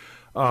and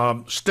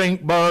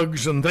stink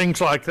bugs and things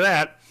like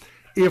that,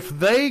 if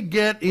they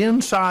get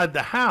inside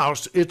the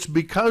house, it's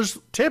because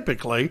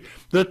typically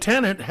the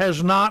tenant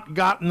has not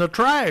gotten the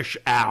trash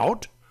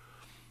out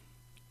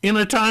in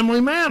a timely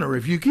manner.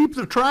 If you keep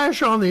the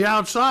trash on the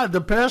outside,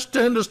 the pests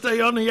tend to stay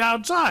on the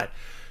outside.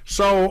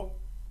 So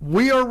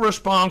we are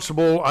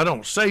responsible, I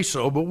don't say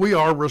so, but we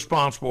are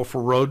responsible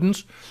for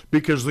rodents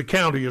because the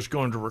county is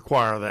going to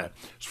require that.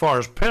 As far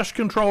as pest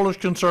control is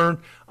concerned,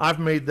 I've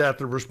made that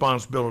the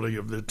responsibility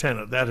of the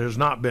tenant. That has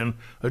not been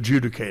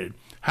adjudicated.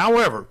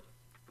 However,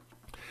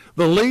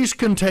 the lease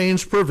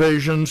contains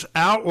provisions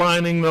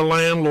outlining the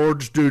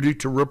landlord's duty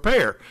to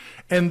repair.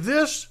 And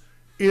this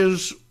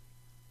is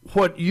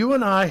what you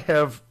and I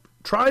have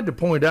tried to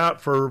point out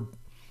for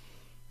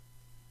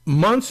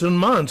months and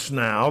months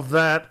now,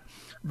 that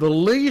the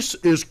lease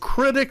is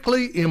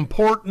critically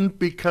important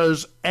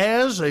because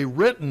as a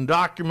written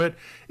document,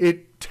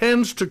 it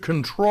tends to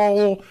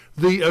control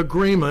the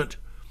agreement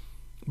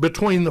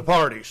between the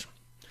parties.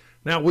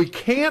 Now, we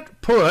can't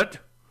put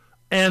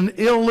an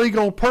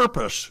illegal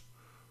purpose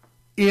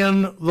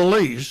in the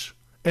lease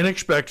and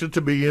expect it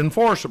to be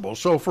enforceable.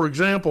 So, for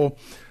example,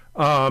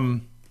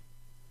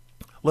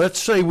 let's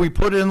say we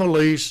put in the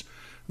lease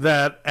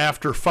that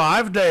after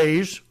 5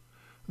 days,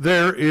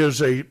 there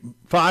is a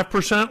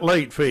 5%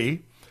 late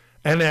fee,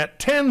 and at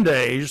 10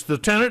 days, the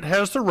tenant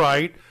has the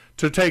right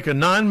to take a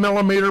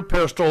 9mm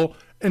pistol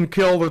and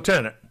kill the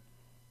tenant.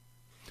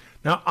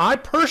 Now, I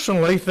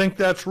personally think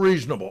that's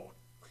reasonable.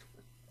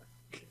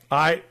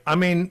 I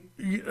mean,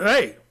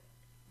 hey,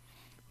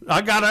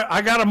 I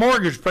got a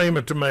mortgage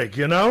payment to make,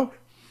 you know?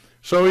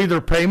 So either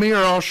pay me or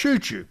I'll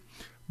shoot you.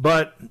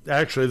 But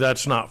actually,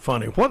 that's not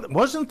funny.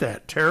 Wasn't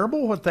that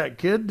terrible what that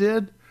kid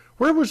did?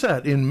 Where was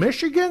that? In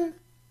Michigan?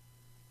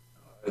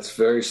 It's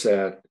very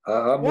sad.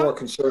 I'm more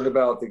concerned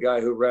about the guy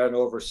who ran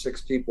over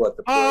 6 people at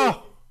the parade.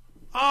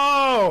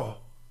 Oh.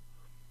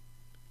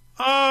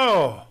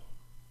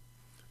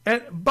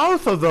 And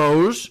both of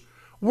those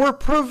were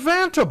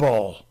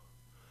preventable,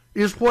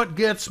 is what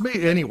gets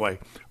me. Anyway,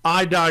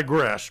 I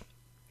digress.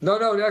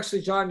 No,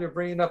 actually, John, you're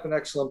bringing up an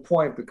excellent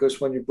point,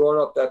 because when you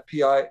brought up that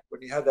PI,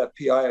 when you had that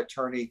PI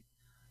attorney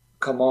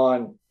come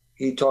on,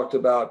 he talked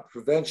about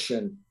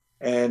prevention,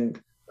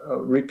 and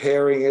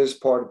repairing is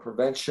part of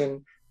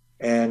prevention.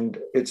 And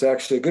it's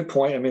actually a good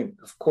point. I mean,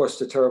 of course,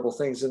 the terrible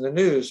things in the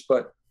news,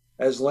 but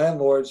as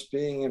landlords,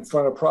 being in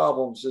front of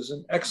problems is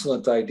an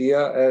excellent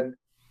idea. And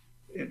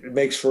it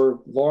makes for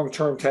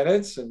long-term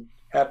tenants and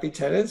happy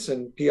tenants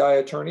and PI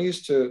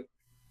attorneys to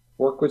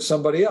work with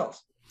somebody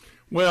else.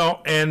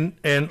 Well, and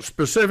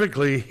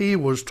specifically, he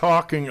was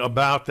talking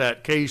about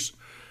that case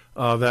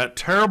that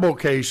terrible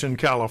case in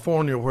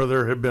California where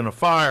there had been a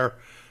fire.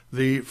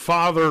 The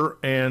father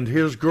and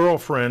his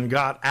girlfriend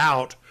got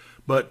out,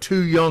 but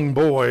 2 young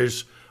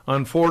boys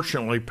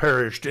unfortunately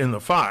perished in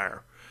the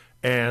fire.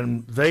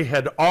 And they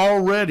had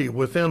already,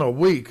 within a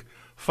week,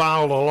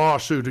 filed a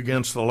lawsuit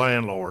against the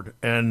landlord.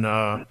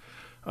 And,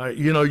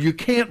 you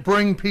can't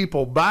bring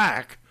people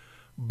back,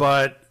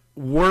 but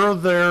were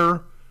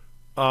there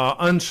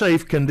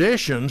unsafe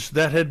conditions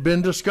that had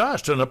been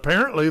discussed? And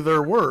apparently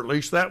there were. At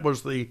least that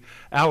was the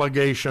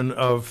allegation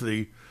of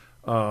the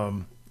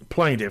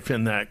plaintiff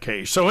in that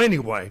case. So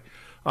anyway,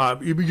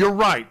 you're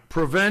right.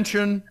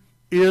 Prevention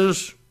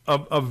is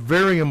a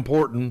very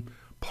important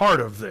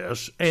part of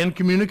this, and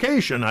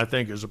communication, I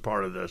think, is a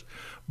part of this.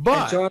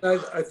 But and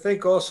John, I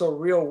think also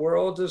real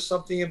world is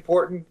something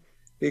important,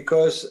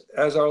 because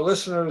as our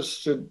listeners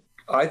should,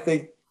 I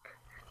think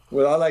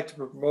what I like to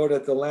promote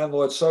at the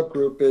landlord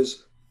subgroup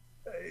is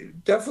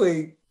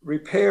definitely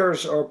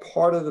repairs are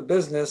part of the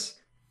business,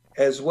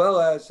 as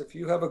well as if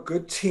you have a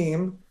good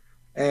team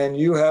and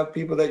you have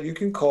people that you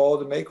can call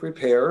to make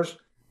repairs,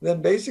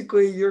 then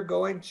basically you're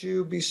going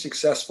to be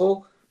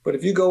successful. But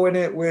if you go in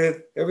it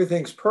with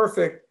everything's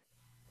perfect,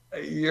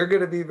 you're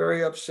going to be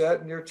very upset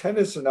and your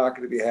tenants are not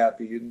going to be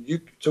happy. And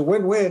it's a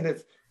win-win.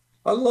 If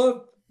not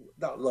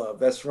love,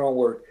 that's the wrong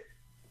word.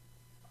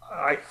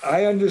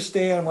 I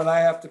understand when I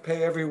have to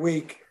pay every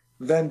week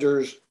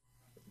vendors,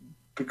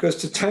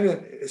 because the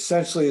tenant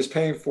essentially is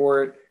paying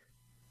for it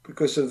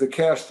because of the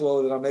cash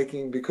flow that I'm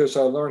making, because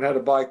I learned how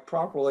to buy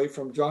properly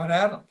from John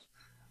Adams.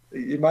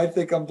 You might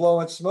think I'm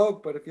blowing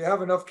smoke, but if you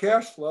have enough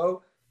cash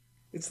flow,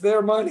 it's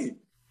their money.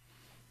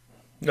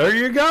 There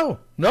you go.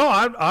 No,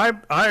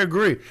 I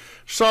agree.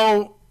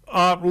 So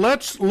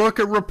let's look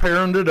at repair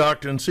and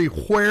deduct and see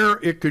where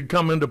it could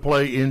come into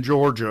play in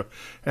Georgia.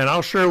 And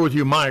I'll share with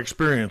you my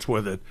experience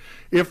with it.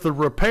 If the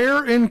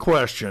repair in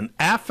question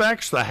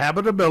affects the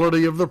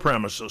habitability of the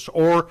premises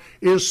or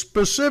is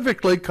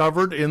specifically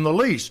covered in the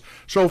lease.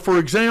 So, for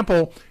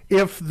example,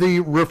 if the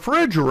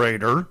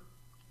refrigerator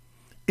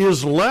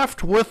is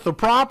left with the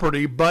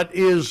property but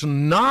is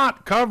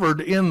not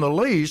covered in the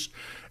lease,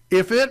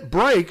 if it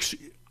breaks,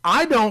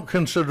 I don't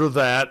consider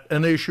that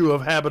an issue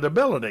of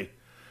habitability.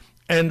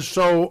 And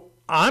so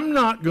I'm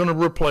not going to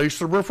replace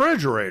the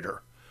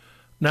refrigerator.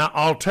 Now,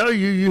 I'll tell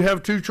you, you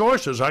have 2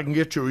 choices. I can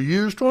get you a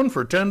used one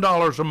for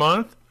 $10 a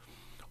month,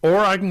 or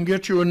I can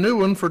get you a new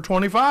one for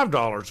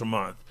 $25 a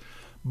month.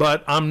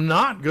 But I'm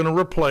not going to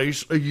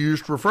replace a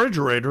used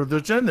refrigerator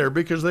that's in there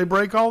because they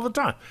break all the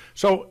time.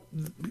 So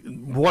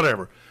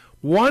whatever.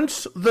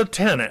 Once the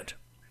tenant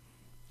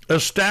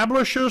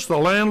establishes the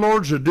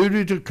landlord's a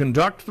duty to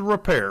conduct the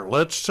repair,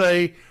 let's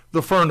say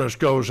the furnace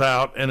goes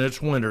out and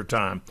it's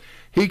wintertime,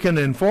 he can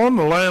inform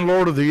the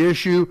landlord of the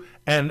issue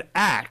and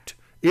act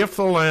if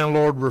the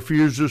landlord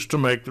refuses to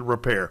make the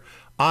repair.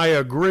 I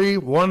agree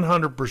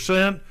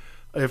 100%.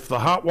 If the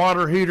hot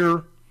water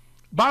heater,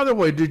 by the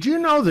way, did you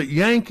know that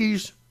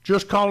Yankees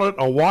just call it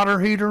a water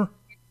heater?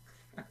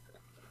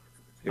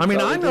 I mean,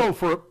 I know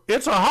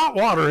it's a hot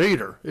water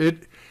heater.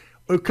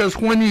 Because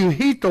when you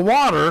heat the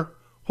water,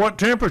 what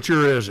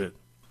temperature is it?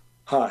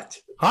 Hot.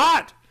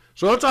 Hot.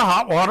 So it's a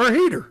hot water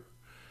heater.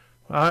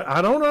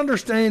 I don't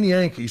understand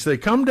Yankees. They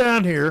come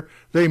down here,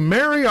 they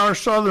marry our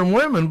southern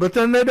women, but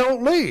then they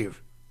don't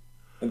leave.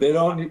 And they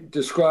don't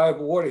describe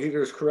water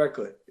heaters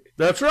correctly.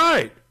 That's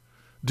right.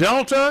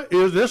 Delta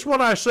is, this is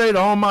what I say to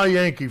all my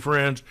Yankee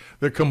friends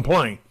that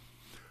complain.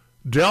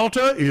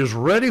 Delta is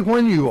ready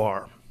when you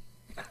are.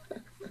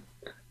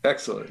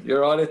 Excellent.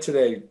 You're on it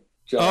today,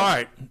 John. All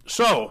right.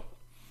 So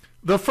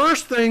the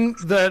first thing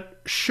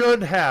that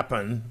should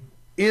happen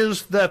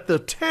is that the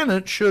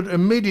tenant should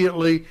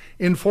immediately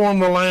inform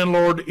the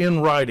landlord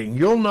in writing.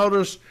 You'll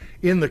notice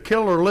in the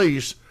killer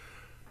lease,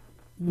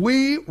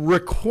 we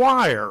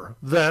require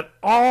that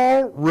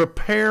all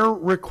repair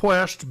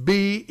requests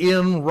be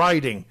in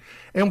writing.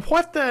 And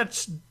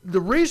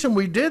the reason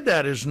we did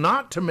that is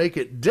not to make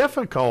it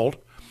difficult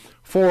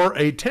for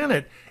a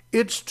tenant.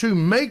 It's to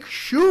make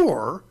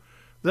sure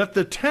that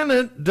the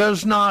tenant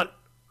does not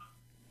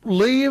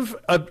leave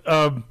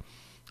a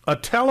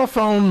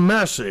telephone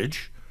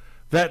message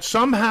that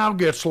somehow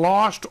gets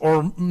lost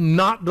or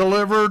not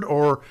delivered,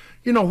 or,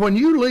 when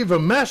you leave a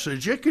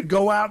message, it could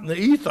go out in the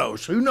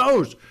ethos. Who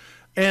knows?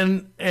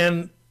 And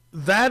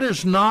that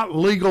is not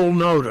legal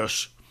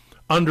notice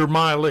under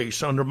my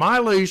lease. Under my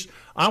lease,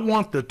 I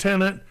want the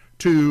tenant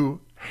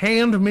to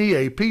hand me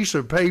a piece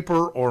of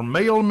paper or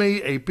mail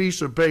me a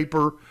piece of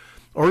paper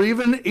or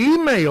even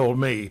email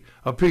me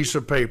a piece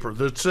of paper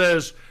that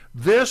says,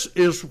 this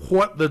is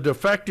what the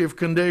defective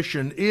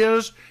condition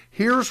is.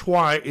 Here's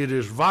why it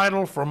is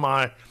vital for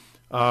my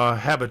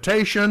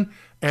habitation,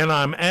 and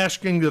I'm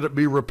asking that it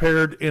be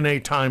repaired in a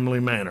timely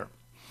manner.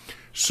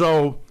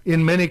 So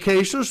in many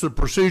cases, the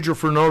procedure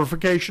for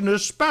notification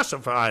is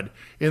specified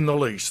in the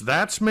lease.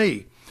 That's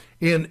me.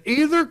 In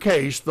either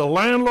case, the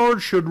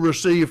landlord should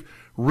receive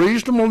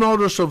reasonable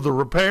notice of the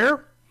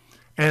repair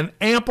and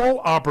ample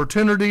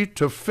opportunity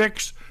to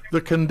fix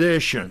the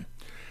condition.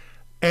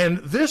 And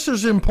this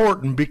is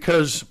important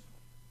because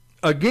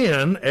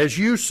again, as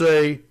you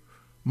say,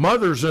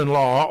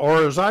 mothers-in-law,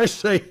 or as I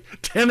say,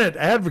 tenant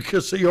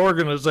advocacy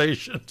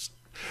organizations,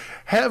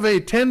 have a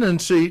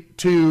tendency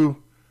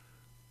to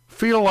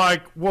feel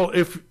like, well,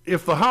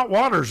 if the hot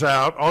water's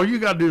out, all you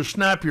got to do is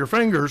snap your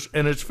fingers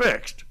and it's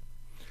fixed.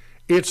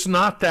 It's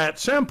not that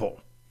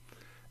simple.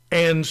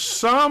 And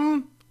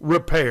some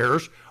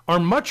repairs are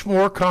much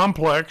more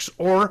complex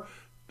or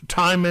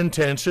time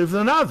intensive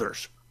than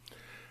others.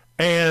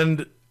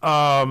 And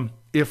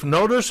if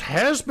notice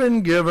has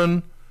been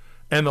given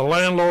and the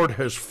landlord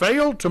has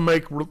failed to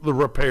make the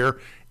repair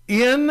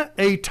in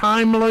a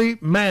timely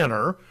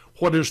manner,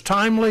 what does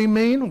timely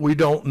mean? We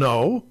don't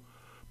know,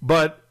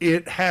 but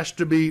it has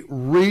to be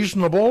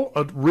reasonable,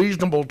 a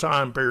reasonable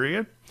time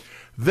period.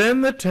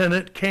 Then the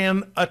tenant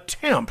can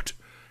attempt,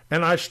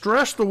 and I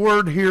stress the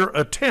word here,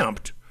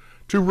 attempt,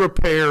 to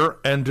repair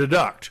and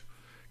deduct.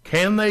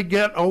 Can they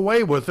get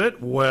away with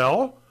it?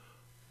 Well,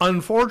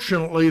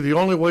 unfortunately, the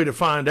only way to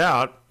find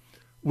out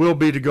will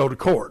be to go to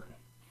court.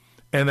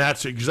 And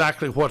that's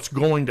exactly what's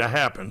going to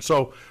happen.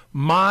 So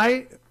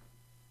my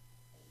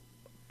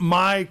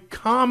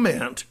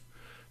comment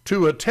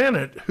to a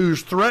tenant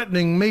who's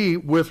threatening me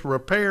with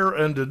repair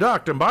and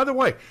deduct, and by the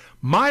way,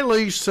 my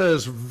lease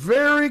says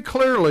very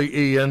clearly,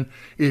 Ian,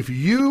 if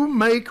you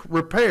make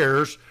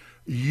repairs,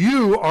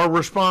 you are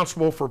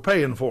responsible for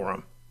paying for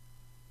them.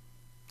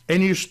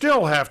 And you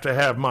still have to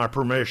have my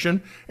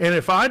permission. And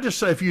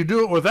if you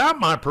do it without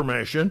my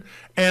permission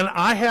and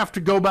I have to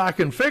go back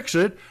and fix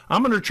it,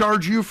 I'm going to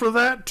charge you for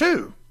that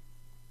too.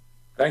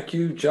 Thank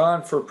you,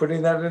 John, for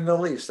putting that in the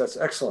lease. That's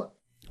excellent.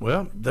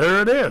 Well,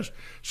 there it is.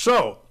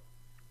 So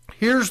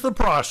here's the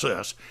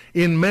process.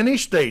 In many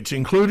states,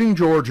 including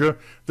Georgia,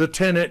 the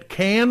tenant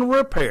can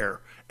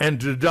repair and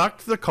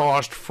deduct the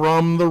cost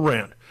from the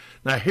rent.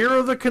 Now, here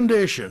are the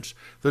conditions.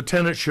 The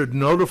tenant should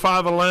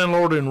notify the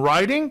landlord in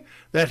writing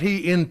that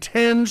he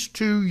intends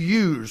to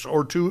use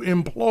or to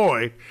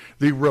employ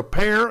the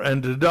repair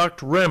and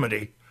deduct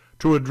remedy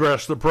to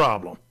address the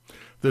problem.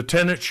 The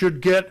tenant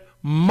should get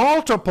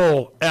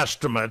multiple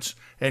estimates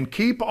and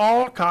keep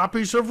all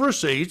copies of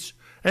receipts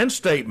and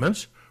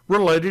statements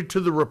related to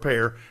the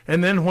repair.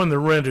 And then when the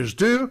rent is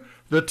due,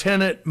 the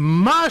tenant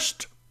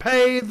must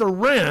pay the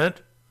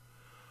rent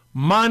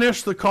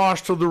minus the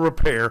cost of the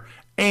repair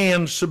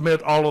and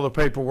submit all of the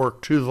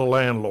paperwork to the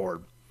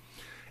landlord.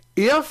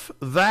 If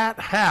that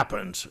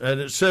happens, and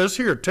it says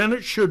here,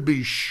 tenants should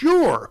be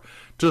sure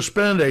to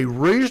spend a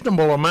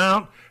reasonable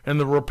amount and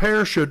the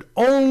repair should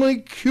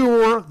only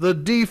cure the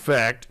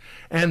defect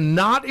and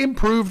not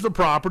improve the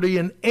property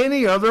in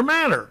any other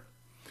manner.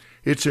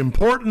 It's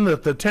important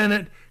that the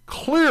tenant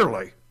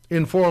clearly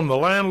inform the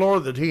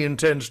landlord that he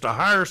intends to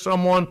hire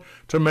someone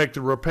to make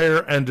the repair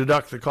and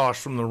deduct the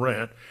cost from the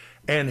rent.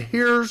 And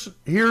here's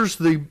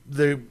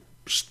the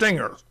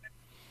stinger.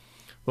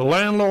 The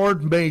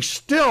landlord may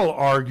still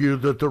argue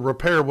that the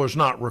repair was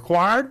not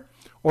required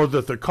or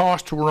that the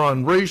costs were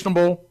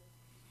unreasonable,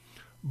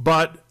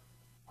 but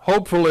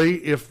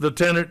hopefully if the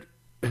tenant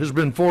has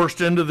been forced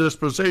into this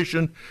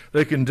position,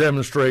 they can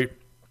demonstrate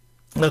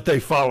that they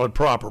followed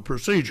proper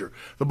procedure.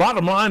 The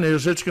bottom line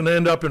is it's going to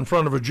end up in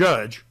front of a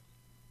judge.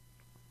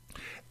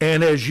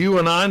 And as you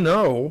and I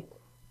know,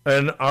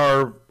 and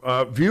our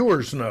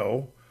viewers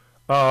know,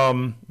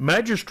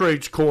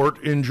 magistrates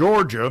court in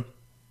Georgia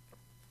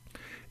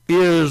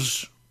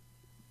is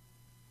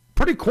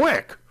pretty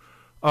quick.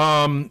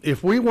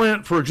 If we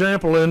went, for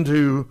example,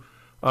 into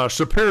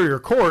Superior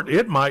Court,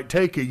 it might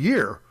take a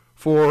year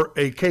for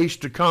a case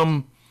to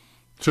come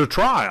to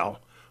trial.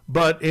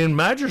 But in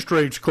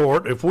magistrates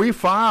court, if we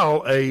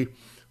file a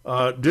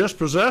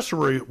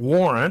dispossessory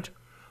warrant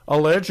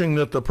alleging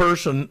that the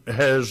person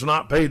has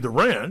not paid the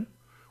rent,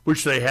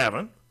 which they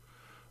haven't,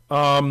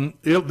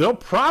 they'll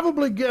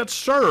probably get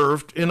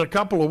served in a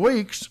couple of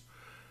weeks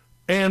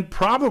and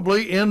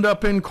probably end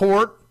up in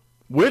court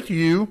with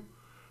you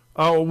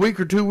a week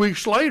or 2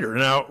 weeks later.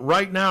 Now,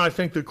 right now, I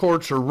think the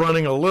courts are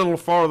running a little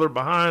farther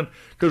behind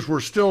because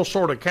we're still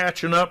sort of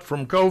catching up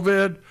from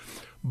COVID.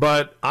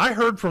 But I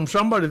heard from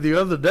somebody the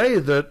other day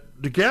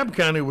that DeKalb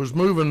County was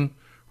moving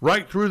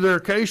right through their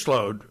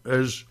caseload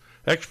as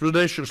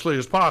expeditiously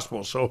as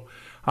possible. So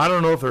I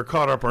don't know if they're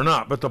caught up or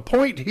not. But the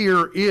point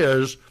here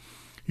is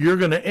you're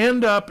going to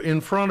end up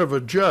in front of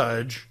a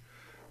judge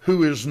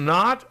who is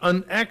not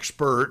an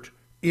expert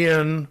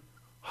in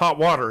hot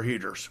water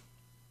heaters.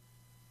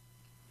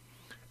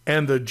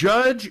 And the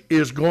judge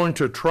is going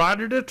to try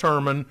to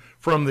determine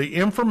from the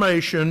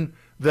information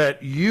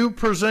that you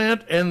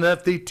present and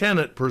that the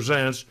tenant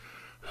presents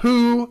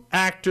who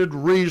acted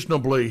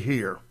reasonably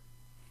here.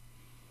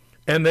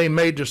 And they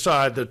may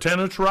decide the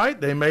tenant's right,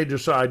 they may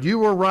decide you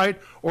were right,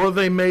 or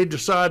they may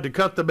decide to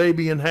cut the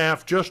baby in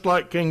half just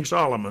like King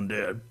Solomon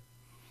did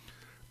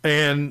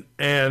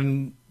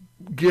and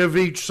give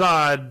each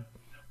side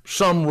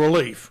some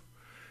relief.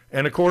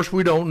 And of course,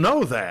 we don't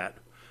know that.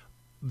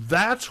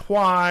 That's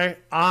why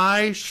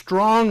I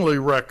strongly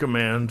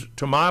recommend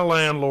to my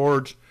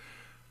landlords,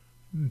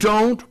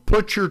 don't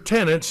put your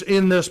tenants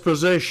in this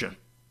position.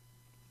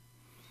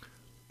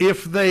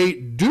 If they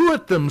do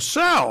it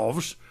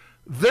themselves,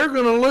 they're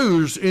going to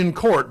lose in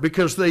court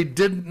because they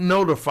didn't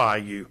notify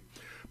you.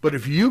 But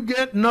if you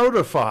get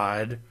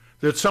notified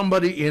that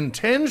somebody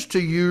intends to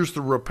use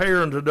the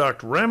repair and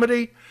deduct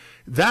remedy,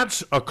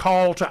 that's a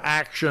call to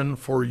action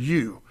for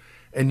you.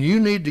 And you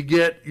need to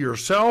get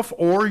yourself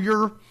or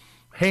your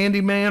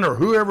handyman or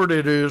whoever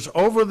it is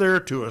over there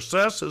to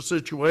assess the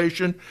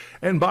situation.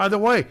 And by the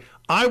way,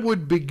 I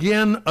would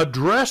begin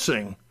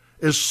addressing,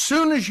 as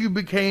soon as you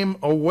became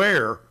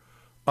aware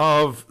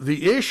of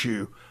the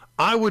issue,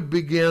 I would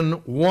begin,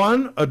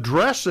 one,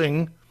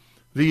 addressing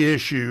the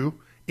issue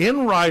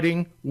in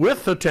writing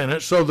with the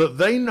tenant so that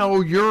they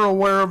know you're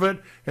aware of it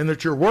and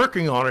that you're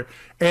working on it.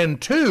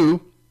 And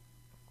two,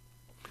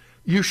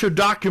 you should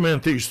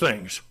document these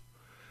things.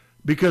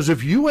 Because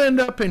if you end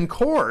up in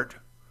court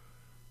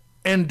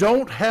and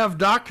don't have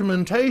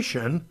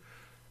documentation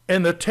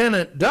and the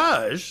tenant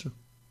does,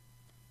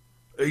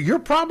 you're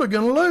probably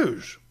going to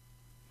lose.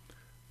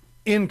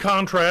 In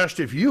contrast,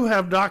 if you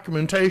have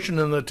documentation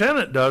and the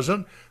tenant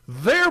doesn't,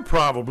 they're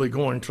probably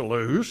going to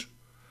lose.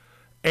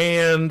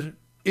 And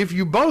if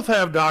you both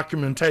have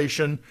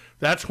documentation,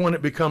 that's when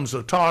it becomes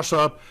a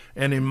toss-up.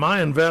 And in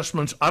my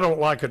investments, I don't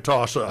like a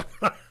toss-up.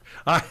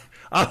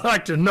 I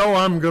like to know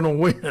I'm going to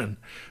win.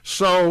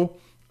 So,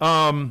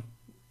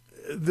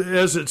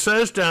 as it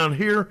says down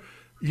here,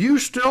 you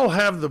still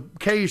have the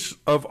case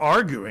of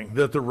arguing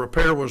that the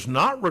repair was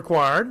not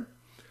required.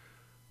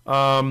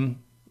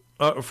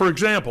 For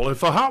example,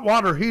 if a hot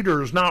water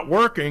heater is not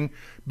working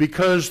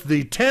because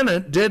the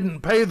tenant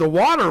didn't pay the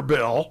water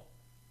bill,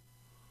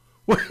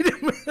 wait a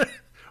minute,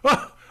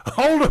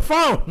 hold the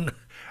phone.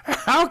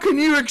 How can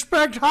you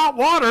expect hot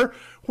water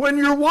when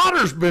your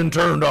water's been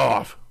turned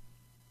off?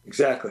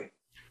 Exactly.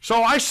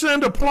 So I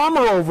send a plumber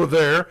over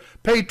there,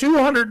 pay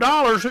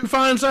 $200, who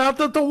finds out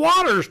that the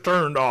water's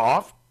turned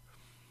off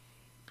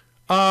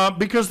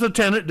because the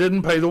tenant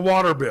didn't pay the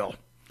water bill.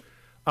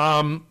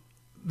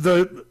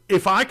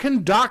 If I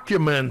can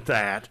document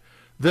that,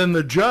 then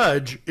the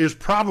judge is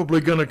probably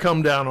going to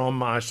come down on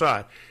my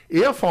side.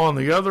 If, on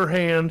the other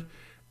hand,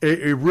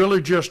 it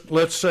really just,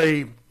 let's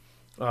say,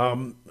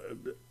 all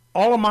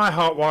of my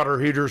hot water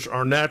heaters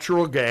are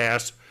natural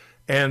gas,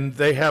 and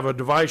they have a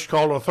device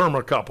called a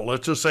thermocouple.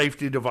 It's a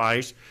safety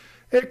device.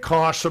 It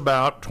costs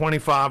about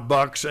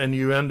 $25, and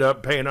you end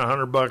up paying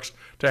 $100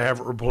 to have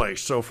it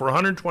replaced. So for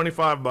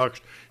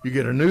 $125, you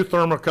get a new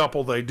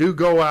thermocouple. They do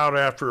go out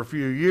after a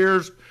few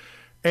years,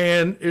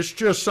 and it's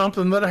just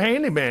something that a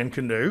handyman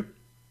can do,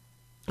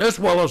 as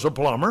well as a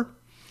plumber.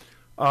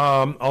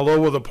 Although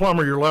with a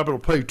plumber, you're liable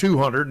to pay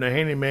 $200, and a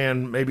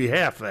handyman maybe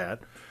half that.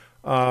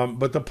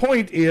 But the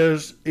point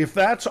is, if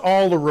that's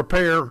all the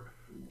repair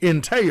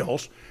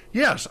entails,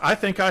 yes, I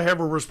think I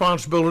have a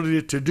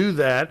responsibility to do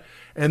that.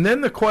 And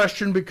then the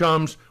question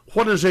becomes,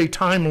 what is a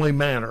timely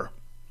manner?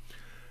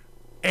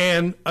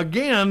 And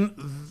again,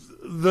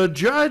 the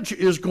judge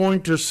is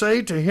going to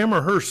say to him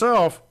or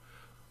herself,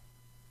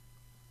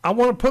 I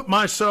want to put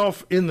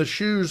myself in the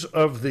shoes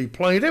of the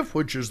plaintiff,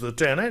 which is the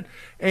tenant,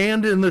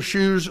 and in the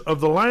shoes of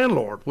the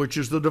landlord, which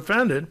is the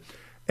defendant,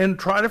 and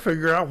try to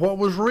figure out what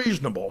was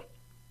reasonable.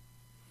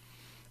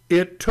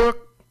 It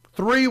took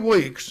 3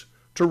 weeks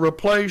to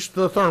replace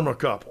the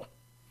thermocouple.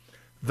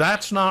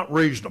 That's not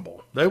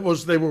reasonable. They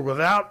were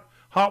without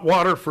hot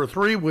water for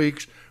 3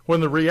 weeks,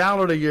 when the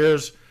reality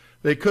is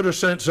they could have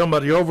sent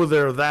somebody over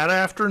there that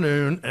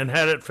afternoon and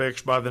had it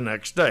fixed by the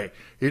next day.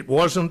 It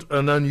wasn't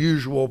an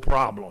unusual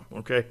problem,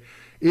 okay?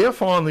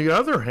 If, on the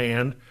other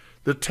hand,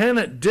 the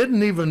tenant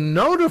didn't even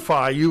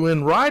notify you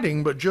in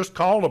writing but just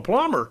called a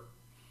plumber,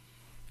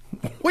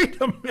 wait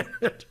a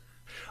minute.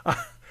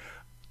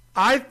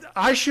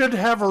 I should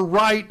have a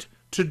right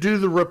to do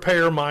the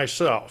repair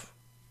myself.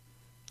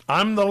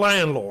 I'm the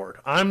landlord.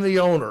 I'm the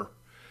owner.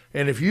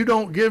 And if you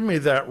don't give me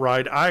that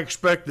right, I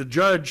expect the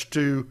judge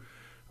to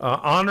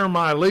honor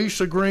my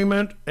lease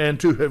agreement and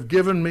to have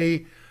given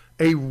me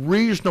a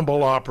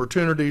reasonable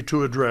opportunity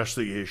to address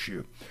the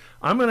issue.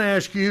 I'm going to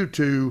ask you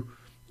to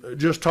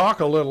just talk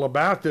a little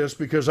about this,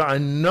 because I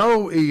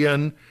know,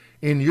 Ian,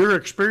 in your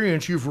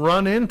experience, you've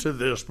run into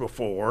this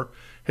before.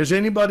 Has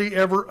anybody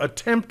ever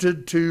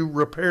attempted to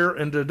repair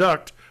and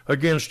deduct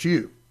against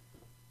you?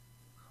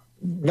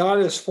 Not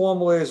as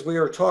formally as we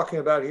are talking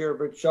about here,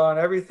 but John,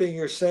 everything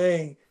you're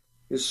saying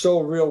is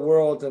so real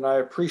world, and I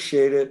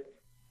appreciate it.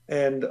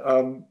 And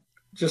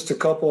just a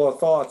couple of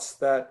thoughts.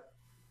 That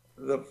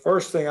the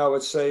first thing I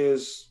would say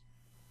is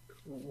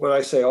what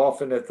I say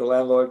often at the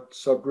landlord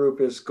subgroup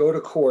is, go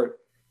to court.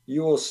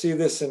 You will see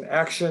this in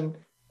action,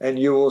 and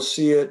you will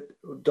see it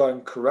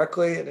done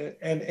correctly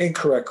and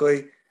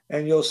incorrectly.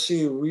 And you'll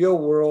see real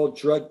world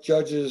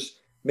judges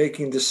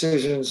making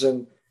decisions.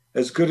 And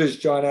as good as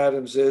John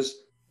Adams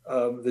is,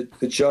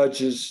 the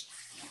judge is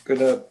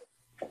going to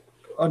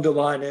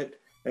underline it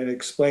and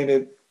explain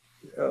it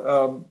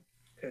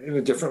in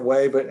a different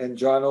way, and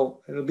John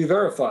it'll be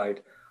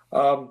verified.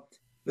 The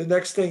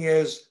next thing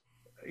is,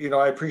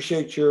 I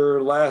appreciate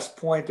your last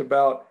point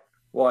about,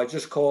 well, I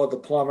just called the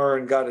plumber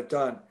and got it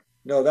done.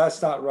 No,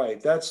 that's not right.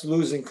 That's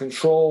losing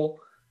control,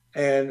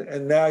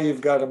 and now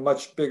you've got a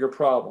much bigger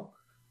problem.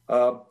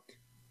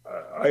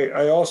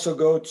 I also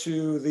go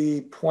to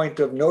the point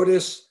of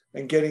notice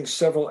and getting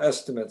several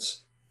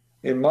estimates.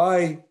 In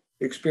my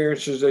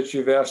experiences that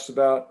you've asked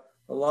about,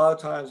 a lot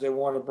of times they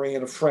want to bring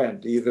in a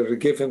friend, either to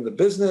give him the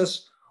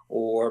business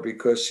or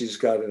because he's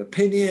got an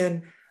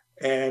opinion.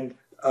 And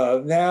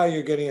now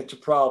you're getting into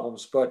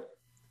problems. But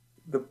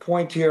the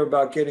point here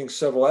about getting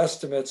several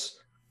estimates,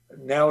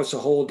 now it's a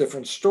whole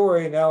different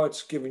story. Now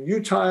it's giving you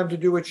time to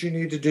do what you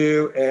need to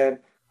do and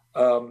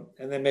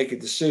then make a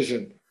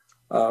decision.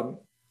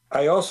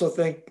 I also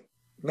think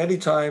many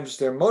times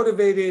they're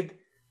motivated,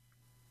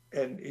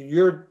 and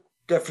your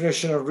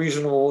definition of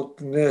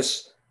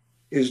reasonableness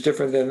is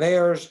different than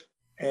theirs.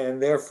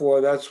 And therefore,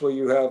 that's where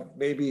you have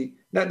maybe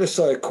not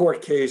necessarily a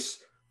court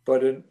case,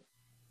 but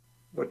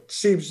what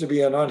seems to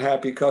be an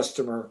unhappy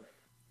customer.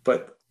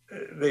 But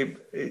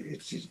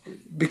it's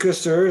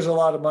because there is a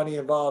lot of money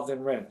involved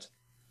in rent.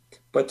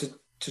 But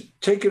to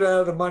take it out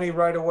of the money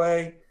right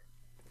away,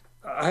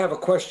 I have a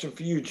question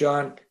for you,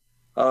 John.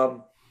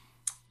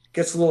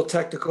 Gets a little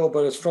technical,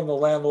 but it's from the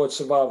Landlord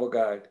Survival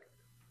Guide.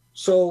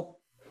 So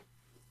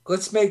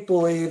let's make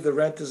believe the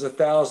rent is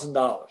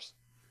 $1,000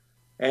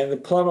 and the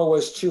plumber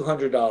was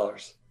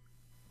 $200.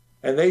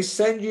 And they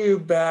send you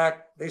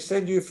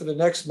for the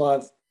next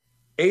month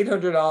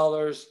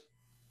 $800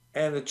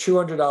 and the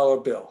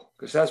 $200 bill,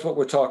 because that's what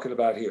we're talking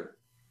about here.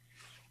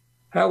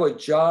 How would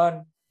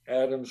John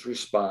Adams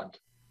respond?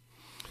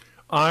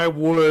 I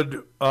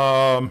would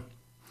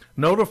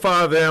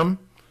notify them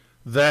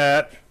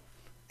that,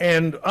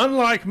 and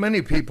unlike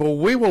many people,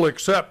 we will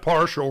accept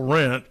partial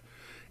rent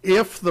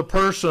if the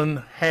person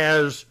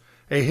has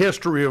a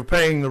history of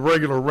paying the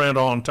regular rent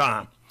on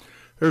time.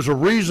 There's a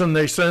reason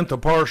they sent the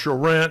partial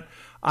rent.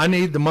 I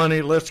need the money.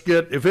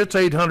 If it's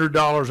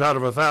 $800 out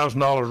of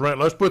 $1,000 rent,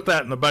 let's put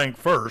that in the bank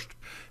first,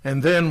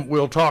 and then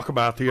we'll talk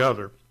about the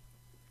other.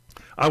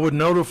 I would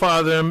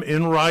notify them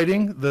in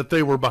writing that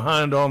they were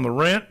behind on the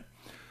rent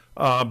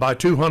by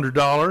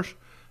 $200,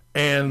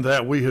 and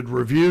that we had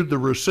reviewed the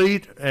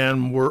receipt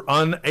and were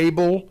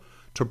unable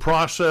to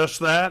process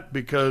that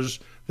because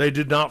they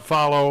did not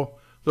follow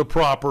the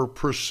proper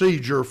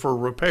procedure for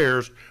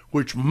repairs,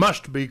 which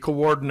must be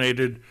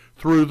coordinated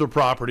through the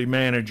property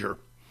manager.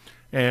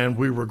 And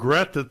we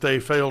regret that they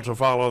failed to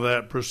follow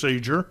that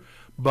procedure,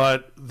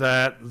 but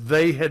that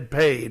they had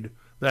paid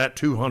that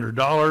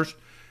 $200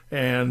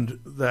 and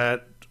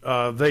that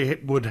they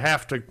would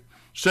have to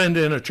send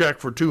in a check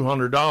for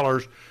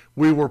 $200.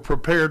 We were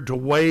prepared to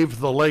waive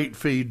the late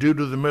fee due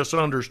to the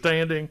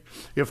misunderstanding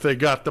if they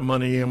got the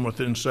money in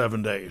within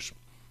 7 days.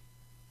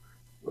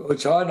 Well,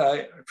 John,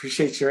 I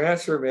appreciate your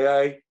answer. May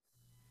I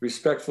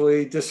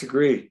respectfully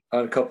disagree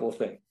on a couple of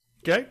things?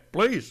 Okay,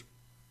 please.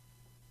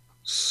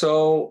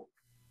 So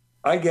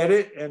I get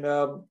it, and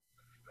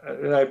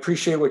I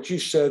appreciate what you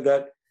said,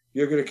 that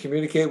you're going to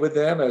communicate with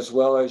them as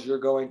well as you're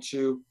going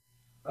to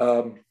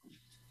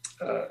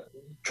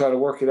try to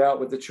work it out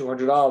with the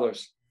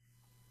 $200.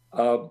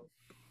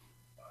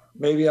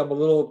 Maybe I'm a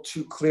little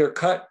too clear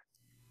cut,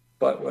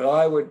 but what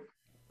I would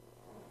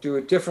do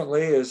it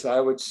differently is I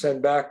would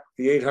send back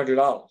the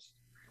 $800.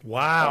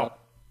 Wow.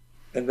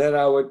 And then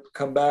I would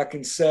come back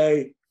and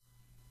say,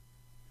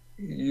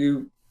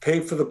 you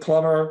paid for the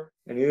plumber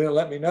and you didn't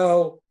let me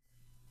know,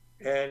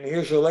 and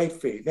here's your late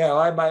fee. Now,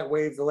 I might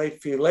waive the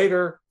late fee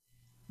later,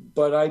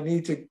 but I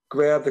need to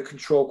grab the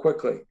control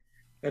quickly.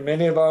 And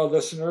many of our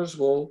listeners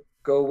will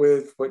go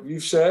with what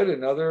you've said,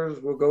 and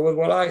others will go with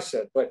what I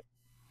said. But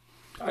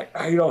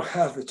I don't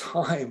have the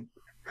time,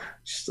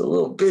 just a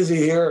little busy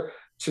here,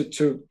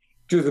 to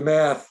do the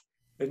math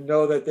and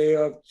know that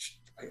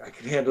I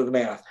can handle the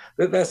math.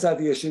 That's not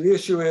the issue. The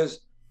issue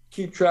is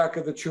keep track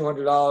of the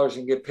 $200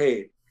 and get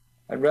paid.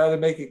 I'd rather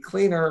make it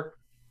cleaner.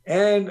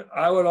 And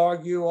I would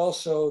argue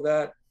also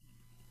that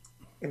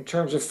in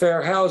terms of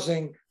fair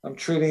housing, I'm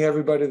treating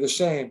everybody the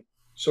same.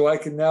 So I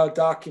can now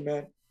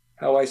document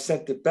how I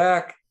sent it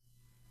back.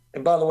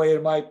 And by the way,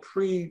 in my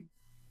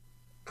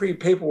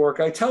pre-paperwork,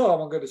 I tell them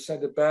I'm going to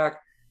send it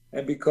back.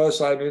 And because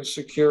I'm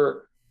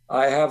insecure,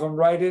 I have them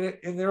write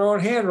it in their own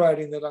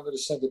handwriting that I'm going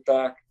to send it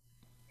back.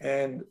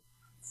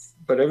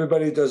 But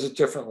everybody does it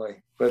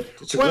differently. But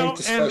it's a great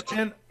discussion.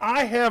 And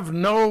I have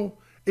no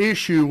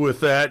issue with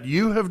that.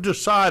 You have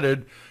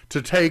decided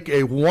to take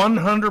a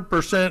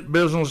 100%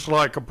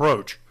 business-like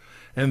approach.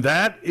 And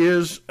that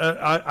is,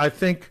 I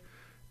think,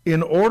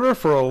 in order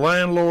for a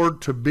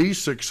landlord to be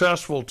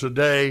successful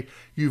today,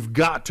 you've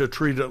got to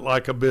treat it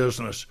like a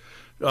business.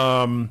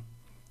 One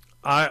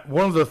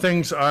of the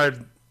things I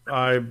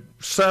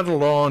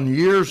settled on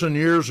years and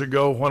years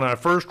ago when I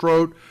first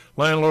wrote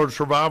Landlord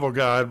Survival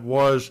Guide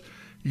was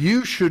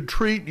you should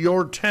treat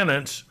your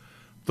tenants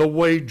the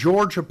way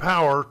Georgia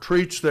Power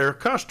treats their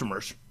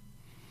customers.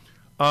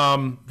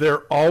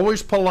 They're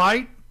always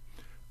polite.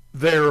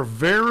 They're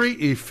very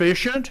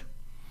efficient.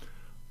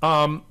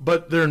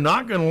 But they're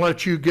not going to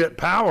let you get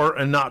power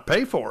and not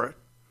pay for it.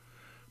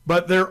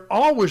 But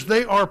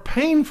they are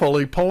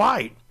painfully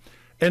polite.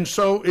 And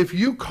so if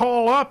you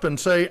call up and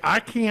say,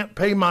 I can't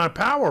pay my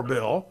power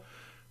bill,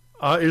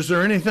 is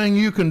there anything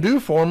you can do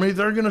for me?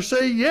 They're going to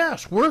say,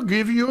 yes, we'll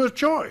give you a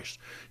choice.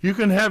 You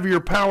can have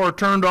your power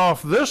turned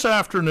off this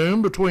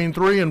afternoon between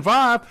 3 and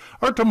 5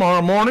 or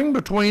tomorrow morning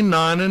between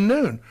 9 and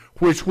noon.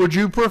 Which would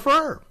you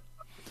prefer?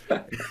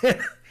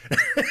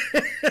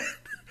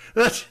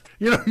 That's,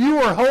 you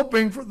were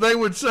hoping they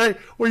would say,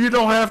 well, you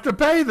don't have to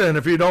pay then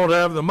if you don't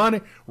have the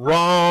money.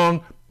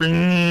 Wrong.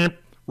 Beep.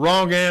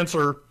 Wrong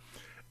answer.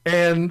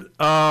 And,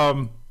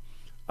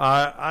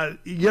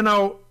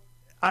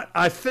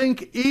 I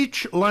think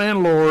each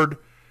landlord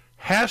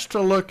has to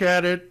look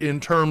at it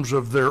in terms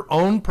of their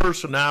own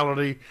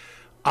personality.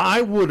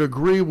 I would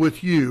agree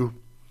with you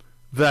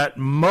that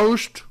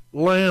most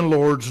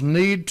landlords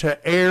need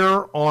to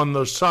err on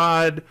the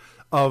side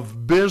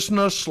of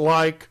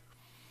business-like,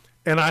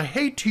 and I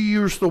hate to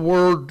use the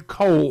word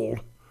cold,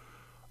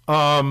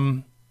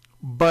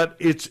 but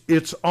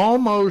it's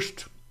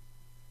almost,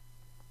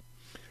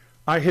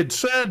 I had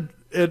said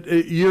it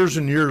years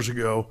and years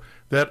ago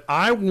that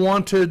I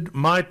wanted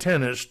my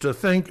tenants to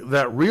think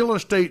that real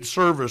estate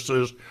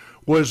services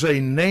was a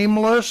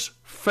nameless,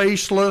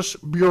 faceless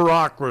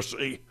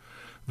bureaucracy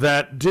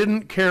that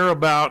didn't care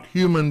about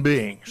human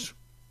beings.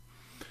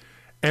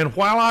 And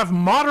while I've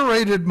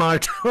moderated my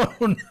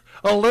tone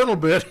a little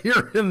bit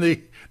here in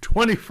the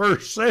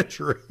 21st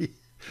century,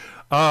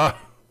 I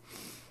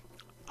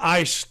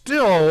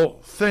still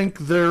think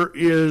there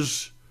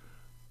is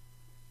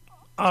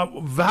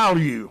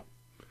value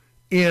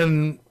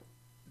in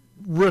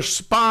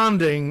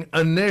responding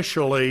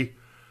initially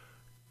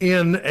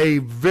in a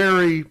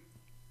very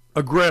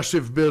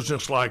aggressive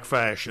business-like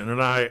fashion,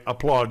 and I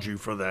applaud you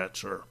for that,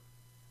 sir.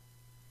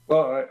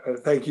 Well,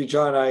 thank you,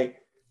 John. I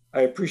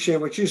appreciate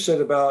what you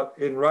said about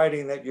in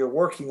writing that you're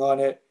working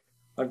on it.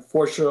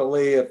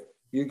 Unfortunately, if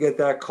you get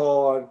that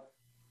call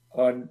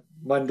on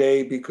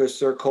Monday because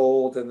they're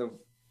cold and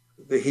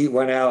the heat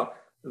went out,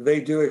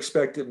 they do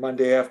expect it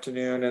Monday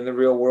afternoon, and the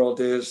real world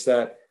is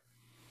that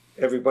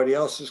everybody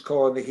else is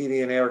calling the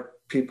heating and air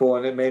people,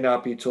 and it may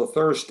not be till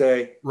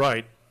Thursday.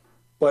 Right.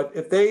 But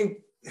if they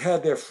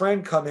had their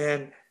friend come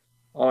in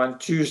on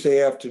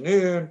Tuesday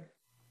afternoon,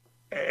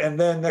 and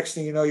then next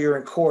thing you know, you're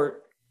in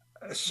court,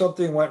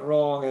 something went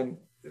wrong, and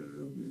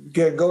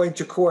again, going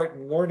to court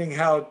and learning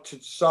how to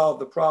solve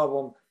the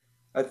problem,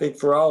 I think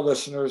for our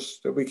listeners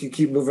that we can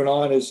keep moving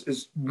on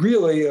is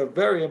really a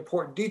very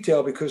important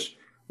detail, because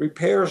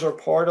repairs are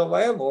part of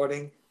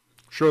landlording.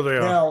 Sure they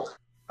are. Now,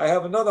 I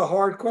have another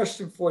hard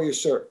question for you,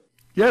 sir.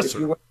 Yes, if sir.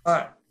 You wouldn't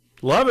mind.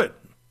 Love it.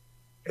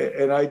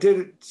 And I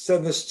did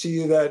send this to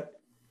you that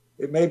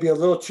it may be a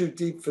little too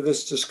deep for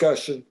this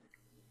discussion,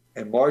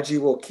 and Margie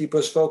will keep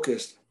us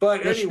focused.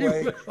 But Yes, she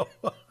anyway,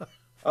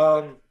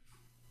 I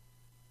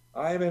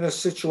am in a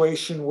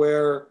situation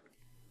where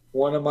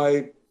one of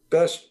my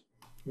best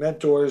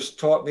mentors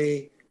taught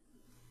me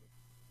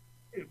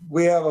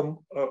we have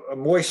a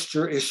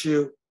moisture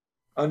issue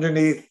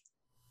underneath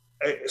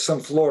some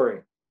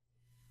flooring.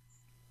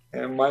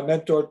 And one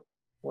of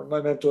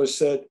my mentors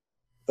said,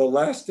 the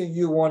last thing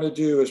you want to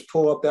do is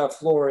pull up that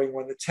flooring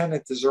when the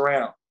tenant is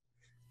around.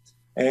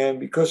 And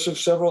because of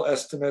several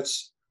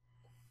estimates,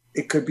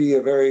 it could be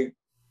a very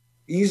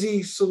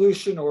easy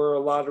solution or a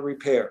lot of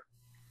repair.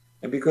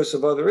 And because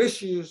of other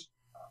issues,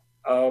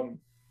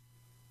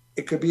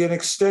 it could be an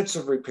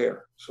extensive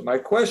repair. So my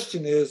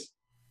question is,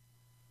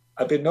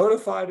 I've been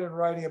notified in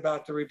writing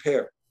about the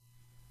repair.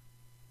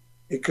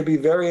 It could be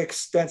very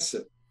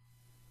extensive.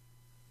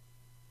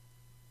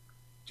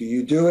 Do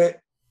you do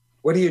it?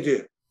 What do you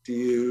do? Do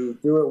you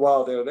do it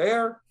while they're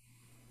there,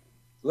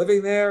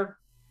 living there,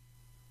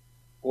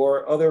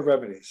 or other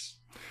remedies?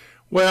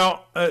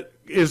 Well,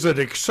 is it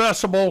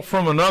accessible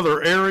from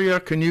another area?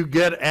 Can you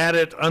get at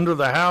it under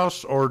the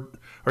house, or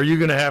are you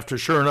going to have to,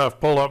 sure enough,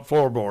 pull up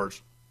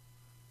floorboards?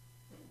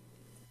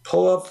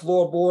 Pull up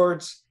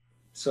floorboards.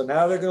 So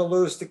now they're going to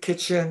lose the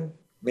kitchen.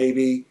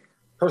 Maybe,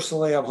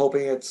 personally, I'm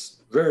hoping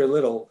it's very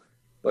little,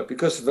 but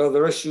because of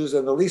other issues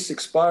and the lease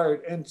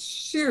expired, and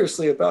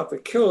seriously about the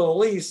killer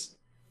lease,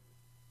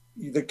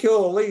 the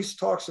killer lease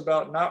talks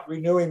about not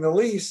renewing the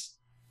lease.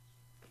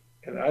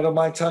 And I don't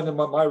mind telling them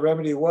what my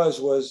remedy was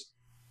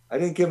I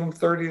didn't give them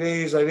 30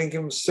 days. I didn't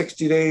give them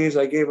 60 days.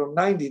 I gave them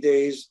 90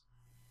 days.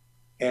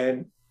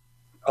 And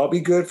I'll be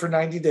good for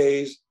 90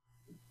 days.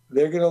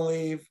 They're going to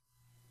leave.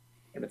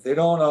 And if they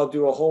don't, I'll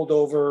do a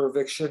holdover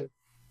eviction.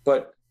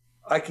 But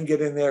I can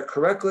get in there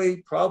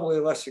correctly, probably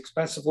less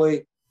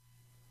expensively.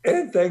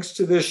 And thanks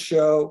to this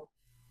show,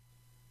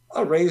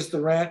 I'll raise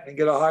the rent and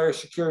get a higher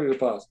security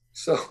deposit.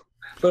 So,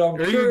 but I'm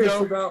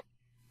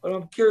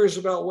curious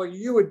about what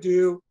you would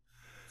do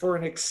for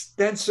an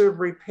extensive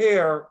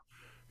repair.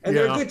 And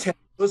they're good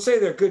tenants. Let's say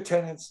they're good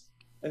tenants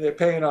and they're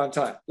paying on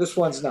time. This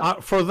one's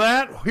not. For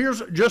that,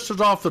 here's just as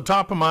off the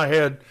top of my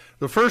head,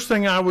 the first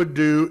thing I would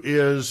do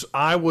is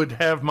I would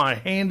have my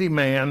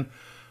handyman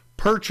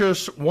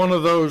purchase one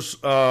of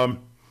those,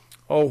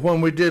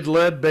 when we did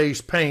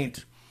lead-based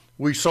paint,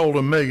 we sold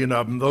 1 million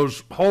of them,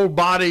 those whole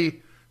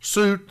body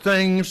suit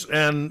things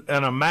and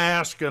a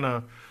mask and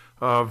a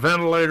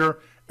ventilator.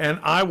 And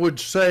I would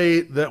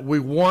say that we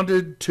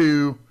wanted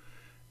to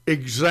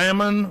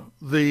examine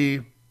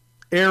the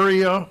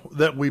area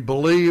that we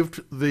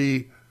believed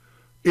the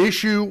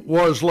issue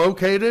was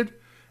located,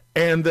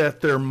 and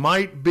that there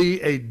might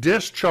be a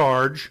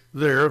discharge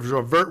there. There's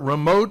a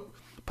remote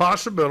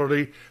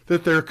possibility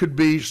that there could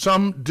be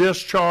some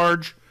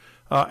discharge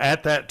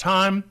at that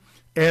time,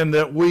 and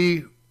that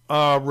we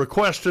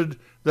requested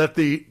that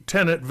the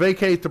tenant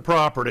vacate the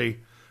property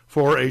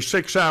for a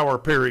 6-hour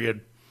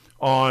period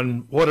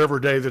on whatever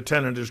day the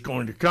tenant is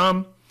going to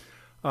come.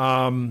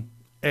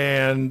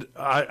 And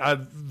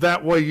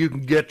that way you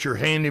can get your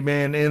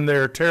handyman in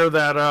there, tear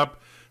that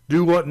up,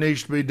 do what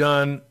needs to be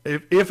done.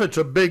 If it's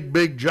a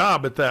big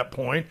job at that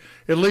point,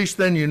 at least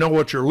then you know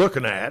what you're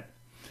looking at,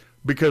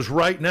 because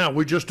right now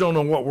we just don't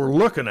know what we're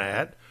looking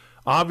at.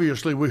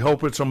 Obviously, we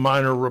hope it's a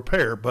minor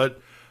repair,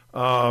 but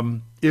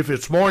if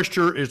it's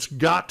moisture, it's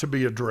got to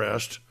be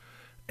addressed.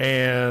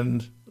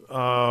 And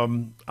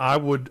I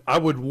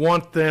would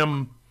want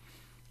them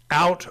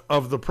out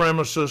of the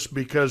premises,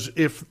 because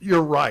if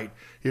you're right,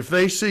 if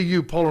they see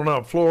you pulling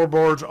up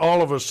floorboards,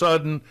 all of a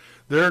sudden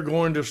they're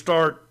going to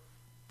start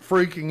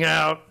freaking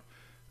out.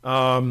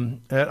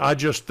 And I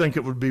just think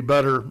it would be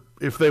better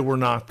if they were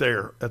not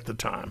there at the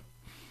time.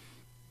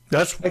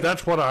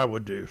 That's what I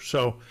would do.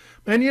 So,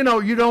 and you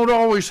don't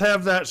always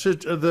have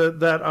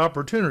that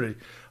opportunity.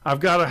 I've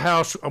got a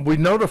house. We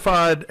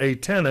notified a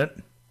tenant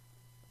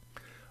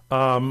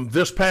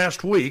this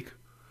past week.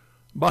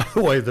 By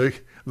the way, the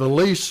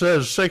lease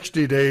says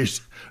 60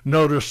 days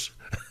notice,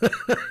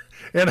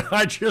 and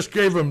I just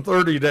gave them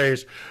 30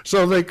 days.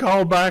 So they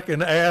called back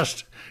and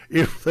asked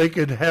if they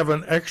could have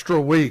an extra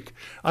week.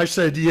 I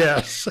said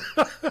yes.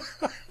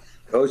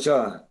 Oh,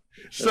 John.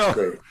 That's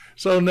great.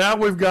 So now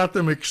we've got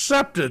them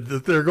accepted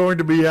that they're going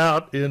to be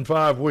out in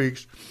 5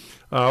 weeks,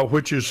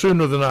 which is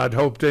sooner than I'd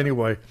hoped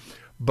anyway.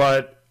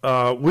 But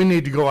we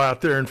need to go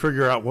out there and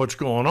figure out what's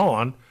going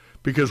on,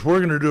 because we're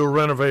going to do a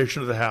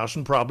renovation of the house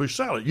and probably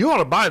sell it. You ought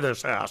to buy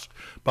this house,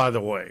 by the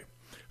way.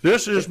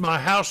 This is my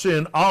house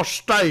in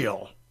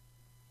Austale.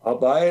 I'll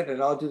buy it and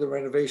I'll do the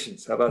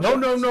renovations. How about that?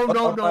 No.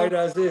 I'll buy it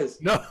as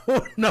is. No.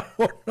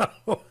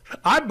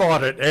 I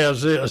bought it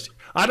as is.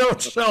 I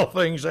don't sell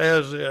things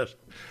as is.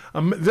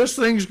 This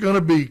thing's going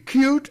to be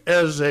cute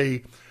as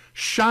a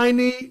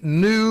shiny,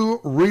 new,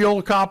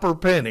 real copper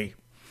penny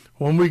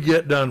when we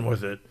get done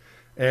with it.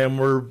 And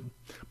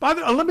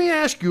let me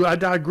ask you, I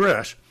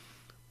digress.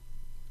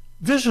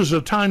 This is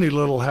a tiny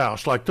little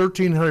house, like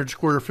 1,300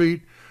 square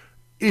feet.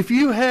 If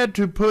you had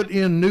to put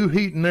in new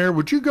heat and air,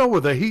 would you go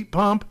with a heat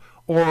pump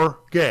or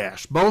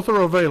gas? Both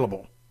are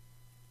available.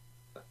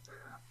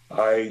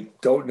 I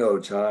don't know,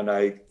 John.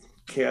 I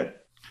can't.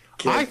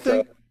 I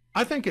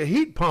think a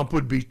heat pump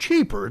would be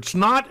cheaper. It's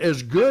not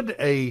as good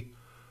a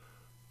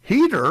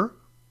heater,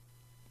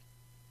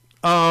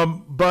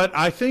 but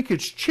I think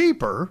it's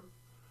cheaper.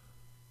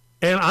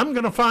 And I'm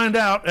going to find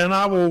out, and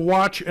I will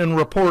watch and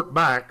report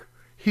back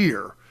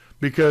here,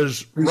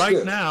 because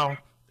right now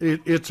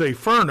it's a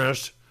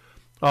furnace,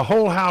 a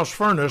whole house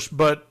furnace,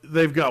 but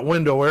they've got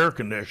window air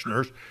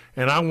conditioners,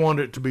 and I want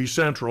it to be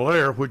central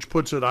air, which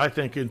puts it, I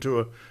think, into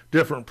a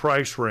different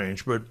price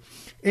range. But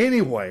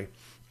anyway.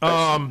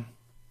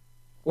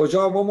 Well,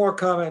 John, one more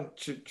comment.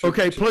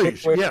 Okay,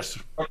 please. Yes.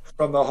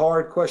 From the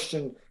hard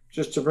question,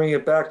 just to bring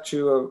it back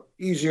to a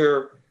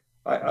easier,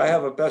 I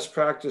have a best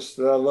practice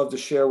that I love to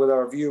share with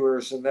our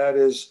viewers, and that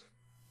is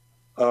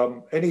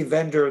any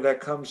vendor that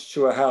comes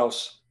to a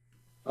house,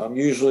 I'm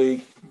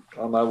usually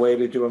on my way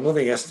to do a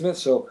moving estimate.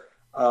 So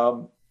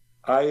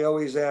I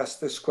always ask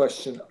this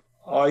question: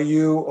 are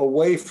you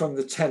away from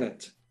the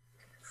tenant?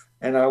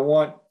 And I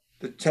want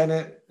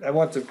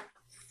the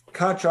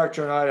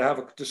contractor and I to have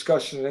a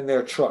discussion in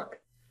their truck.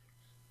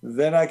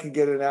 Then I can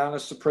get an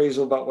honest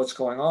appraisal about what's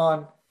going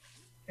on.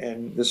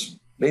 And this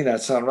may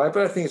not sound right,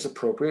 but I think it's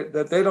appropriate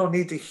that they don't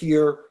need to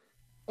hear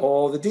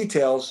all the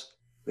details.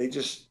 I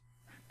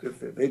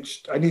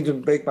need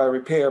to make my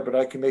repair, but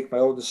I can make my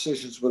own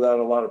decisions without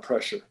a lot of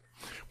pressure.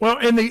 Well,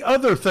 and the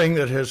other thing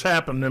that has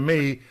happened to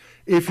me,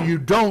 if you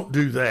don't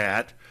do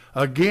that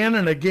again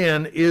and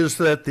again, is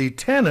that the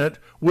tenant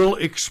will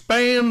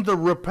expand the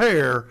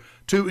repair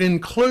to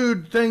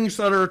include things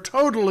that are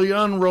totally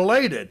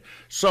unrelated.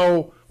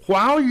 So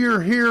while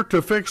you're here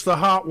to fix the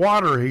hot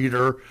water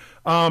heater,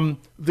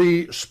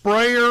 the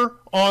sprayer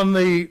on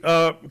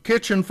the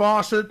kitchen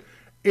faucet,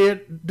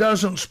 it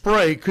doesn't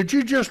spray. Could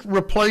you just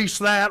replace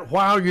that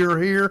while you're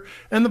here?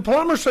 And the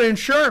plumber's saying,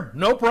 sure,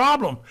 no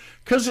problem,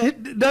 because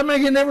it doesn't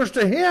make any difference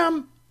to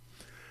him.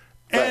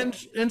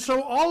 And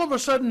so all of a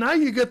sudden now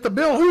you get the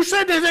bill. Who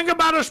said anything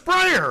about a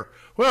sprayer?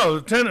 Well,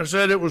 the tenant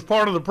said it was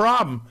part of the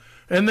problem.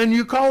 And then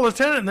you call the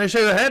tenant and they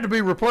say it had to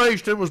be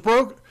replaced. It was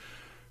broken.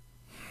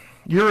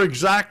 You're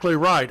exactly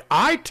right.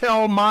 I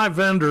tell my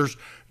vendors,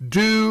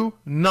 do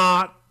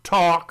not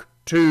talk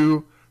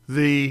to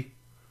the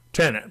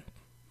tenant.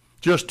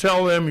 Just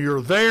tell them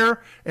you're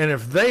there, and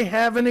if they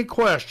have any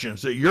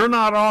questions, that you're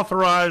not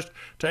authorized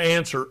to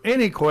answer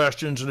any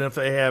questions, and if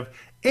they have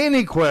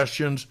any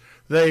questions,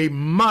 they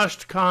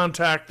must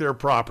contact their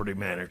property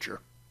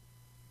manager.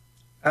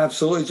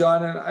 Absolutely,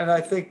 John. And I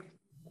think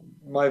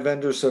my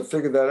vendors have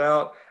figured that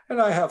out,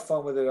 and I have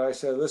fun with it. I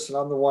say, listen,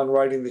 I'm the one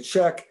writing the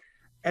check,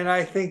 and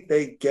I think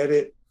they get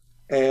it,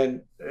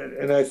 and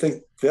I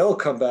think they'll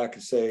come back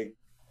and say,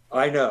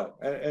 I know,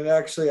 and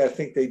actually, I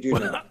think they do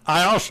know.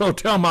 I also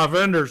tell my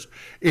vendors,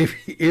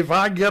 if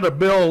I get a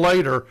bill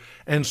later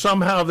and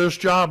somehow this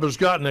job has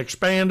gotten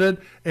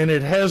expanded and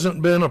it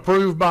hasn't been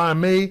approved by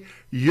me,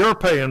 you're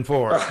paying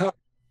for it.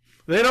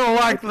 They don't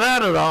like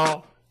that at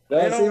all.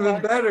 That's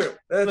even better.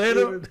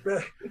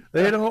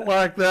 They don't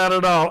like that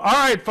at all. All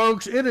right,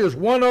 folks, it is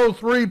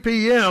 1:03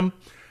 p.m.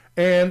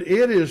 and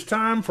it is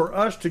time for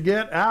us to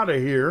get out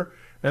of here.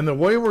 And the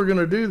way we're going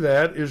to do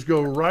that is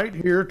go right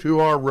here to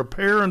our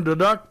repair and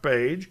deduct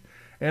page,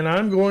 and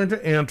I'm going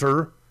to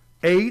enter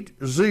 80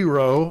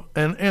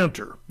 and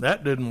enter.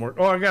 That didn't work.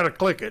 Oh, I got to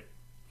click it.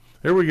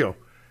 Here we go.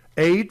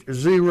 80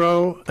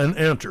 and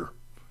enter.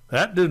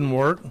 That didn't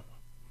work.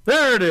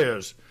 There it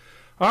is.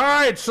 All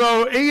right,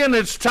 so Ian,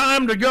 it's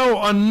time to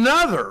go.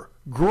 Another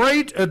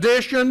great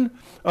edition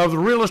of the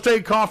Real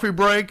Estate Coffee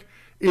Break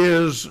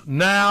is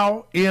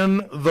now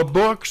in the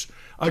books.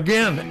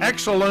 Again,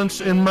 Excellence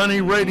in Money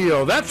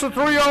Radio. That's the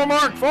 3-0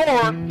 mark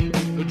for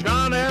the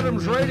John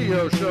Adams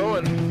Radio Show.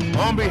 And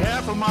on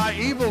behalf of my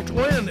evil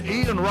twin,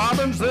 Ian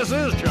Robbins, this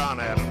is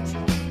John Adams,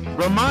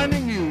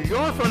 reminding you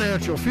your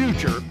financial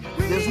future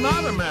is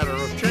not a matter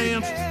of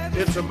chance,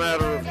 it's a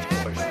matter of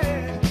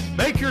choice.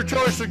 Make your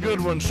choice a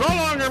good one. So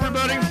long,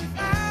 everybody.